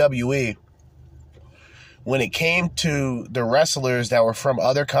WWE, when it came to the wrestlers that were from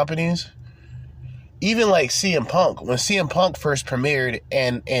other companies, even like CM Punk, when CM Punk first premiered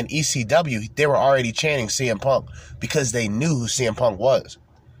and ECW, they were already chanting CM Punk because they knew who CM Punk was.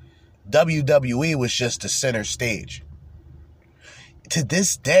 WWE was just the center stage. To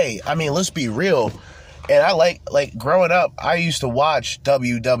this day, I mean, let's be real. And I like growing up, I used to watch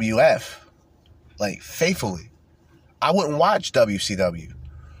WWF, like, faithfully. I wouldn't watch WCW.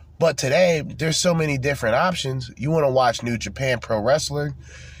 But today, there's so many different options. You want to watch New Japan Pro Wrestling.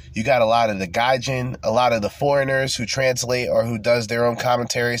 You got a lot of the gaijin, a lot of the foreigners who translate or who does their own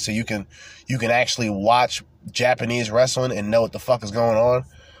commentary, so you can actually watch Japanese wrestling and know what the fuck is going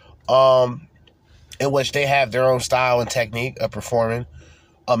on. In which they have their own style and technique of performing.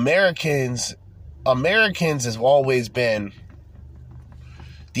 Americans have always been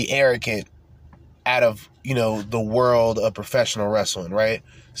the arrogant out of, the world of professional wrestling, right?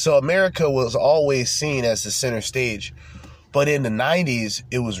 So America was always seen as the center stage. But in the 90s,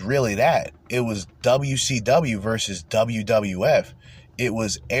 it was really that. It was WCW versus WWF. It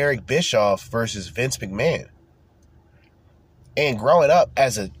was Eric Bischoff versus Vince McMahon. And growing up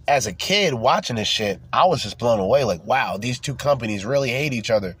as a kid watching this shit, I was just blown away. Like, wow, these two companies really hate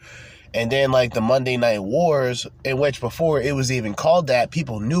each other. And then, like, the Monday Night Wars, in which before it was even called that,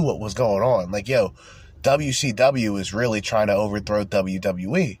 people knew what was going on. Like, yo, WCW is really trying to overthrow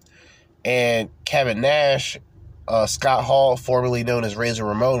WWE. And Kevin Nash, Scott Hall, formerly known as Razor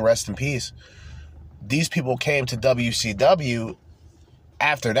Ramon, rest in peace. These people came to WCW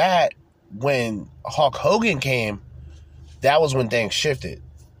after that, when Hulk Hogan came, that was when things shifted.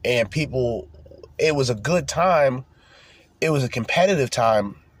 And people, it was a good time. It was a competitive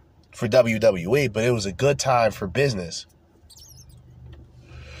time for WWE, but it was a good time for business.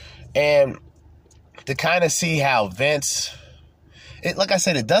 And to kind of see how Vince, like I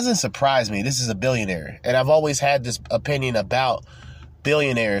said, it doesn't surprise me. This is a billionaire. And I've always had this opinion about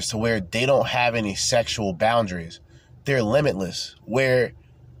billionaires to where they don't have any sexual boundaries. They're limitless, where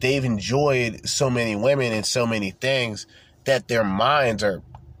they've enjoyed so many women and so many things that their minds are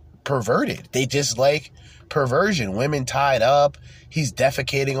perverted. They just like perversion. Women tied up. He's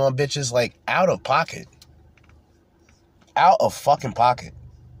defecating on bitches, like, out of pocket. Out of fucking pocket.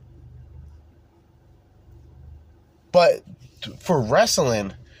 But for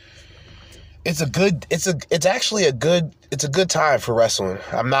wrestling, it's a good time for wrestling.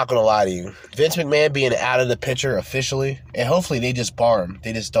 I'm not gonna lie to you. Vince McMahon being out of the picture officially, and hopefully they just bar him.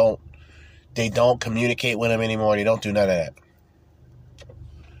 They don't communicate with him anymore. They don't do none of that.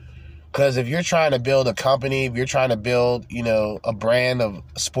 Because if you're trying to build a company, if you're trying to build, a brand of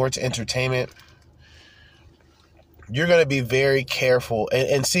sports entertainment, you're going to be very careful.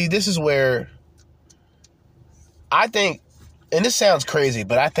 And see, this is where I think, and this sounds crazy,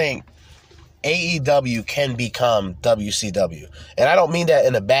 but I think AEW can become WCW. And I don't mean that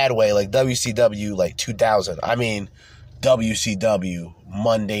in a bad way, like WCW, like 2000. I mean WCW,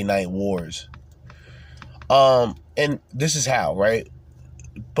 Monday Night Wars. And this is how, right?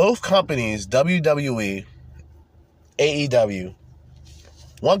 Both companies, WWE, AEW,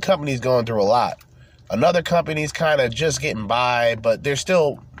 one company's going through a lot. Another company's kind of just getting by, but they're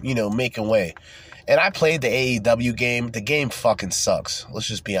still, making way. And I played the AEW game. The game fucking sucks. Let's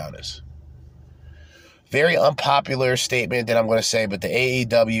just be honest. Very unpopular statement that I'm going to say, but the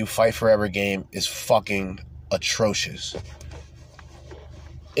AEW Fight Forever game is fucking atrocious.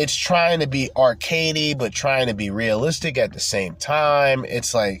 It's trying to be arcadey, but trying to be realistic at the same time.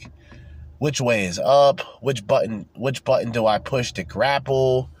 It's like, which way is up? Which button do I push to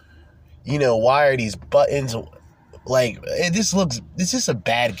grapple? Why are these buttons? Like, this is a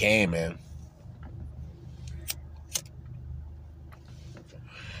bad game, man.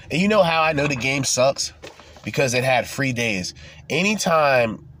 And you know how I know the game sucks? Because it had free days.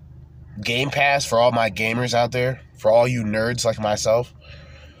 Anytime Game Pass, for all my gamers out there, for all you nerds like myself,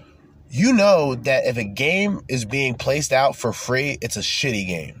 you know that if a game is being placed out for free, it's a shitty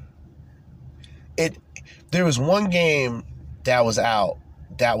game. There was one game that was out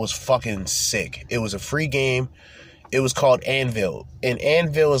that was fucking sick. It was a free game. It was called Anvil. And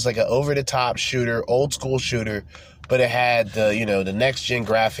Anvil is like an over-the-top shooter, old school shooter, but it had the next-gen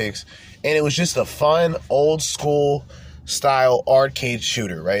graphics. And it was just a fun, old school style arcade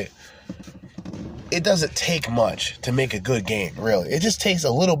shooter, right? It doesn't take much to make a good game, really. It just takes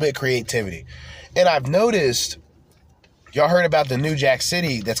a little bit of creativity. And I've noticed, y'all heard about the new Jack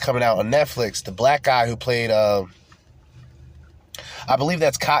City that's coming out on Netflix. The black guy who played, I believe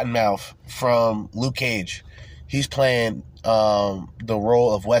that's Cottonmouth from Luke Cage. He's playing the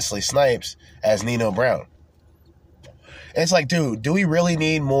role of Wesley Snipes as Nino Brown. And it's like, dude, do we really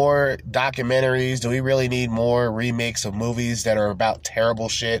need more documentaries? Do we really need more remakes of movies that are about terrible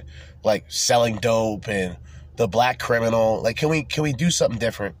shit? Like selling dope and the black criminal. Like, can we do something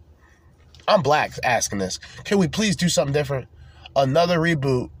different? I'm black asking this. Can we please do something different? Another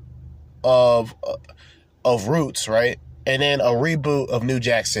reboot of Roots, right? And then a reboot of New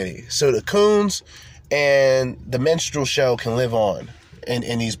Jack City. So the Coons and the Minstrel Show can live on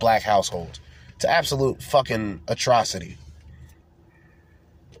in these black households. It's absolute fucking atrocity.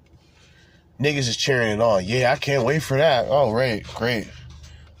 Niggas is cheering it on. Yeah, I can't wait for that. Oh, right, great.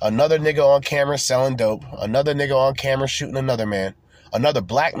 Another nigga on camera selling dope. Another nigga on camera shooting another man. Another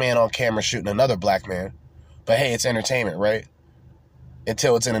black man on camera shooting another black man. But hey, it's entertainment, right?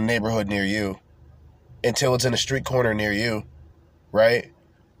 Until it's in a neighborhood near you. Until it's in a street corner near you, right?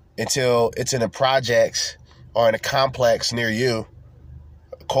 Until it's in a projects or in a complex near you.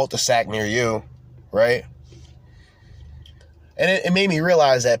 A cul-de-sac near you, right? And it made me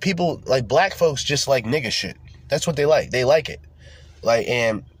realize that people, like black folks, just like nigga shit. That's what they like. They like it. Like,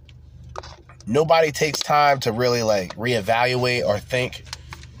 and nobody takes time to really like reevaluate or think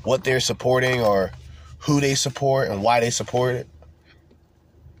what they're supporting or who they support and why they support it.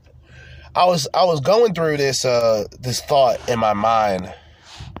 I was going through this thought in my mind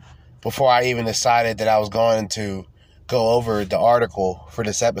before I even decided that I was going to go over the article for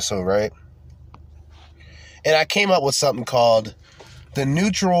this episode, right? And I came up with something called the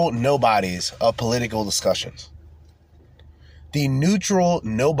neutral nobodies of political discussions. The neutral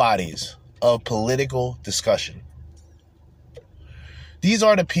nobodies of political discussion. These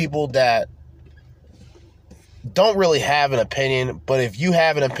are the people that don't really have an opinion, but if you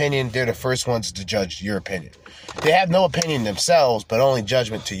have an opinion, they're the first ones to judge your opinion. They have no opinion themselves, but only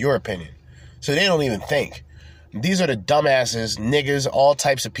judgment to your opinion. So they don't even think. These are the dumbasses, niggas, all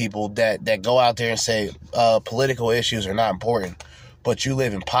types of people that go out there and say political issues are not important, but you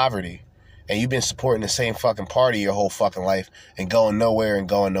live in poverty and you've been supporting the same fucking party your whole fucking life and going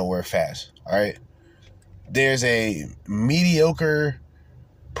nowhere fast. All right? There's a mediocre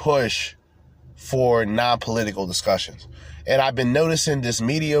push for non-political discussions. And I've been noticing this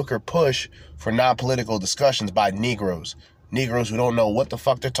mediocre push for non-political discussions by Negroes. Negroes who don't know what the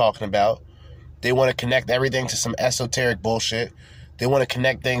fuck they're talking about. They want to connect everything to some esoteric bullshit. They want to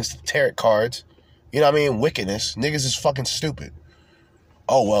connect things to tarot cards. You know what I mean? Wickedness. Niggas is fucking stupid.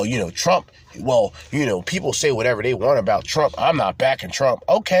 Oh, well, you know, Trump. Well, you know, people say whatever they want about Trump. I'm not backing Trump.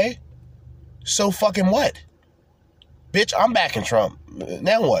 Okay. So fucking what? Bitch, I'm backing Trump.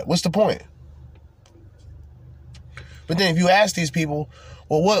 Now what? What's the point? But then if you ask these people,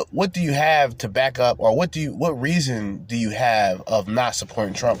 well, what do you have to back up, or what reason do you have of not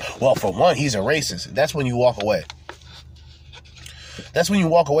supporting Trump? Well, for one, he's a racist. That's when you walk away. That's when you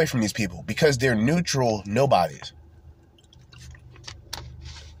walk away from these people, because they're neutral nobodies.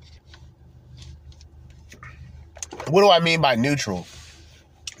 What do I mean by neutral?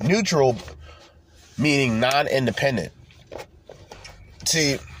 Neutral meaning non-independent.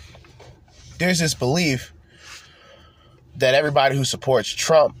 See, there's this belief that everybody who supports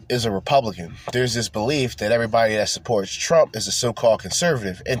Trump is a Republican. There's this belief that everybody that supports Trump is a so-called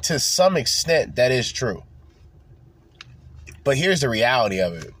conservative. And to some extent, that is true. But here's the reality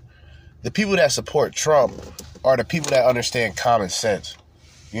of it. The people that support Trump are the people that understand common sense.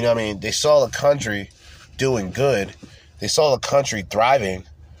 You know what I mean? They saw the country doing good. They saw the country thriving.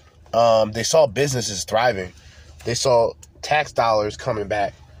 They saw businesses thriving. They saw tax dollars coming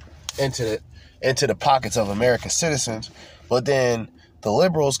back into the pockets of American citizens. But then the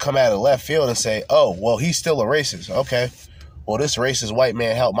liberals come out of left field and say, oh, well, he's still a racist. Okay. Well, this racist white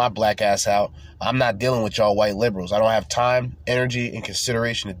man helped my black ass out. I'm not dealing with y'all white liberals. I don't have time, energy, and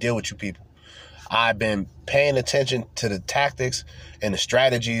consideration to deal with you people. I've been paying attention to the tactics and the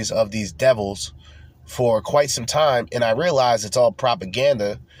strategies of these devils for quite some time, and I realize it's all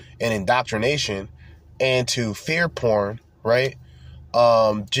propaganda and indoctrination and to fear porn, right?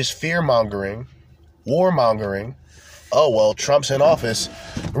 Just fear-mongering, warmongering. Oh, well, Trump's in office.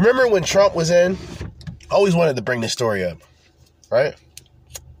 Remember when Trump was in? I always wanted to bring this story up, right?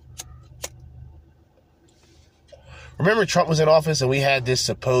 Remember Trump was in office and we had this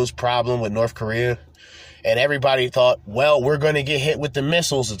supposed problem with North Korea? And everybody thought, well, we're going to get hit with the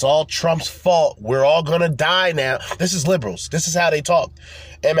missiles. It's all Trump's fault. We're all going to die now. This is liberals. This is how they talk.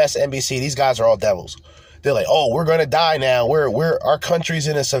 MSNBC, these guys are all devils. They're like, oh, we're going to die now. Our country's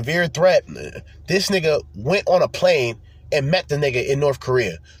in a severe threat. This nigga went on a plane and met the nigga in North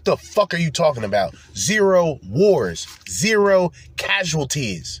Korea. The fuck are you talking about? 0 wars, 0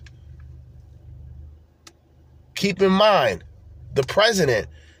 casualties. Keep in mind, the president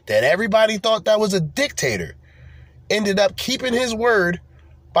that everybody thought that was a dictator ended up keeping his word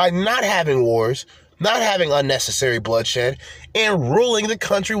by not having wars, not having unnecessary bloodshed, and ruling the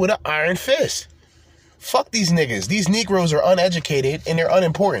country with an iron fist. Fuck these niggas. These Negroes are uneducated and they're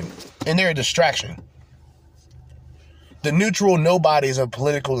unimportant and they're a distraction. The neutral nobodies of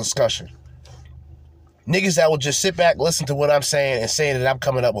political discussion. Niggas that will just sit back, listen to what I'm saying, and saying that I'm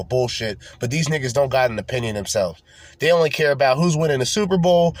coming up with bullshit, but these niggas don't got an opinion themselves. They only care about who's winning the Super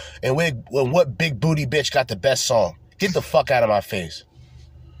Bowl and what big booty bitch got the best song. Get the fuck out of my face.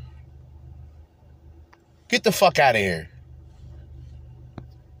 Get the fuck out of here.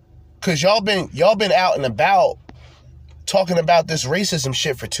 Cause y'all been out and about talking about this racism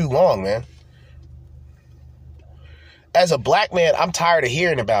shit for too long, man. As a black man, I'm tired of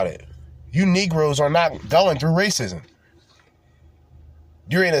hearing about it. You Negroes are not going through racism.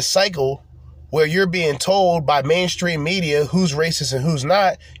 You're in a cycle where you're being told by mainstream media who's racist and who's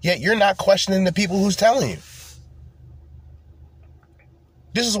not, yet you're not questioning the people who's telling you.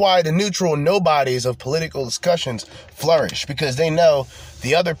 This is why the neutral nobodies of political discussions flourish, because they know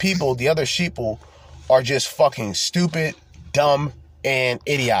the other people, the other sheeple, are just fucking stupid, dumb, and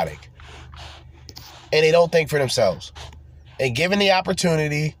idiotic. And they don't think for themselves. And given the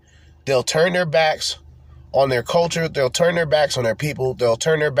opportunity, they'll turn their backs on their culture. They'll turn their backs on their people. They'll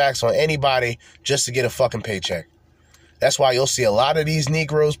turn their backs on anybody just to get a fucking paycheck. That's why you'll see a lot of these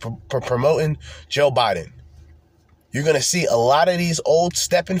Negroes promoting Joe Biden. You're going to see a lot of these old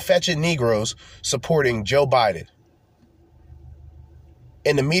step-and-fetch-it Negroes supporting Joe Biden.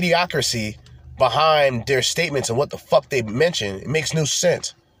 And the mediocrity behind their statements and what the fuck they mention. It makes no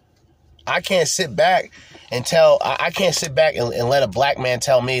sense. I can't sit back and let a black man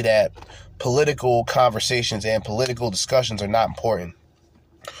tell me that political conversations and political discussions are not important.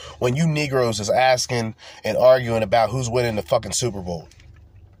 When you Negroes is asking and arguing about who's winning the fucking Super Bowl.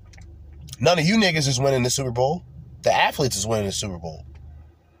 None of you niggas is winning the Super Bowl. The athletes is winning the Super Bowl.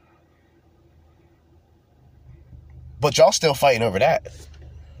 But y'all still fighting over that.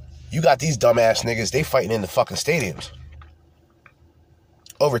 You got these dumbass niggas, they fighting in the fucking stadiums.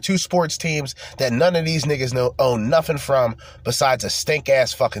 Over 2 sports teams that none of these niggas own nothing from besides a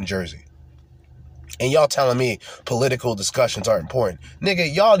stink-ass fucking jersey. And y'all telling me political discussions aren't important.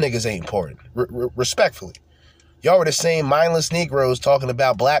 Nigga, y'all niggas ain't important. Respectfully. Y'all were the same mindless Negroes talking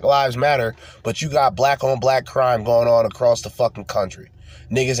about Black Lives Matter, but you got black on black crime going on across the fucking country.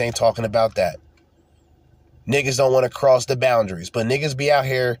 Niggas ain't talking about that. Niggas don't want to cross the boundaries, but niggas be out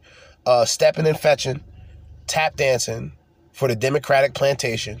here stepping and fetching, tap dancing for the Democratic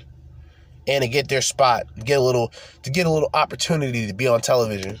plantation, and to get their spot, to get a little opportunity to be on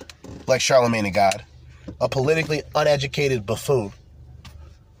television, like Charlamagne the God, a politically uneducated buffoon,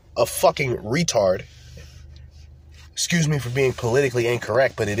 a fucking retard. Excuse me for being politically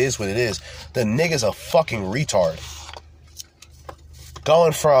incorrect, but it is what it is. The nigga's a fucking retard.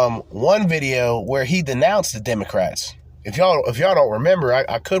 Going from one video where he denounced the Democrats. If y'all don't remember,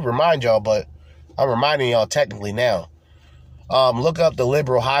 I could remind y'all, but I'm reminding y'all technically now. Look up the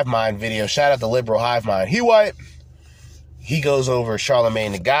Liberal Hive Mind video. Shout out to Liberal Hive Mind. He white. He goes over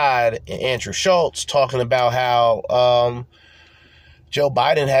Charlamagne the God and Andrew Schultz talking about how Joe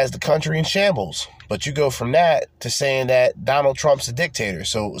Biden has the country in shambles. But you go from that to saying that Donald Trump's a dictator.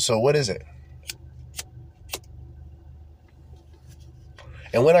 So what is it?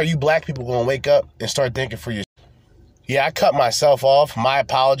 And when are you black people going to wake up and start thinking for yourself? Yeah, I cut myself off. My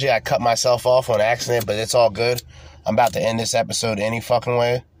apology. I cut myself off on accident, but it's all good. I'm about to end this episode any fucking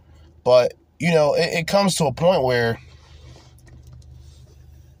way. But, you know, it comes to a point where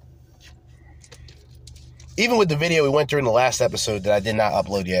even with the video we went through in the last episode that I did not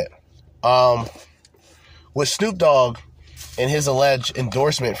upload yet, with Snoop Dogg and his alleged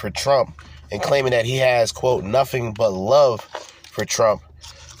endorsement for Trump and claiming that he has, quote, nothing but love for Trump,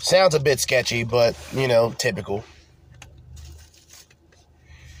 sounds a bit sketchy, but, you know, typical.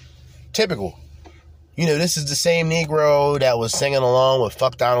 Typical. You know, this is the same Negro that was singing along with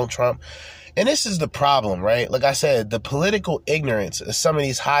fuck Donald Trump. And this is the problem, right? Like I said, the political ignorance of some of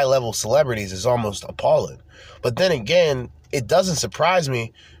these high-level celebrities is almost appalling. But then again, it doesn't surprise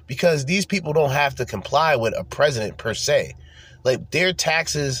me because these people don't have to comply with a president per se. Like, their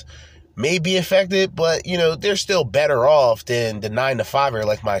taxes may be affected, but, you know, they're still better off than the 9-to-5er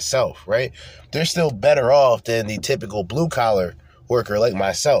like myself, right? They're still better off than the typical blue-collar worker like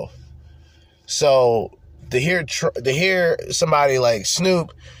myself. So to hear somebody like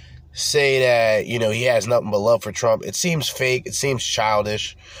Snoop say that, you know, he has nothing but love for Trump, it seems fake. It seems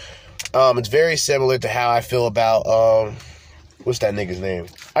childish. It's very similar to how I feel about, what's that nigga's name?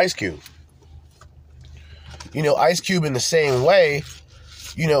 Ice Cube. You know, Ice Cube in the same way,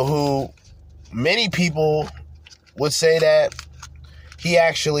 you know, who many people would say that he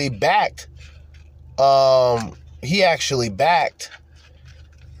actually backed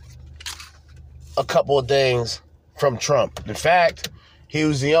a couple of things from Trump. In fact, he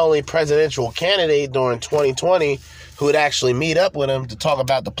was the only presidential candidate during 2020 who would actually meet up with him to talk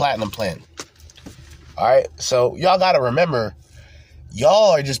about the Platinum Plan. All right, so y'all got to remember,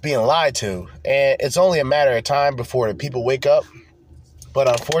 y'all are just being lied to, and it's only a matter of time before the people wake up. But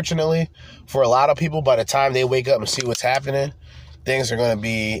unfortunately, for a lot of people, by the time they wake up and see what's happening, things are going to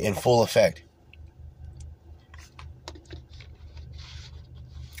be in full effect.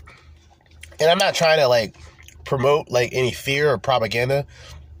 And I'm not trying to, like, promote, like, any fear or propaganda,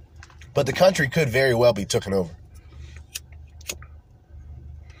 but the country could very well be taken over.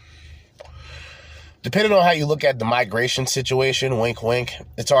 Depending on how you look at the migration situation, wink, wink,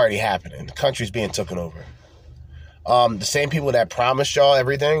 it's already happening. The country's being taken over. The same people that promised y'all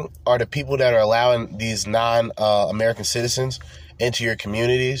everything are the people that are allowing these non-American citizens into your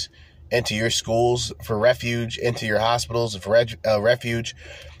communities, into your schools for refuge, into your hospitals for refuge.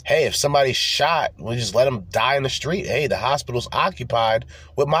 Hey, if somebody's shot, we'll just let them die in the street. Hey, the hospital's occupied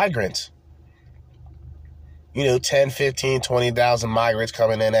with migrants. You know, 10, 15, 20,000 migrants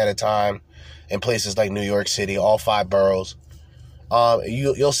coming in at a time in places like New York City, all 5 boroughs.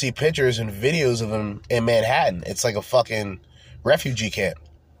 You'll see pictures and videos of them in Manhattan. It's like a fucking refugee camp.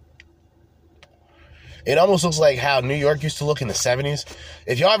 It almost looks like how New York used to look in the 70s.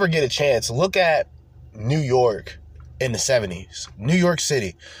 If y'all ever get a chance, look at New York in the 70s. New York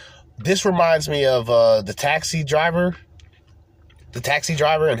City. This reminds me of the taxi driver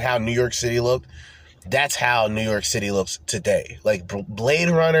and how New York City looked. That's how New York City looks today. Like Blade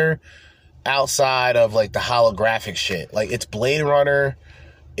Runner outside of like the holographic shit. Like it's Blade Runner,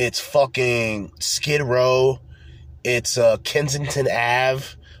 it's fucking Skid Row, it's Kensington Ave,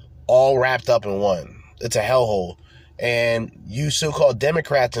 all wrapped up in one. It's a hellhole. And you so-called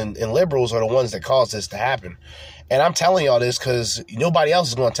Democrats and liberals are the ones that caused this to happen. And I'm telling y'all this because nobody else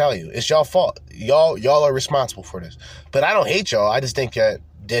is going to tell you. It's y'all fault. Y'all are responsible for this. But I don't hate y'all. I just think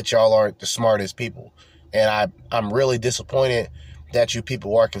that y'all aren't the smartest people. And I'm really disappointed that you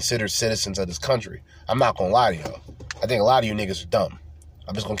people are considered citizens of this country. I'm not going to lie to y'all. I think a lot of you niggas are dumb.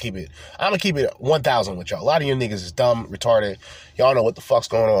 I'm going to keep it 1,000 with y'all. A lot of you niggas is dumb, retarded. Y'all know what the fuck's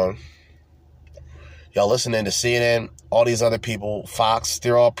going on. Y'all listening to CNN, all these other people, Fox,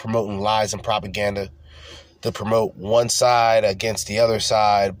 they're all promoting lies and propaganda to promote one side against the other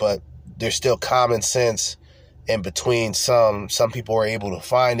side, but there's still common sense in between some. Some people are able to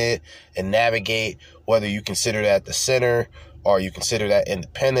find it and navigate, whether you consider that the center or you consider that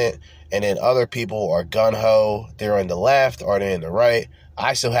independent, and then other people are gun-ho, they're in the left or they're in the right.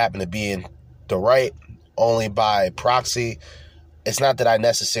 I still happen to be in the right only by proxy. It's not that I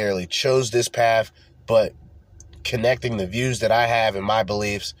necessarily chose this path, but connecting the views that I have and my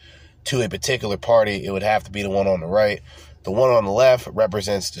beliefs to a particular party, it would have to be the one on the right. The one on the left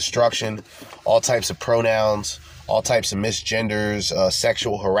represents destruction, all types of pronouns, all types of misgenders,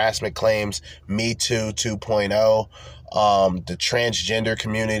 sexual harassment claims, Me Too 2.0, the transgender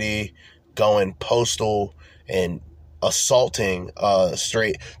community going postal and assaulting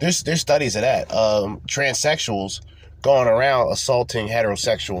straight. There's studies of that. Transsexuals going around assaulting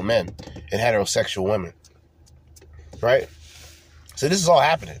heterosexual men and heterosexual women. Right? So this is all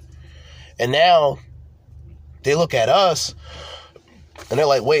happening. And now they look at us and they're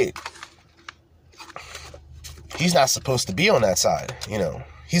like, wait, he's not supposed to be on that side. You know,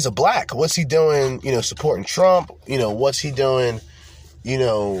 he's a black. What's he doing, you know, supporting Trump? You know, what's he doing, you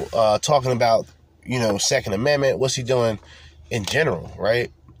know, talking about, you know, Second Amendment? What's he doing in general,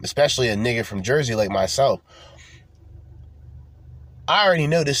 right? Especially a nigga from Jersey like myself. I already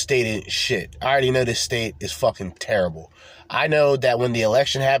know this state is shit. I already know this state is fucking terrible. I know that when the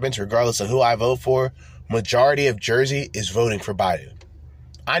election happens, regardless of who I vote for, majority of Jersey is voting for Biden.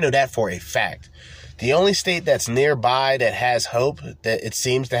 I know that for a fact. The only state that's nearby that has hope, that it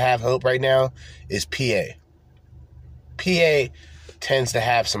seems to have hope right now, is PA. PA tends to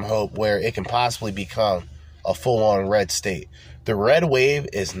have some hope where it can possibly become a full-on red state. The red wave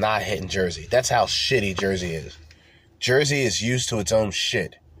is not hitting Jersey. That's how shitty Jersey is. Jersey is used to its own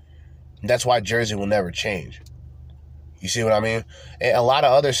shit. That's why Jersey will never change. You see what I mean? And a lot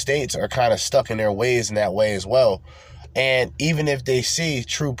of other states are kind of stuck in their ways in that way as well. And even if they see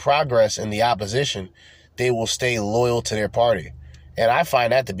true progress in the opposition, they will stay loyal to their party. And I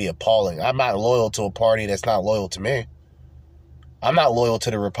find that to be appalling. I'm not loyal to a party that's not loyal to me. I'm not loyal to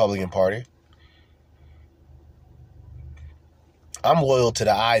the Republican Party. I'm loyal to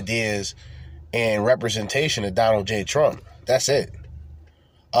the ideas and representation of Donald J. Trump. That's it.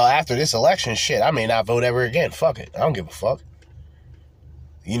 After this election, shit, I may not vote ever again. Fuck it. I don't give a fuck.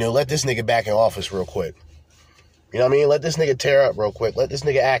 You know, let this nigga back in office real quick. You know what I mean? Let this nigga tear up real quick. Let this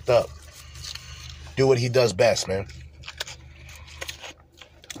nigga act up. Do what he does best, man.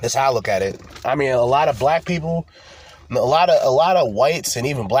 That's how I look at it. I mean, a lot of black people, a lot of whites and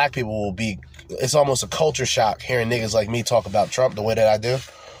even black people will be, it's almost a culture shock hearing niggas like me talk about Trump the way that I do.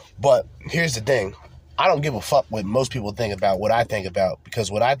 But here's the thing. I don't give a fuck what most people think about what I think about, because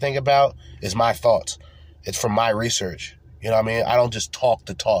what I think about is my thoughts. It's from my research. You know what I mean? I don't just talk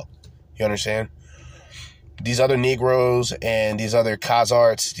to talk. You understand? These other Negroes and these other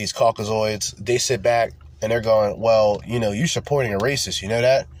Khazards, these Caucasoids, they sit back and they're going, well, you know, you're supporting a racist. You know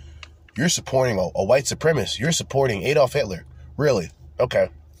that? You're supporting a white supremacist. You're supporting Adolf Hitler. Really? Okay.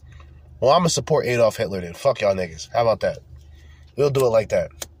 Well, I'm going to support Adolf Hitler then. Fuck y'all niggas. How about that? We'll do it like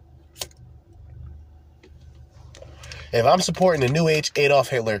that. If I'm supporting the new age Adolf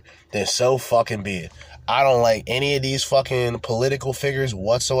Hitler, then so fucking be it. I don't like any of these fucking political figures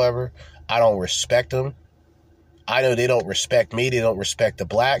whatsoever. I don't respect them. I know they don't respect me. They don't respect the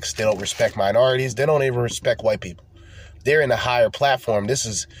blacks. They don't respect minorities. They don't even respect white people. They're in a higher platform. This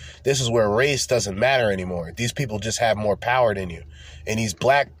is where race doesn't matter anymore. These people just have more power than you. And these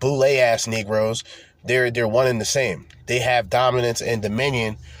black boule ass Negroes, they're one and the same. They have dominance and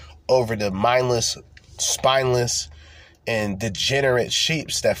dominion over the mindless, spineless, and degenerate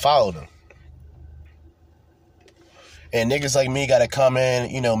sheeps that follow them. And niggas like me gotta come in,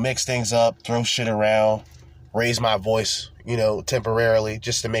 you know, mix things up, throw shit around, raise my voice, temporarily,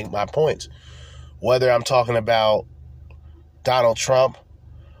 just to make my points. Whether I'm talking about Donald Trump,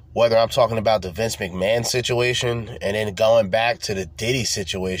 whether I'm talking about the Vince McMahon situation, and then going back to the Diddy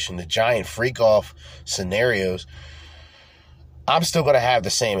situation, the giant freak-off scenarios, I'm still going to have the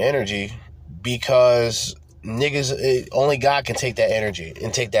same energy because niggas, only God can take that energy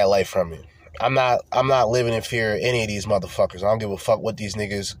and take that life from you. I'm not living in fear of any of these motherfuckers. I don't give a fuck what these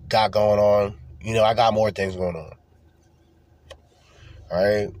niggas got going on. I got more things going on. All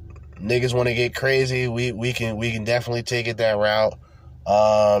right? Niggas want to get crazy, we can definitely take it that route.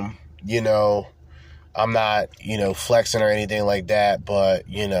 I'm not, flexing or anything like that, but,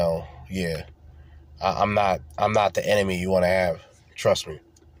 yeah. I'm not the enemy you want to have. Trust me.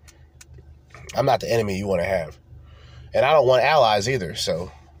 I'm not the enemy you want to have. And I don't want allies either,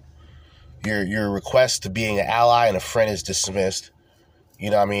 so your request to being an ally and a friend is dismissed.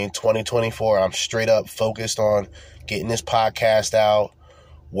 2024, I'm straight up focused on getting this podcast out,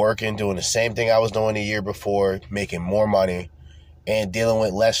 working, doing the same thing I was doing the year before, making more money, and dealing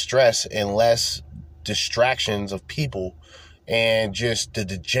with less stress and less distractions of people and just the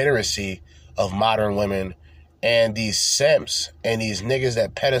degeneracy of modern women and these simps and these niggas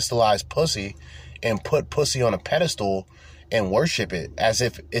that pedestalize pussy and put pussy on a pedestal and worship it as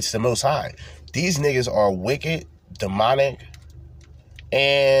if it's the most high. These niggas are wicked, demonic,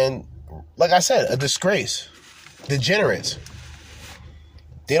 and, like I said, a disgrace. Degenerates.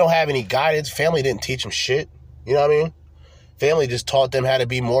 They don't have any guidance. Family didn't teach them shit. You know what I mean? Family just taught them how to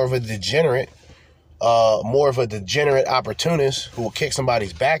be more of a degenerate opportunist who will kick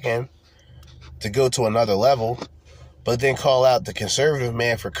somebody's back in to go to another level, but then call out the conservative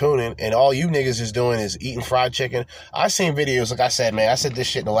man for cooning, and all you niggas is doing is eating fried chicken. I seen videos, like I said, man, I said this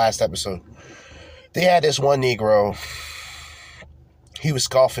shit in the last episode. They had this one Negro, he was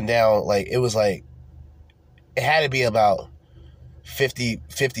scoffing down, it had to be about 50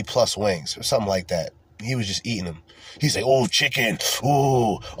 plus wings or something like that. He was just eating them. He's like, oh, chicken,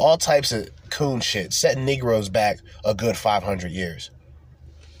 ooh, all types of coon shit, setting Negroes back a good 500 years.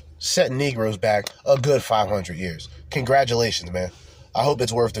 Setting Negroes back a good 500 years. Congratulations, man. I hope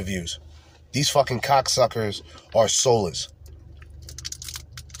it's worth the views. These fucking cocksuckers are soulless.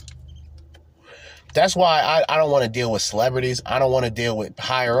 That's why I don't want to deal with celebrities. I don't want to deal with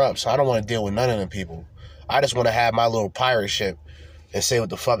higher ups. I don't want to deal with none of them people. I just want to have my little pirate ship and say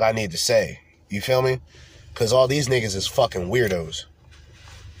what the fuck I need to say. You feel me? Because all these niggas is fucking weirdos.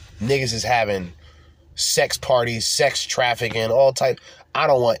 Niggas is having sex parties, sex trafficking, all type. I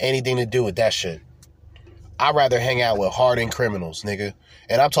don't want anything to do with that shit. I'd rather hang out with hardened criminals, nigga.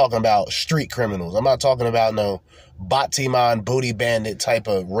 And I'm talking about street criminals. I'm not talking about no Batiman, booty bandit type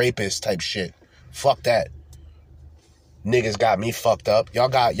of rapist type shit. Fuck that. Niggas got me fucked up. Y'all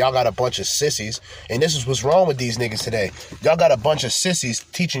got a bunch of sissies. And this is what's wrong with these niggas today. Y'all got a bunch of sissies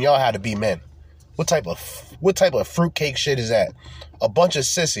teaching y'all how to be men. What type of fruitcake shit is that? A bunch of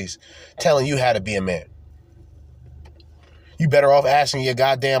sissies telling you how to be a man. You better off asking your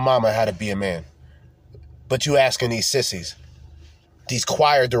goddamn mama how to be a man. But you asking these sissies, these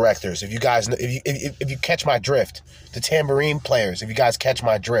choir directors, if you guys, if you catch my drift, the tambourine players, if you guys catch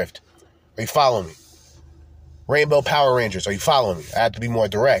my drift, are you following me? Rainbow Power Rangers, are you following me? I have to be more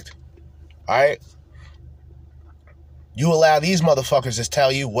direct. All right? You allow these motherfuckers to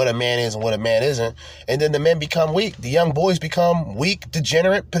tell you what a man is and what a man isn't, and then the men become weak. The young boys become weak,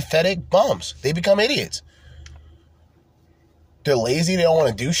 degenerate, pathetic bums. They become idiots. They're lazy. They don't want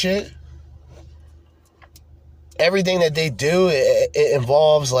to do shit. Everything that they do, it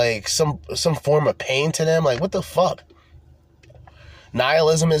involves like some form of pain to them. Like, what the fuck?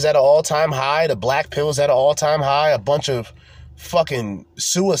 Nihilism is at an all-time high. The black pill is at an all-time high. A bunch of fucking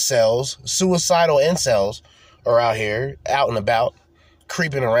suicidal incels are out here, out and about,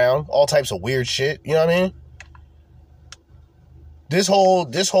 creeping around, all types of weird shit. You know what I mean? This whole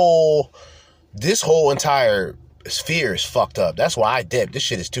entire sphere is fucked up. That's why I dipped. This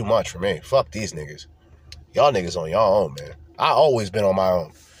shit is too much for me. Fuck these niggas. Y'all niggas on y'all own, man. I always been on my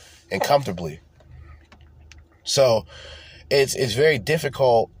own, and comfortably. So it's very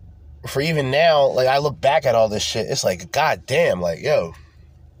difficult for even now. Like, I look back at all this shit, it's like, goddamn, like, yo,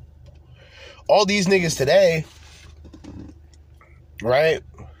 all these niggas today, right?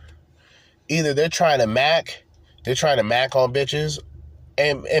 Either they're trying to mac on bitches,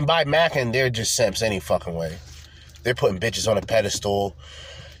 and by macking, they're just simps any fucking way. They're putting bitches on a pedestal,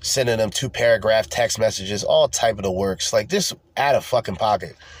 sending them 2-paragraph text messages, all type of the works. Like, this out of fucking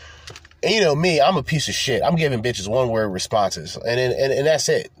pocket. And you know me, I'm a piece of shit. I'm giving bitches one-word responses, and that's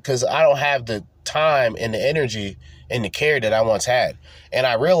it. Because I don't have the time and the energy and the care that I once had. And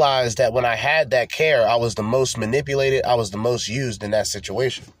I realized that when I had that care, I was the most manipulated, I was the most used in that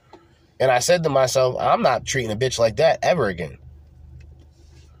situation. And I said to myself, I'm not treating a bitch like that ever again.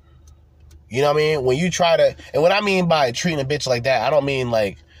 You know what I mean? When you try to, and what I mean by treating a bitch like that, I don't mean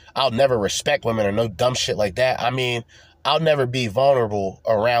like I'll never respect women or no dumb shit like that. I mean, I'll never be vulnerable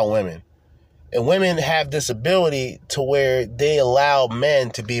around women. And women have this ability to where they allow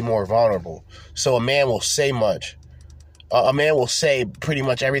men to be more vulnerable. So a man will say much. A man will say pretty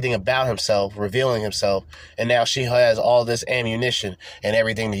much everything about himself, revealing himself, and now she has all this ammunition and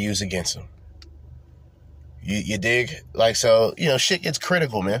everything to use against him. You dig? Like, so, you know, shit gets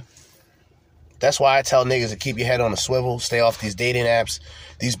critical, man. That's why I tell niggas to keep your head on a swivel, stay off these dating apps.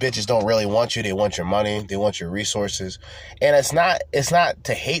 These bitches don't really want you. They want your money. They want your resources. And it's not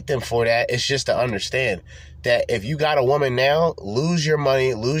to hate them for that. It's just to understand that if you got a woman now, lose your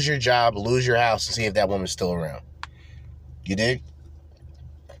money, lose your job, lose your house, and see if that woman's still around. You dig?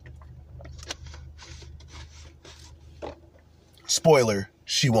 Spoiler,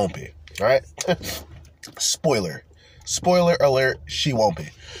 she won't be. All right? Spoiler alert, she won't be.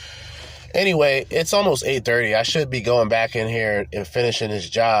 Anyway, it's almost 8:30. I should be going back in here and finishing this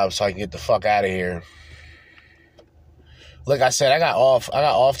job so I can get the fuck out of here. Like I said, I got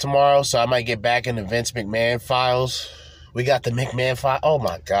off tomorrow, so I might get back into Vince McMahon files. We got the McMahon file. Oh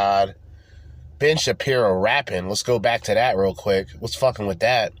my God. Ben Shapiro rapping. Let's go back to that real quick. What's fucking with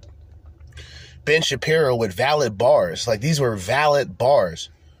that? Ben Shapiro with valid bars. Like, these were valid bars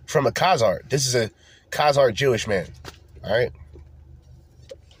from a Khazar. This is a Khazar Jewish man. All right?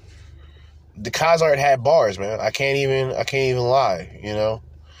 The Khazar had bars, man. I can't even lie, you know?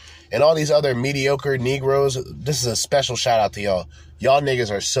 And all these other mediocre Negroes, this is a special shout out to y'all. Y'all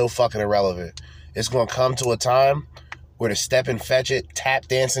niggas are so fucking irrelevant. It's going to come to a time where the step and fetch it, tap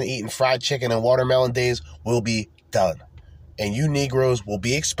dancing, eating fried chicken and watermelon days will be done. And you Negroes will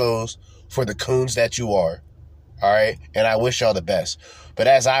be exposed for the coons that you are. All right? And I wish y'all the best. But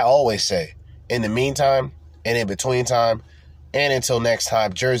as I always say, in the meantime and in between time, and until next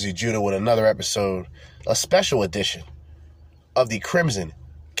time, Jersey Judah with another episode, a special edition of the Crimson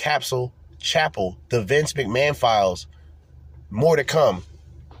Capsule Chapel, the Vince McMahon Files. More to come.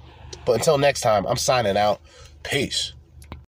 But until next time, I'm signing out. Peace.